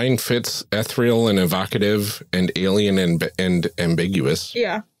 mine fits ethereal and evocative and alien and ambiguous.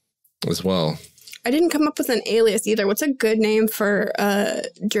 Yeah. As well. I didn't come up with an alias either. What's a good name for a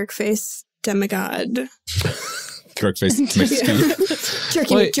jerkface demigod? Jerkface.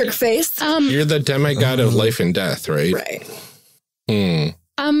 Jerkface. You're the demigod of life and death, right? Right.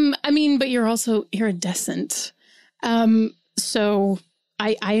 I mean, but you're also iridescent. So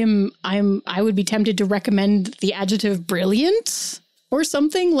I would be tempted to recommend the adjective brilliant or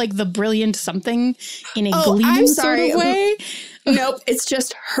something, like the brilliant something in a gleam sort of way. Nope, it's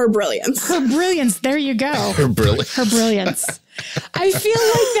just her brilliance. Her brilliance. There you go. Her brilliance. Her brilliance. I feel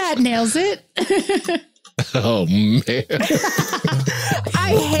like that nails it. Oh, man.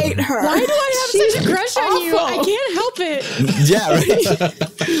 I hate her. Why do I have such a crush on you? I can't help it. Yeah,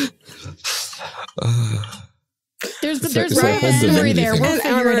 right. There's a story there. We'll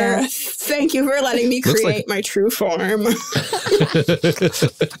figure it out. Thank you for letting me create my true form.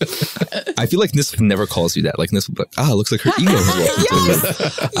 I feel like Nisf never calls you that. Like Nisf, like, looks like her ego has walked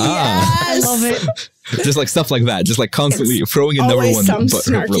into Yes. I love it. Just like stuff like that. Just like constantly throwing in number one. Some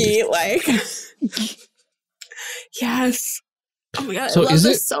snarky, like. Yes. Oh my God, so I love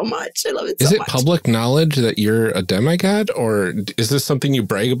this so much. I love it so much. Is it public knowledge that you're a demigod, or is this something you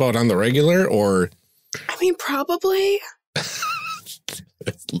brag about on the regular, or? I mean, probably. I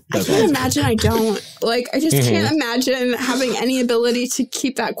can't imagine I don't. Like, I just can't imagine having any ability to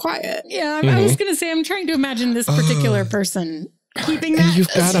keep that quiet. Yeah, I was going to say, I'm trying to imagine this particular person keeping that. And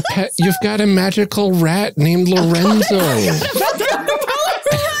you've got a pet. You've got a magical rat named Lorenzo.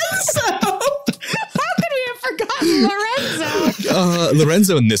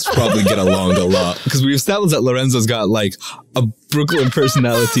 Lorenzo and this probably get along a lot because we've established that Lorenzo's got like a Brooklyn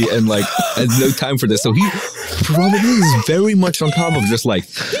personality and like has no time for this, so he probably is very much on top of just like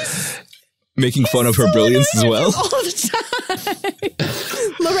making fun of her brilliance as well. All the time.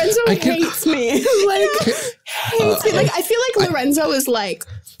 Lorenzo hates me. Hates me. Like, I feel like Lorenzo is like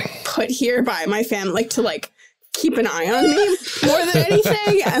put here by my family, like to like keep an eye on me more than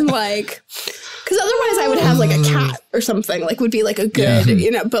anything, and like. Because otherwise I would have like a cat or something, like would be like a good,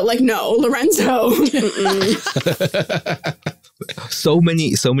 but like, no, Lorenzo. So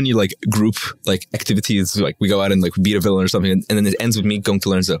many like group like activities, like we go out and like beat a villain or something, and then it ends with me going to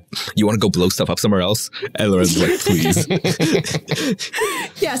Lorenzo, you want to go blow stuff up somewhere else? And Lorenzo's like, please.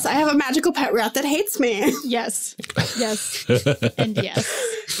 Yes, I have a magical pet rat that hates me. Yes. And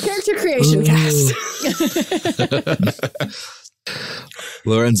yes. Character creation cast.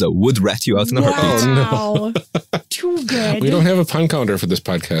 Lorenzo would rat you out in a heartbeat. Oh, no. Too good. We don't have a pun counter for this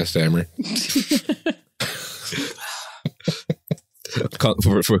podcast, Amr.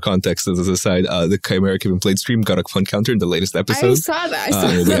 For context, as an aside, the Chimera RPG stream got a pun counter in the latest episode. I saw that. I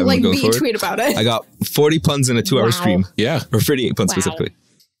saw that like B tweet about it. I got 40 puns in a 2-hour stream. Yeah. Or 38 puns specifically.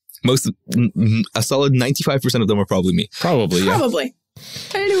 A solid 95% of them are probably me. Probably, yeah. Probably.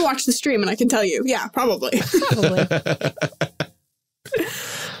 I didn't even watch the stream, and I can tell you, yeah, probably.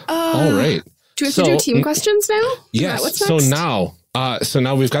 All right. Do we have to do team questions now? Yes. What's so next?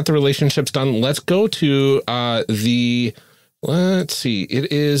 now we've got the relationships done. Let's go to let's see.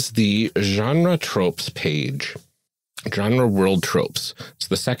 It is the genre tropes page. Genre world tropes. It's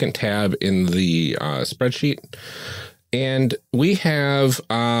the second tab in the spreadsheet. And we have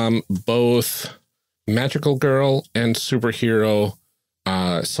both magical girl and superhero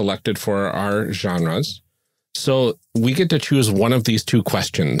selected for our genres. So we get to choose one of these two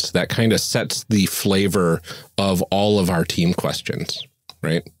questions that kind of sets the flavor of all of our team questions,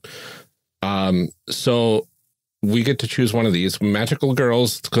 right? So we get to choose one of these. Magical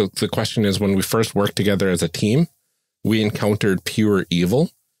girls, the question is, when we first worked together as a team, we encountered pure evil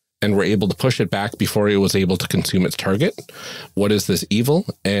and were able to push it back before it was able to consume its target. What is this evil,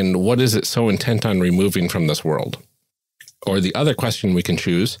 and what is it so intent on removing from this world? Or the other question we can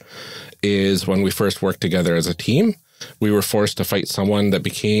choose is, when we first worked together as a team, we were forced to fight someone that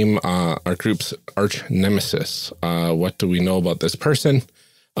became our group's arch nemesis. What do we know about this person?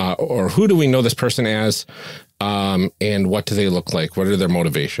 Or who do we know this person as? And what do they look like? What are their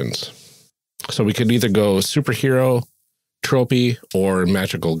motivations? So we could either go superhero tropey or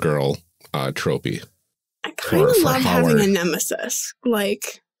magical girl tropey. I kind of love having a nemesis.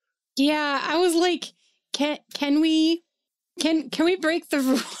 Like, yeah, I was like, can we break the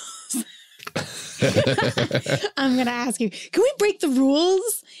rules? I'm going to ask you, can we break the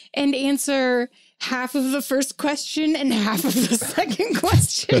rules and answer half of the first question and half of the second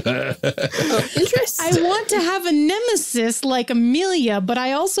question? Interesting. I want to have a nemesis like Amelia, but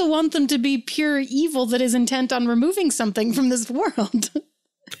I also want them to be pure evil that is intent on removing something from this world.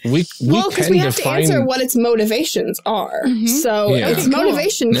 we because we have to answer what its motivations are. So its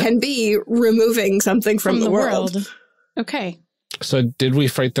motivation can be removing something from the world. Okay. So did we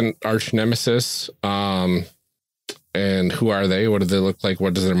fight the arch nemesis? And who are they? What do they look like?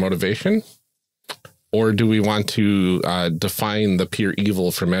 What is their motivation? Or do we want to define the pure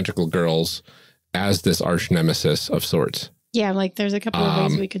evil for magical girls as this arch nemesis of sorts? Yeah, like there's a couple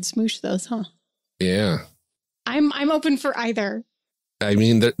of ways we could smoosh those, huh? Yeah. I'm open for either. I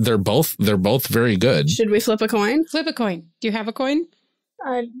mean, they're both very good. Should we flip a coin? Flip a coin. Do you have a coin?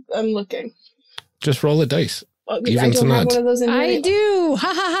 I'm looking. Just roll a dice. Evens and odds. I do.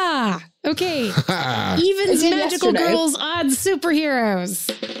 Ha ha ha. Okay. Evens, magical girls, odds, superheroes.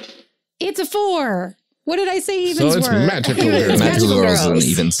 It's a 4. What did I say evens were? So it's magical girls. Magical girls and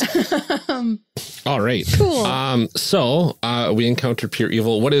evens. All right. Cool. So we encounter pure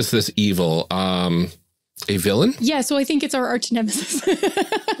evil. What is this evil? A villain? Yeah, so I think it's our arch nemesis.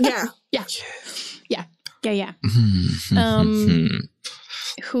 Yeah.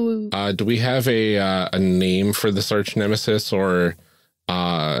 Who? Do we have a name for this arch nemesis, or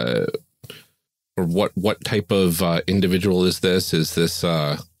what type of individual is this? Is this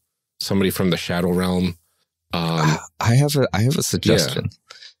somebody from the Shadow Realm? I have a suggestion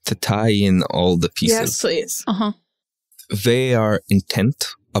to tie in all the pieces. Yes, please. They are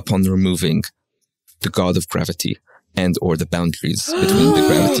intent upon removing the god of gravity and or the boundaries between the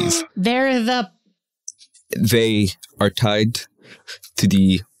gravities. They are tied to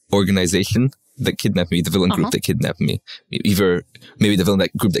the organization that kidnapped me, the villain group that kidnapped me. Either maybe the villain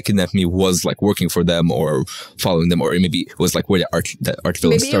group that kidnapped me was like working for them or following them, or maybe it was like where the arch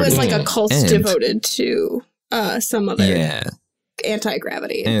villain started. Maybe it was like a cult devoted to some other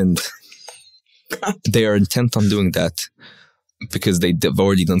anti-gravity. And they are intent on doing that because they've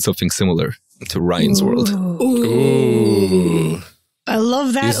already done something similar to Ryan's world. Ooh. I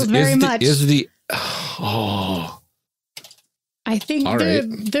love that very much. I think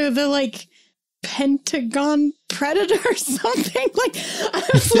they're the like Pentagon Predator or something. Like,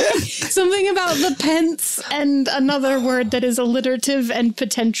 something about the pence and another word that is alliterative and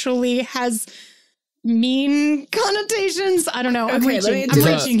potentially has mean connotations. I don't know. I'm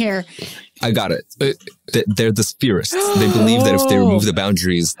reaching here. I got it. They're the sphereists. They believe that if they remove the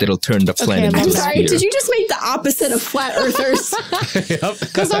boundaries, that'll turn the planet into a sphere. Sorry, did you just make the opposite of flat earthers?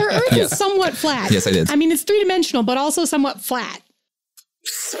 Because our Earth is somewhat flat. Yes, I did. I mean, it's 3-dimensional, but also somewhat flat.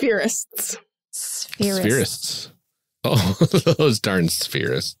 Spherists. Oh, those darn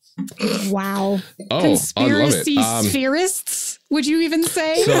spherists. Wow. Oh, conspiracy I love it. Spherists, would you even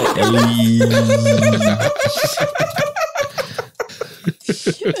say?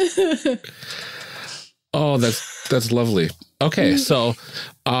 Oh, that's lovely. Okay, so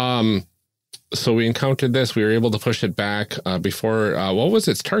we encountered this. We were able to push it back before. What was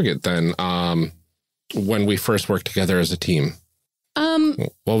its target then? When we first worked together as a team. What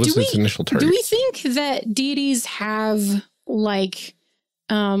was its initial target? Do we think that deities have like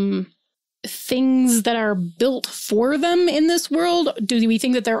things that are built for them in this world? Do we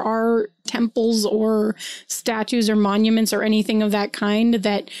think that there are temples or statues or monuments or anything of that kind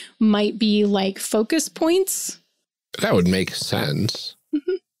that might be like focus points? That would make sense.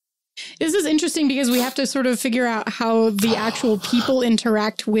 This is interesting because we have to sort of figure out how the actual people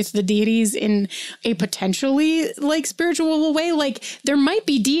interact with the deities in a potentially like spiritual way. Like there might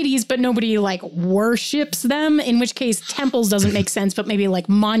be deities, but nobody like worships them, in which case temples doesn't make sense, but maybe like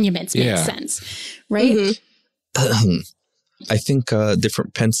monuments make sense. Right? I think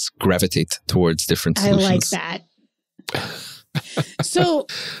different pence gravitate towards different solutions. I like that. So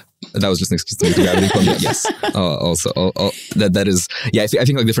that was just an excuse to make the gravity come. Yes. That is, I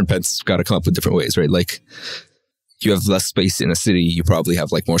think like different pets got to come up with different ways, right? Like you have less space in a city, you probably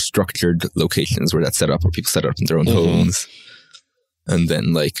have like more structured locations where that's set up, or people set up in their own homes. And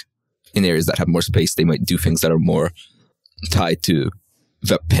then like in areas that have more space, they might do things that are more tied to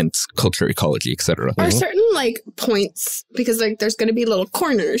the pence culture, ecology, etc. Are certain like points, because like there's going to be little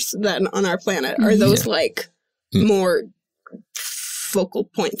corners then on our planet, are those like more focal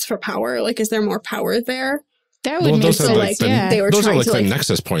points for power? Like, is there more power there? That would make sense. They were those trying are like to the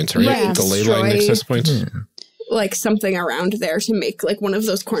nexus points, right? The ley line nexus points. Like something around there to make like one of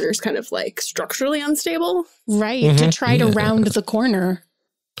those corners kind of like structurally unstable. Right. To try to round the corner.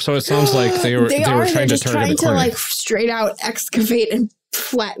 So it sounds like they were trying to target the corner. Like straight out excavate and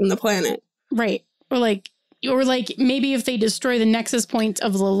flatten the planet. Right. Or like maybe if they destroy the nexus points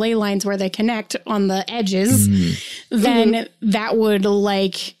of the ley lines where they connect on the edges, then that would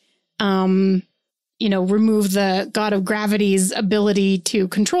like, remove the god of gravity's ability to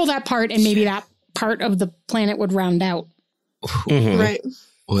control that part, and maybe that part of the planet would round out. Right.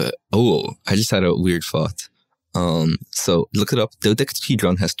 I just had a weird thought. So look it up. The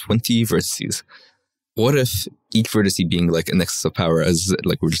dodecahedron has 20 vertices. What if each vertice being like a nexus of power, as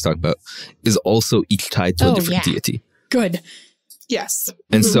like we were just talking about, is also each tied to a different deity? Good. Yes.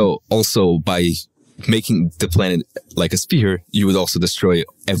 And so also by making the planet like a sphere, you would also destroy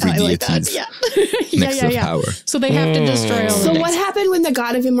every deity's nexus of power. So they have to destroy all So what happened when the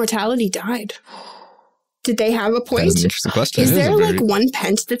god of immortality died? Did they have a point? That's an interesting question. Is there like one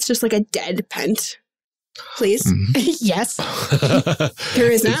pent that's just like a dead pent? Please? Yes.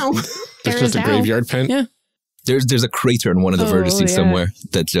 There is now. There's just a graveyard pen. Yeah. There's a crater in one of the vertices somewhere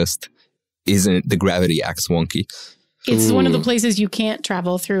that just isn't, the gravity acts wonky. It's one of the places you can't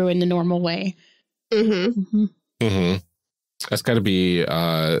travel through in the normal way. That's got to be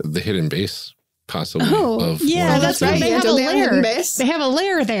the hidden base, possibly. Oh, yeah, that's right. They have a lair. They have a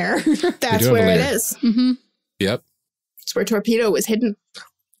lair there. That's where it is. Yep. It's where Torpedo was hidden.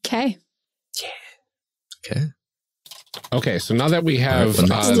 Okay. Okay, so now that we have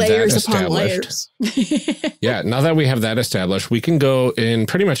layers that upon established, layers. yeah, now that we have that established, we can go in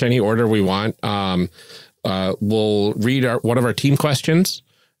pretty much any order we want. We'll read one of our team questions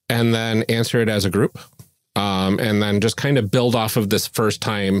and then answer it as a group, and then just kind of build off of this first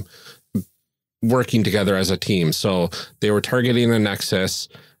time working together as a team. So they were targeting the Nexus.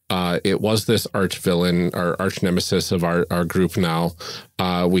 It was this arch villain, our arch nemesis of our group now.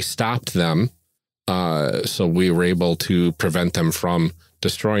 We stopped them. So we were able to prevent them from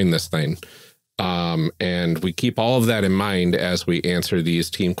destroying this thing. And we keep all of that in mind as we answer these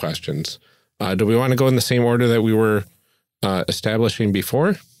team questions. Do we want to go in the same order that we were establishing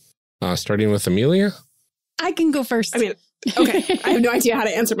before? Starting with Amelia? I can go first. I mean, okay. I have no idea how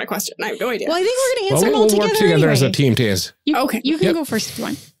to answer my question. I have no idea. Well, I think we're going to answer them all together. We'll work together anyway. as a team to answer. You can go first if you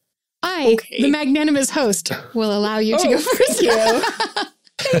want. The magnanimous host, will allow you to go first.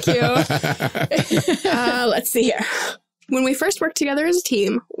 Thank you. Let's see here. When we first worked together as a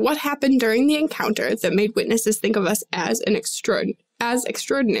team, what happened during the encounter that made witnesses think of us as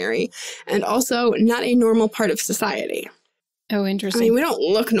extraordinary and also not a normal part of society? Oh, interesting. I mean, we don't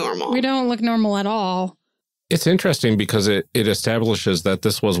look normal. We don't look normal at all. It's interesting because it establishes that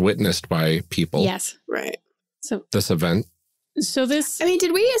this was witnessed by people. Yes. Right. So this event. So this... I mean,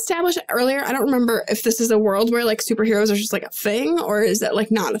 did we establish earlier? I don't remember if this is a world where, like, superheroes are just, like, a thing, or is that,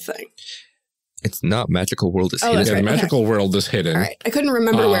 like, not a thing? It's not. Magical world is hidden. That's right. The magical world is hidden. All right. I couldn't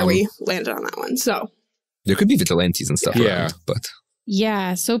remember where we landed on that one, so... There could be vigilantes and stuff around, but...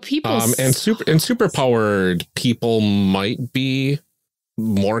 Yeah, so people... and superpowered people might be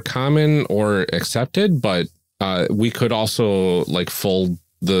more common or accepted, but we could also, like, fold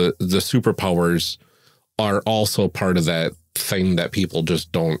the superpowers are also part of that thing that people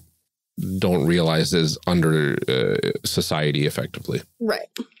just don't realize is under society effectively. Right.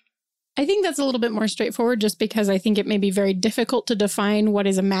 I think that's a little bit more straightforward just because I think it may be very difficult to define what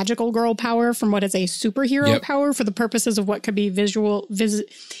is a magical girl power from what is a superhero power for the purposes of what could be visible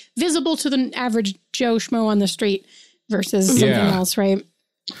to the average Joe Schmo on the street versus something else, right?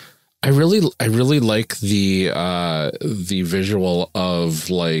 I really like the visual of,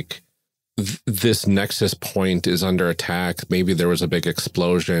 like, this Nexus point is under attack. Maybe there was a big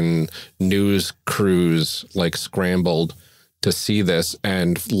explosion. News crews like scrambled to see this,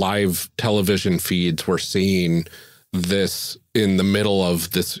 and live television feeds were seeing this in the middle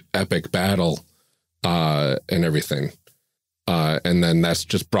of this epic battle and everything. And then that's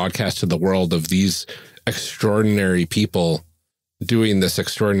just broadcast to the world of these extraordinary people doing this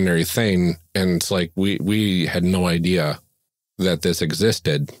extraordinary thing. And it's like, we had no idea that this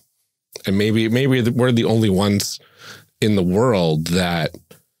existed. And maybe we're the only ones in the world that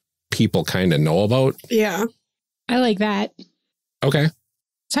people kind of know about. Yeah. I like that. Okay.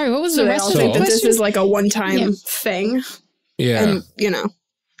 Sorry, what was the rest of the think question? that this is like a one-time thing. Yeah. And, you know,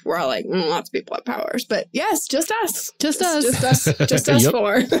 we're all like, lots of people have powers. But yes, just us. Just us. Just us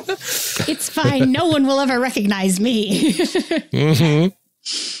four. It's fine. No one will ever recognize me.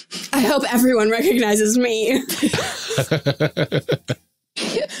 I hope everyone recognizes me.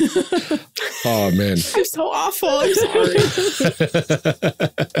 Oh, man. I'm so awful. I'm sorry.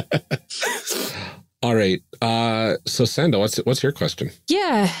 All right. So Senda, what's your question?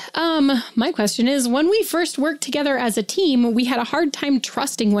 Yeah. My question is, when we first worked together as a team, we had a hard time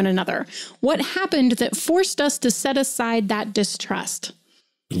trusting one another. What happened that forced us to set aside that distrust?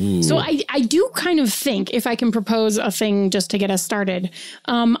 Ooh. So I do kind of think, if I can propose a thing just to get us started,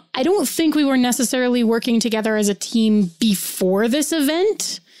 I don't think we were necessarily working together as a team before this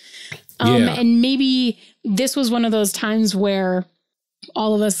event. And maybe this was one of those times where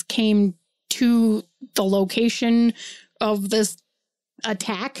all of us came to the location of this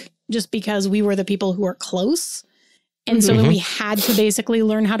attack just because we were the people who were close. And so then we had to basically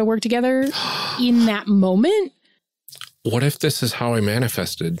learn how to work together in that moment. What if this is how I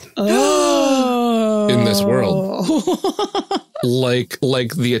manifested? Oh. In this world. like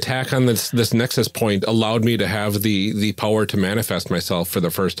the attack on this nexus point allowed me to have the power to manifest myself for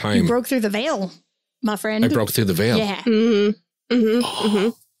the first time. You broke through the veil, my friend. I broke through the veil. Yeah.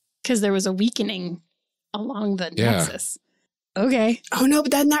 Because there was a weakening along the nexus. Okay. Oh no,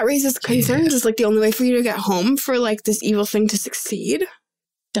 but then that raises concerns. It's like the only way for you to get home for like this evil thing to succeed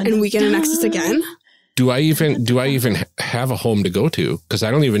and weaken a nexus again. Do I even have a home to go to? Because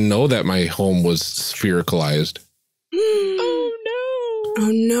I don't even know that my home was sphericalized. Oh no.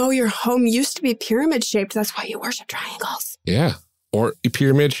 Oh no, your home used to be pyramid shaped. That's why you worship triangles. Yeah. Or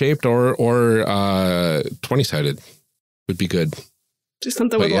pyramid shaped or 20-sided would be good. Just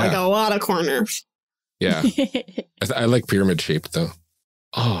something with like a lot of corners. Yeah. I like pyramid shaped though.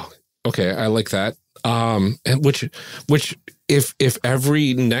 Oh, okay. I like that. And which if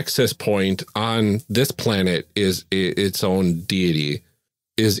every nexus point on this planet is its own deity,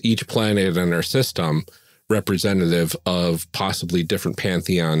 is each planet in our system representative of possibly different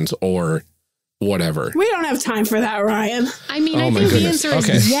pantheons or whatever? We don't have time for that, Ryan. I mean, I think the answer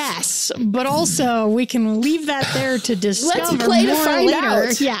is yes, but also we can leave that there to discover. Let's play to find later.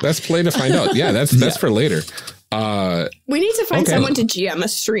 out. Yeah. Let's play to find out. Yeah, that's for later. We need to find someone to GM a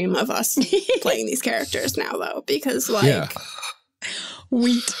stream of us playing these characters now, though, because like,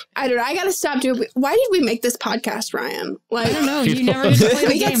 I don't know. I gotta stop doing. Why did we make this podcast, Ryan? Like, I don't know. You never get to play the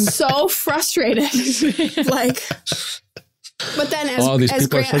we game. get so frustrated. Like, but then as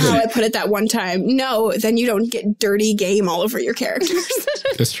Grant Howard put it that one time, no, then you don't get dirty game all over your characters.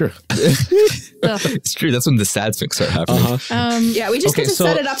 It's true. It's true. That's when the sad things start happening. Yeah, we just get to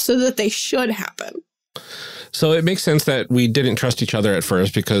set it up so that they should happen. So it makes sense that we didn't trust each other at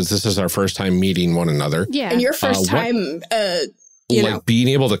first because this is our first time meeting one another. Yeah. And your first time, you know, being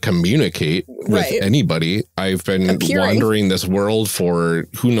able to communicate with anybody. I've been wandering this world for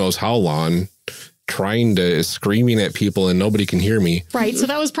who knows how long, screaming at people and nobody can hear me. Right. So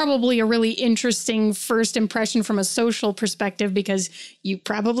that was probably a really interesting first impression from a social perspective because you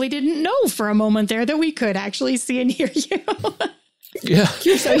probably didn't know for a moment there that we could actually see and hear you. Yeah.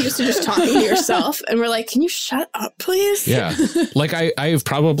 You're so used to just talking to yourself and we're like, can you shut up, please? Yeah. Like I've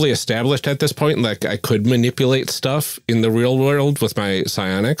probably established at this point, like I could manipulate stuff in the real world with my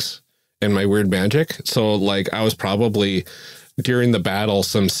psionics and my weird magic. So like I was probably during the battle,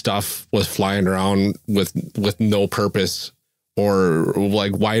 some stuff was flying around with no purpose or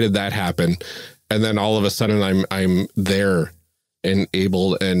like, why did that happen? And then all of a sudden I'm there and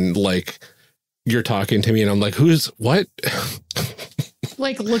able and like, you're talking to me and I'm like, who's what?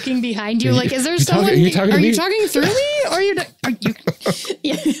 Like looking behind you, like, is there someone? Are you talking through me? Or are you?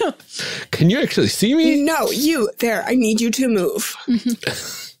 Yeah. Can you actually see me? No, you there. I need you to move.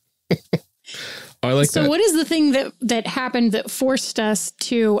 I like that. So what is the thing that happened that forced us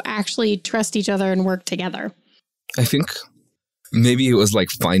to actually trust each other and work together? I think maybe it was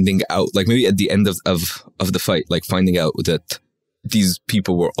like finding out, like maybe at the end of the fight, like finding out that these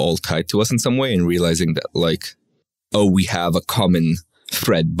people were all tied to us in some way and realizing that like, oh, we have a common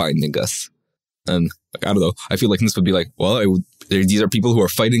thread binding us. And like, I don't know. I feel like this would be like, well, these are people who are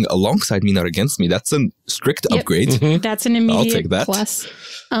fighting alongside me, not against me. That's a strict upgrade. Mm-hmm. That's an immediate I'll take that. plus.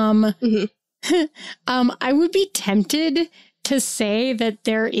 I would be tempted to say that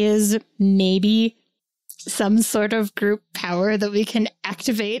there is maybe some sort of group power that we can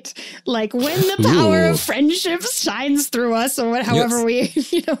activate, like when the power of friendship shines through us, or however we,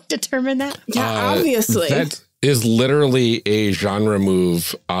 determine that. Yeah, obviously. That is literally a genre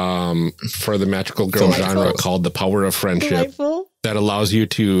move for the magical girl genre called the power of friendship. That allows you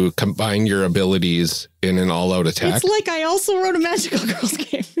to combine your abilities in an all-out attack. It's like I also wrote a magical girls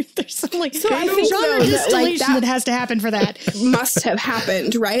game. There's some like I think genre distillation that has to happen for that. Must have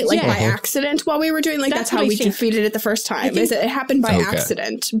happened, right? Like by accident while we were doing, like that's how we defeated it the first time. Is it happened by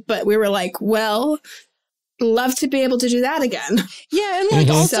accident, but we were like, well, love to be able to do that again. Yeah, and like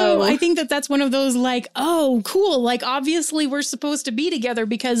also I think that's one of those like, oh, cool. Like obviously we're supposed to be together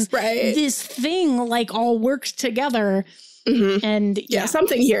because this thing like all worked together. Mm-hmm. And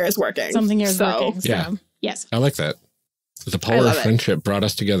something here is working. Something here is working. So, yeah. Yes. I like that. The power of friendship brought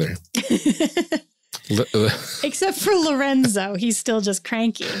us together. Except for Lorenzo. He's still just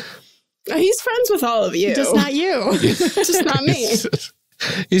cranky. He's friends with all of you. Just not you. Just not me.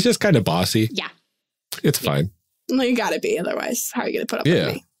 He's just kind of bossy. Yeah. It's fine. Well, you gotta be. Otherwise, how are you going to put up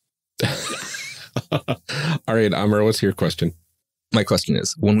with me? All right, Amr, what's your question? My question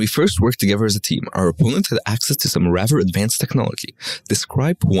is, when we first worked together as a team, our opponent had access to some rather advanced technology.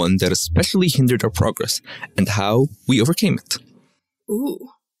 Describe one that especially hindered our progress and how we overcame it. Ooh.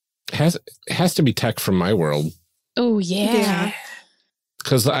 Has to be tech from my world. Oh, yeah.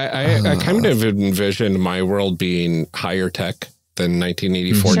 Because I kind of envisioned my world being higher tech than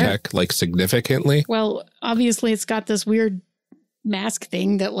 1984 tech, like significantly. Well, obviously it's got this weird mask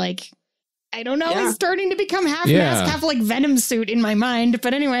thing that like, I don't know, is starting to become half mask, half like Venom suit in my mind.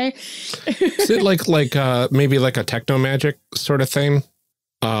 But anyway. Is it like maybe like a techno magic sort of thing?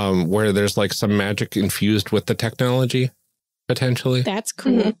 Where there's like some magic infused with the technology, potentially? That's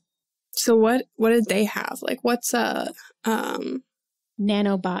cool. Mm-hmm. So what did they have? Like what's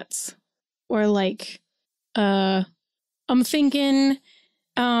nanobots or like I'm thinking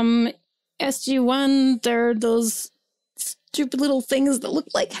SG-1, they're those stupid little things that look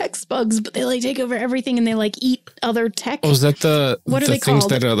like hex bugs, but they like take over everything and they like eat other tech. Oh, is that what are they things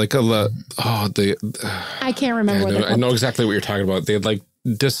called? That are like I can't remember what they're called. I know exactly what you're talking about. They like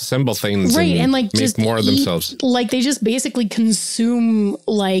disassemble things and like make just more of themselves. Like they just basically consume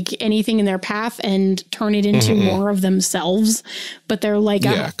like anything in their path and turn it into more of themselves. But they're like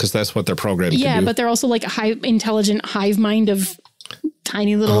because that's what they're programmed to do. But they're also like a intelligent hive mind of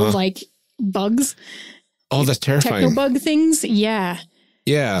tiny little like bugs. Oh, that's terrifying. Techno-bug things. Yeah.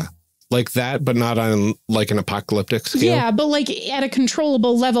 Yeah. Like that, but not on like an apocalyptic scale. Yeah, but like at a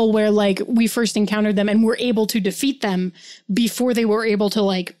controllable level where like we first encountered them and were able to defeat them before they were able to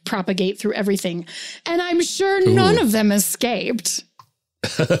like propagate through everything. And I'm sure none of them escaped.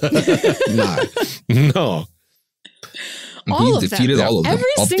 No. All of defeated them. all of them.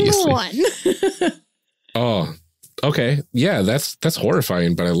 Every single one. Oh, okay. Yeah, that's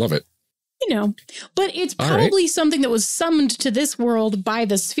horrifying, but I love it. You know, but it's probably something that was summoned to this world by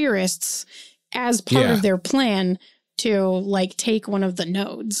the Spherists as part of their plan to like take one of the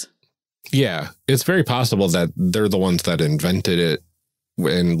nodes. Yeah, it's very possible that they're the ones that invented it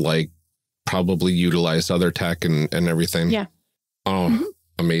and like probably utilized other tech and everything. Yeah. Oh,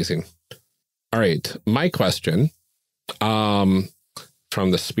 amazing. All right. My question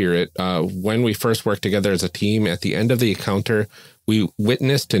from the spirit, when we first worked together as a team at the end of the encounter, we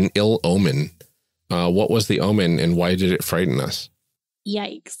witnessed an ill omen. What was the omen and why did it frighten us?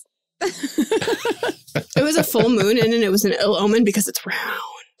 Yikes. It was a full moon and it was an ill omen because it's round.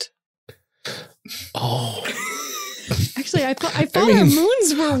 Oh. Actually, I thought our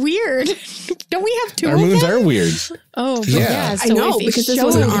moons were weird. Don't we have two Our of moons them? are weird. Oh, yeah. So I know, because this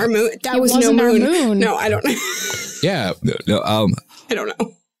wasn't our moon. That was no moon. No, I don't know. Yeah. No, I don't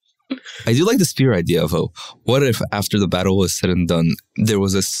know. I do like the sphere idea of what if after the battle was said and done, there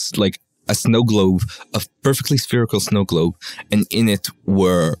was a snow globe, a perfectly spherical snow globe, and in it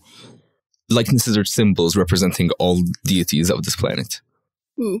were likenesses or symbols representing all deities of this planet.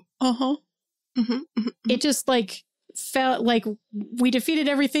 Ooh. Uh-huh. It just like felt like we defeated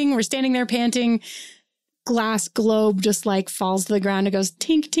everything. We're standing there panting. Glass globe just like falls to the ground. It goes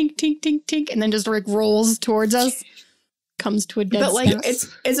tink, tink, tink, tink, tink, and then just like rolls towards us. Comes to a dead But like stop.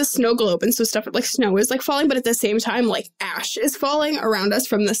 it's a snow globe, and so stuff like snow is like falling, but at the same time like ash is falling around us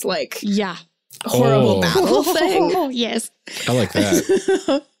from this like horrible battle thing. Oh, yes. I like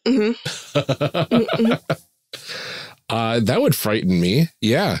that. That would frighten me.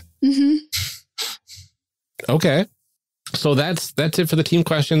 Yeah. Okay. So that's it for the team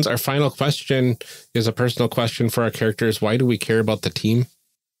questions. Our final question is a personal question for our characters. Why do we care about the team?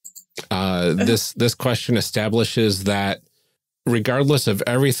 This question establishes that regardless of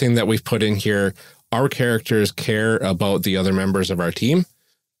everything that we've put in here, our characters care about the other members of our team,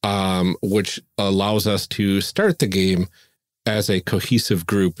 which allows us to start the game as a cohesive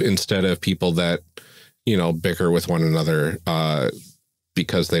group instead of people that, you know, bicker with one another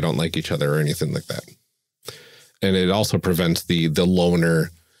because they don't like each other or anything like that. And it also prevents the loner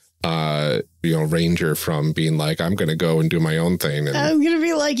ranger from being like, I'm going to go and do my own thing. And I'm going to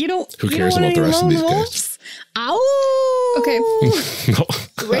be like, who cares about the rest of these guys? Ow! Okay. No.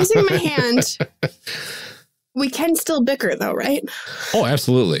 Raising my hand. We can still bicker though, right? Oh,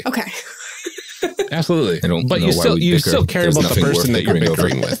 absolutely. Okay. Absolutely. I don't but know you why still care There's about the nothing person worth that you're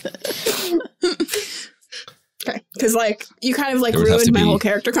bickering bickering over. with. Okay. Because like you kind of like There would have ruined to my be- whole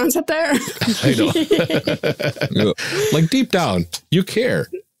character concept there. I know. Like deep down, you care.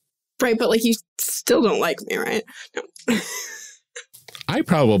 Right, but like you still don't like me, right? No. I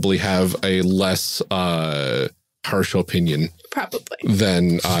probably have a less harsh opinion Probably.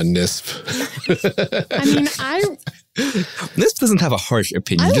 than NISP. I mean, This doesn't have a harsh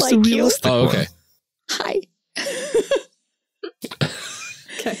opinion, I just a like you. realistic Oh, one. okay. hi.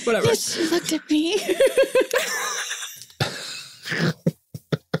 Okay, whatever. Yes, she looked at me.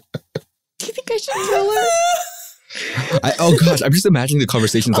 fortune teller. Oh gosh, I'm just imagining the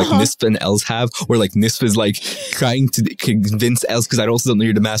conversations like Nisp and Els have, where like Nisp is like trying to convince Els, because I also don't know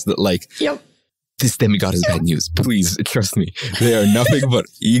you're the master, that like, this demigod is bad news. Please trust me. They are nothing but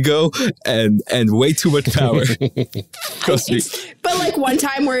ego and way too much power. Trust me. But like one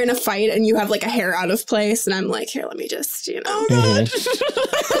time we're in a fight and you have like a hair out of place, and I'm like, here, let me just, you know. Oh god.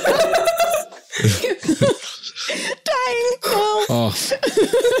 Dying. Oh.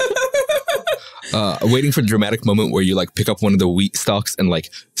 Waiting for the dramatic moment where you like pick up one of the wheat stalks and like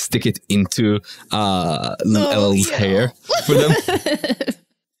stick it into Elle's hair for them.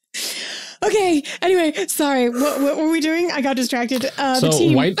 Okay. Anyway, sorry. What were we doing? I got distracted. So the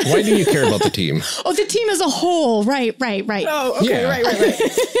team. why do you care about the team? Oh, the team as a whole. Right. Oh, okay. Yeah. Right.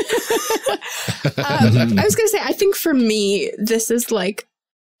 I was going to say, I think for me, this is like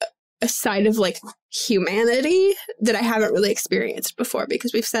a side of like humanity that I haven't really experienced before,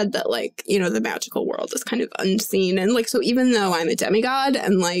 because we've said that like, you know, the magical world is kind of unseen. And like, so even though I'm a demigod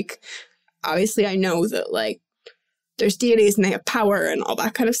and like, obviously I know that like there's deities and they have power and all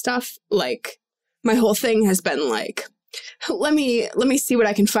that kind of stuff, like my whole thing has been like, let me see what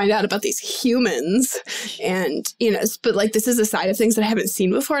I can find out about these humans. And, you know, but like, this is a side of things that I haven't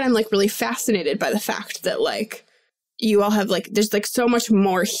seen before. And I'm like really fascinated by the fact that like, you all have like, there's like so much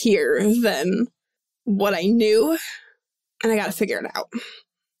more here than what I knew, and I got to figure it out.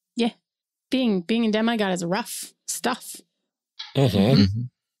 Yeah. Being a demigod is rough stuff. Mm-hmm.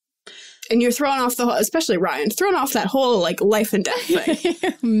 And you're throwing off the whole, especially Ryan, throwing off that whole like life and death thing.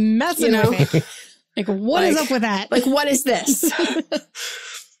 Messing with it. Like, what is up with that? Like, what is this?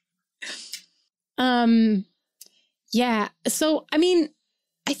 Yeah. So, I mean,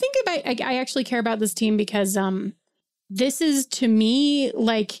 I think I actually care about this team because this is, to me,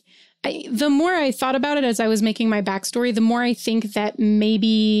 like, the more I thought about it as I was making my backstory, the more I think that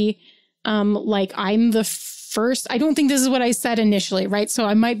maybe, like, I'm the first. I don't think this is what I said initially, right? So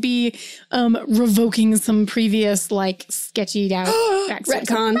I might be revoking some previous, like, sketched out backstory.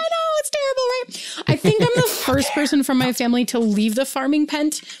 Retcon. I know, it's terrible, right? I think I'm the first person from my family to leave the farming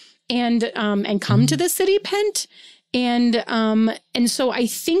pent and come to the city pent. And so I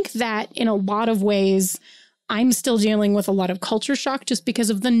think that in a lot of ways, I'm still dealing with a lot of culture shock just because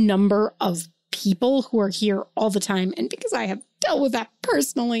of the number of people who are here all the time. And because I have dealt with that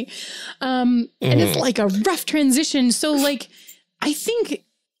personally. And it's like a rough transition. So like, I think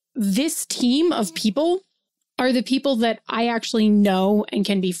this team of people are the people that I actually know and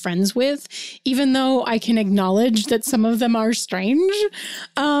can be friends with, even though I can acknowledge that some of them are strange.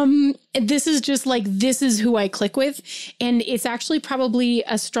 This is just like, this is who I click with. And it's actually probably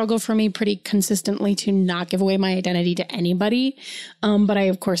a struggle for me pretty consistently to not give away my identity to anybody. But I,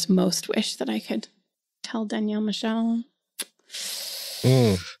 of course, most wish that I could tell Danielle Michelle.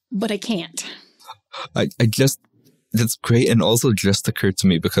 But I can't. I just... That's great, and also just occurred to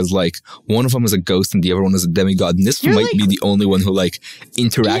me because, like, one of them is a ghost and the other one is a demigod, and this might be the only one who, like,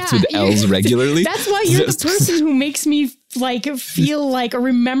 interacts with elves regularly. That's why you're the person who makes me, like, feel like, or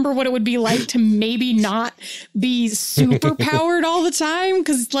remember what it would be like to maybe not be super powered all the time,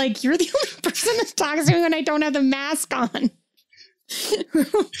 because, like, you're the only person that talks to me when I don't have the mask on.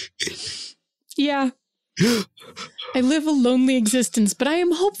 Yeah. I live a lonely existence, but I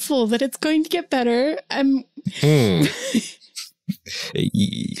am hopeful that it's going to get better.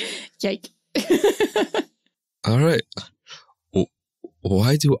 Yike. All right.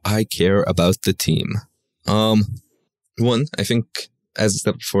 Why do I care about the team? One, I think, as I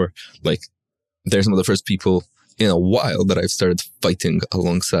said before, like, they're some of the first people in a while that I've started fighting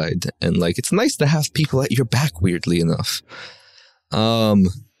alongside. And, like, it's nice to have people at your back, weirdly enough.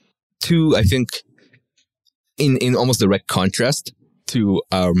 Two, I think, in almost direct contrast to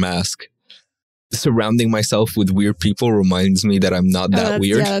our mask, surrounding myself with weird people reminds me that I'm not that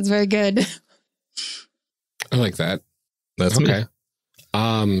weird. Yeah, that's very good. I like that. That's okay.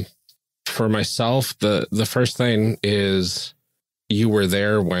 Me. For myself, the first thing is you were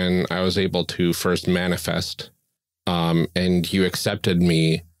there when I was able to first manifest, and you accepted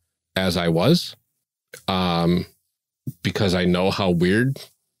me as I was, because I know how weird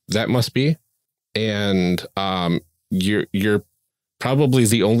that must be. And you're probably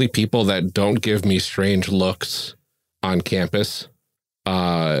the only people that don't give me strange looks on campus,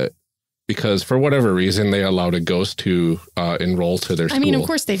 because for whatever reason they allowed a ghost to enroll to their school. I mean, of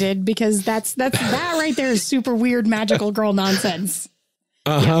course they did, because that right there is super weird magical girl nonsense.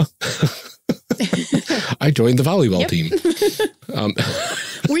 Yeah. I joined the volleyball team.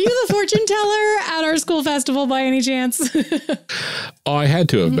 Were you the fortune teller at our school festival by any chance? Oh, I had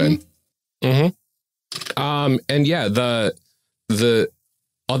to have been. And yeah, the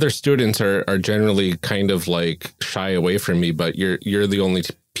other students are generally kind of like shy away from me, but you're the only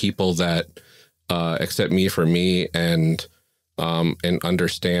people that accept me for me and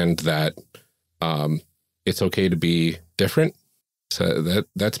understand that it's okay to be different. So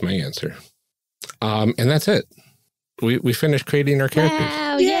that's my answer. And that's it. We finished creating our characters.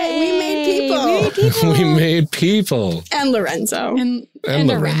 Wow, yay! We made people. We made people. And Lorenzo. And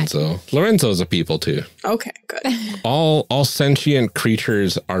Lorenzo. Lorenzo's a people too. Okay, good. All sentient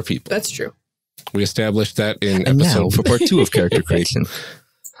creatures are people. That's true. We established that in And episode now for part 2 of character creation,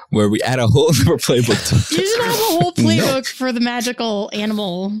 where we add a whole other playbook. You should have a whole playbook for the magical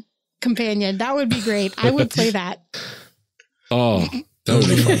animal companion. That would be great. I would play that. Oh, that would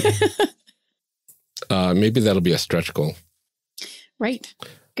be fun. Maybe that'll be a stretch goal. Right.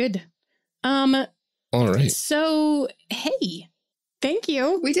 Good. All right. So, hey, thank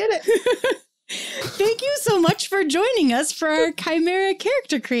you. We did it. Thank you so much for joining us for our Chimera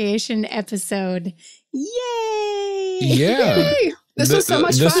character creation episode. Yay! Yeah. Yay! This was so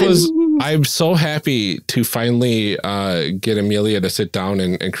much fun. I'm so happy to finally get Amelia to sit down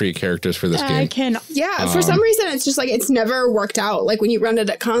and create characters for this game. Yeah, for some reason, it's just like it's never worked out. Like when you run it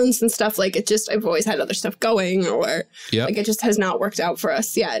at cons and stuff, like I've always had other stuff going, or like it just has not worked out for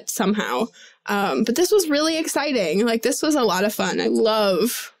us yet somehow. But this was really exciting. Like this was a lot of fun. I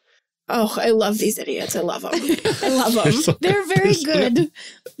love these idiots. I love them. I love them. They're very good.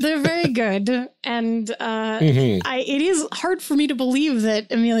 They're very good. And it is hard for me to believe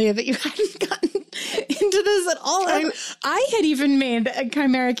that, Amelia, that you hadn't gotten into this at all. I had even made a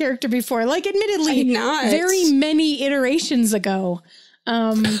Chimera character before, like admittedly, very many iterations ago.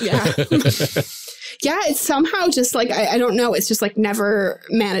 Yeah. Yeah, it's somehow just like, I don't know. It's just like never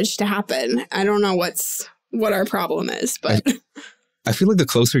managed to happen. I don't know what our problem is, but... I feel like the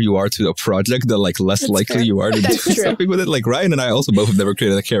closer you are to a project, the like less likely you are to do something with it. Like Ryan and I also both have never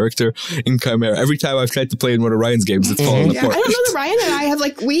created a character in Chimera. Every time I've tried to play in one of Ryan's games, it's fallen apart. I don't know that Ryan and I have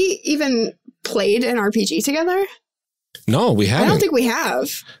we even played an RPG together. No, we haven't. I don't think we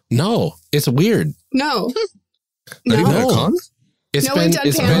have. No, it's weird. No. Not even at a con? We've done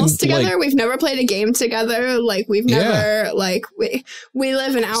panels together. We've never played a game together. Like we've never we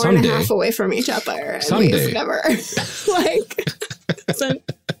live an hour and a half away from each other. And we've never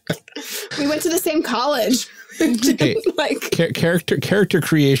we went to the same college. Hey, character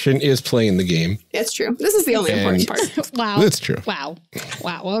creation is playing the game. It's true. This is the only important part. Wow. That's true. Wow.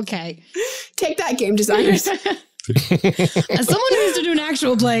 Okay. Take that, game designers. As someone who used to do an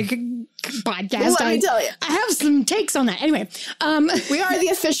actual play podcast, let me tell you, I have some takes on that. Anyway, we are the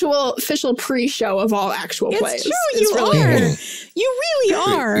official pre-show of all actual plays. It's true, you are. You really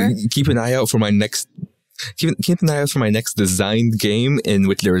are. Keep an eye out for my next. Keep an eye out for my next designed game in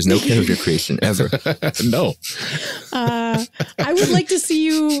which there is no character creation ever. No. I would like to see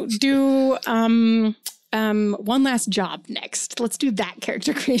you do One Last Job next. Let's do that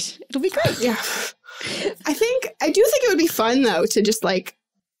character creation. It'll be great. Yeah. I do think it would be fun though to just like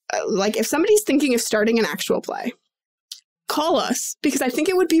if somebody's thinking of starting an actual play, call us, because I think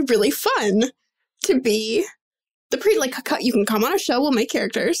it would be really fun to be the you can come on a show, we'll make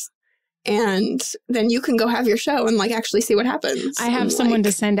characters, and then you can go have your show and actually see what happens. I have someone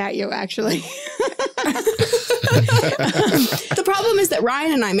to send at you, actually. The problem is that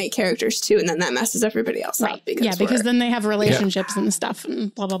Ryan and I make characters too, and then that messes everybody else up. Because then they have relationships and stuff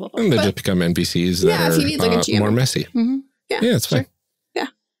and blah, blah, blah, blah. And they just become NPCs that if you need a GM. more messy. Mm-hmm. Yeah, it's fine. Yeah.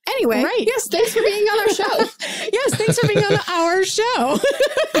 Anyway, yes, thanks for being on our show. Yes, thanks for being on our show.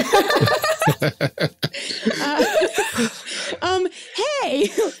 Hey,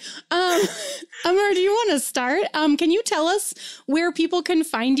 Amr, do you want to start? Can you tell us where people can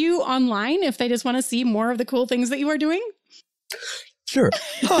find you online if they just want to see more of the cool things that you are doing? Sure.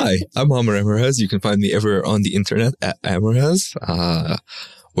 Hi, I'm Amr Ammourazz. You can find me everywhere on the internet at Ammourazz,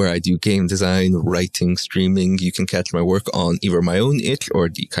 where I do game design, writing, streaming. You can catch my work on either my own itch or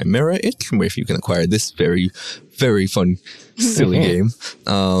the Chimera itch, where if you can acquire this very, very fun, silly game.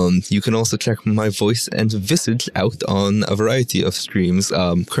 You can also check my voice and visage out on a variety of streams.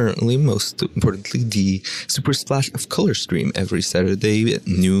 Currently, most importantly, the Super Splash of Color stream every Saturday at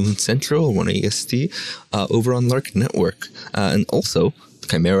noon Central, 1 AST, over on Lark Network. And also,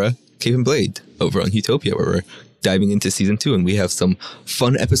 Chimera, Cape and Blade, over on Utopia, where we're diving into season 2, and we have some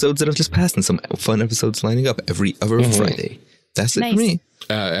fun episodes that have just passed and some fun episodes lining up every other Friday. That's it for me.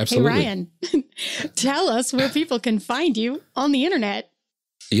 Absolutely. Hey, Ryan, tell us where people can find you on the internet.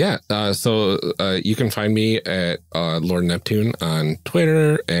 Yeah, so you can find me at Lord Neptune on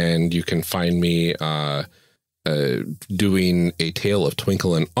Twitter, and you can find me doing a Tale of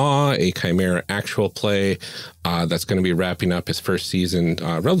Twinkle and Awe, a Chimera actual play that's going to be wrapping up his first season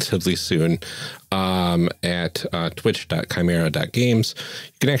relatively soon at twitch.chimera.games.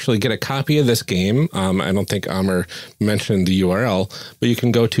 You can actually get a copy of this game. I don't think Amr mentioned the URL, but you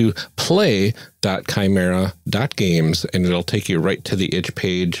can go to play.chimera.games and it'll take you right to the itch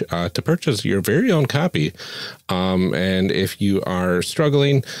page to purchase your very own copy. And if you are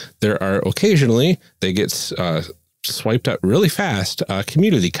struggling, there are occasionally, they get swiped up really fast,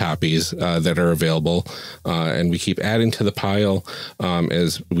 community copies that are available. And we keep adding to the pile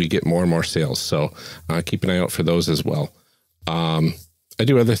as we get more and more sales. So keep an eye out for those as well. I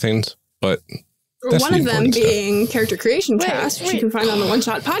do other things, but that's one of them being Character Creation Cast, which you can find on the One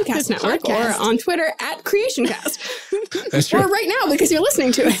Shot Podcast Network or on Twitter at CreationCast. That's true. Or right now because you're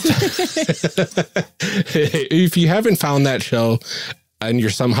listening to it. If you haven't found that show and you're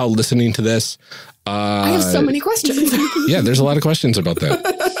somehow listening to this, I have so many questions. Yeah, there's a lot of questions about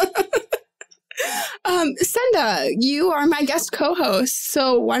that. Senda, you are my guest co-host,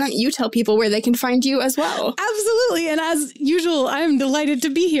 so why don't you tell people where they can find you as well? Absolutely, and as usual, I'm delighted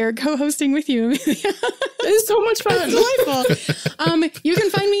to be here co-hosting with you. It's so much fun. It's delightful. You can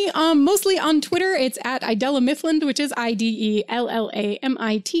find me mostly on Twitter. It's at Idella Mifflin, which is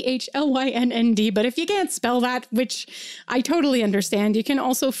IDELLAMITHLYNND. But if you can't spell that, which I totally understand, you can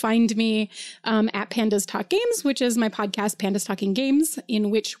also find me at Pandas Talk Games, which is my podcast, Pandas Talking Games,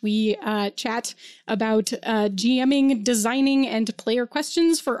 in which we chat about GMing, designing, and player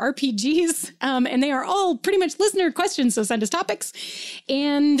questions for RPGs. And they are all pretty much listener questions, so send us topics.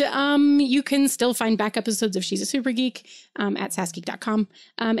 And you can still find back episodes of She's a Super Geek at sassgeek.com.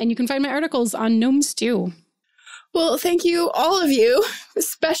 And you can find my articles on Gnome Stew. Well, thank you, all of you,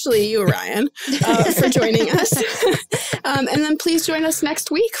 especially you, Ryan, for joining us. And then please join us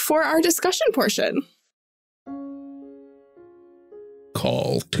next week for our discussion portion.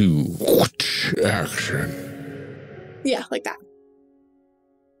 Call to action. Yeah, like that.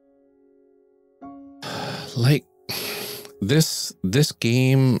 Like this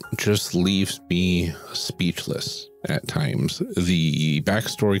game just leaves me speechless at times. The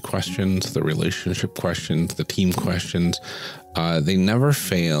backstory questions, the relationship questions, the team questions, they never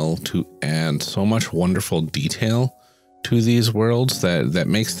fail to add so much wonderful detail to these worlds that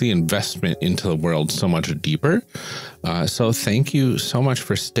makes the investment into the world so much deeper. So thank you so much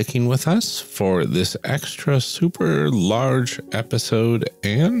for sticking with us for this extra super large episode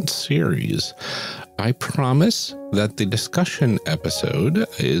and series. I promise that the discussion episode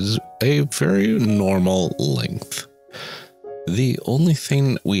is a very normal length. The only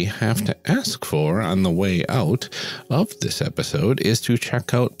thing we have to ask for on the way out of this episode is to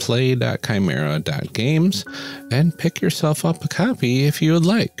check out play.chimera.games and pick yourself up a copy if you would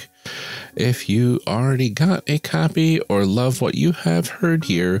like. If you already got a copy or love what you have heard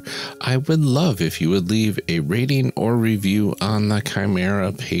here, I would love if you would leave a rating or review on the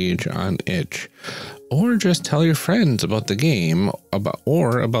Chimera page on itch. Or just tell your friends about the game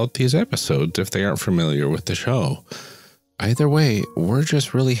or about these episodes if they aren't familiar with the show. Either way, we're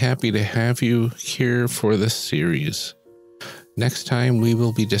just really happy to have you here for this series. Next time, we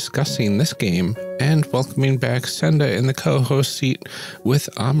will be discussing this game and welcoming back Senda in the co-host seat with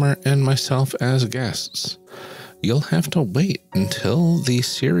Amr and myself as guests. You'll have to wait until the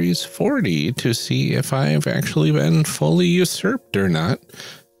series 40 to see if I've actually been fully usurped or not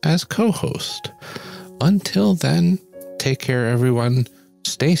as co-host. Until then, take care, everyone.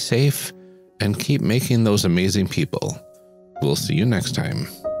 Stay safe and keep making those amazing people. We'll see you next time.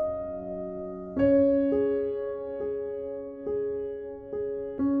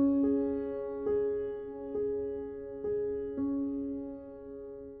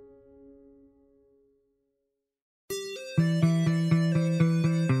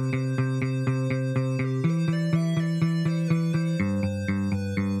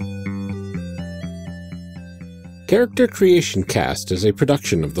 Character Creation Cast is a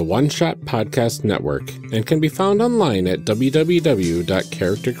production of the One Shot Podcast Network and can be found online at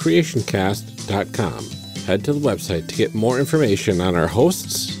www.charactercreationcast.com. Head to the website to get more information on our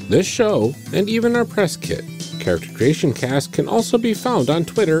hosts, this show, and even our press kit. Character Creation Cast can also be found on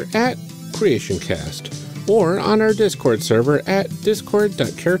Twitter at CreationCast or on our Discord server at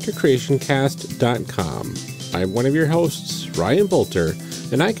discord.charactercreationcast.com. I'm one of your hosts, Ryan Boelter,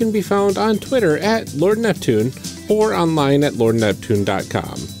 and I can be found on Twitter at Lord Neptune or online at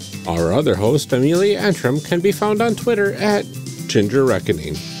lordneptune.com. Our other host, Amelia Antrim, can be found on Twitter at Ginger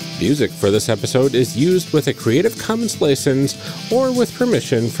Reckoning. Music for this episode is used with a Creative Commons license or with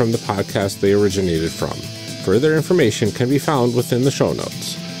permission from the podcast they originated from. Further information can be found within the show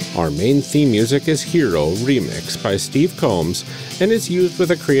notes. Our main theme music is Hero Remix by Steve Combs and is used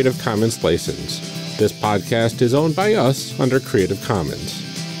with a Creative Commons license. This podcast is owned by us under Creative Commons.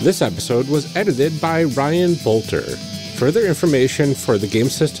 This episode was edited by Ryan Boelter. Further information for the game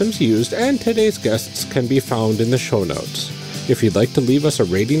systems used and today's guests can be found in the show notes. If you'd like to leave us a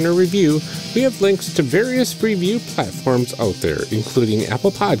rating or review, we have links to various review platforms out there, including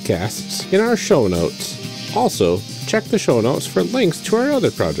Apple Podcasts, in our show notes. Also, check the show notes for links to our other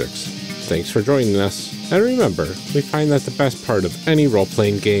projects. Thanks for joining us, and remember, we find that the best part of any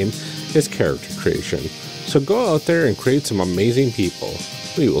role-playing game is character creation. So go out there and create some amazing people.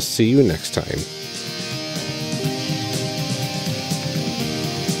 We will see you next time.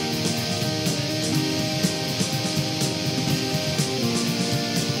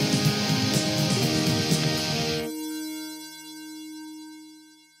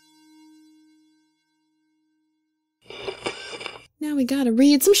 Now we gotta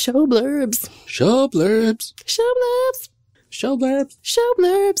read some show blurbs. Show blurbs. Show blurbs. Show blurbs. Show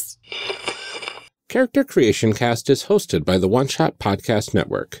blurbs. Character Creation Cast is hosted by the One Shot Podcast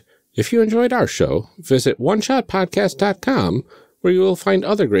Network. If you enjoyed our show, visit oneshotpodcast.com, where you will find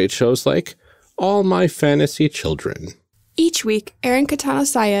other great shows like All My Fantasy Children. Each week, Aaron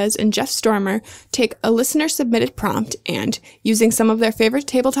Catano-Saez and Jeff Stormer take a listener-submitted prompt and, using some of their favorite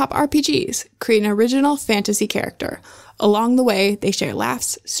tabletop RPGs, create an original fantasy character. Along the way, they share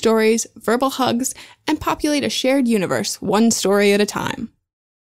laughs, stories, verbal hugs, and populate a shared universe, one story at a time.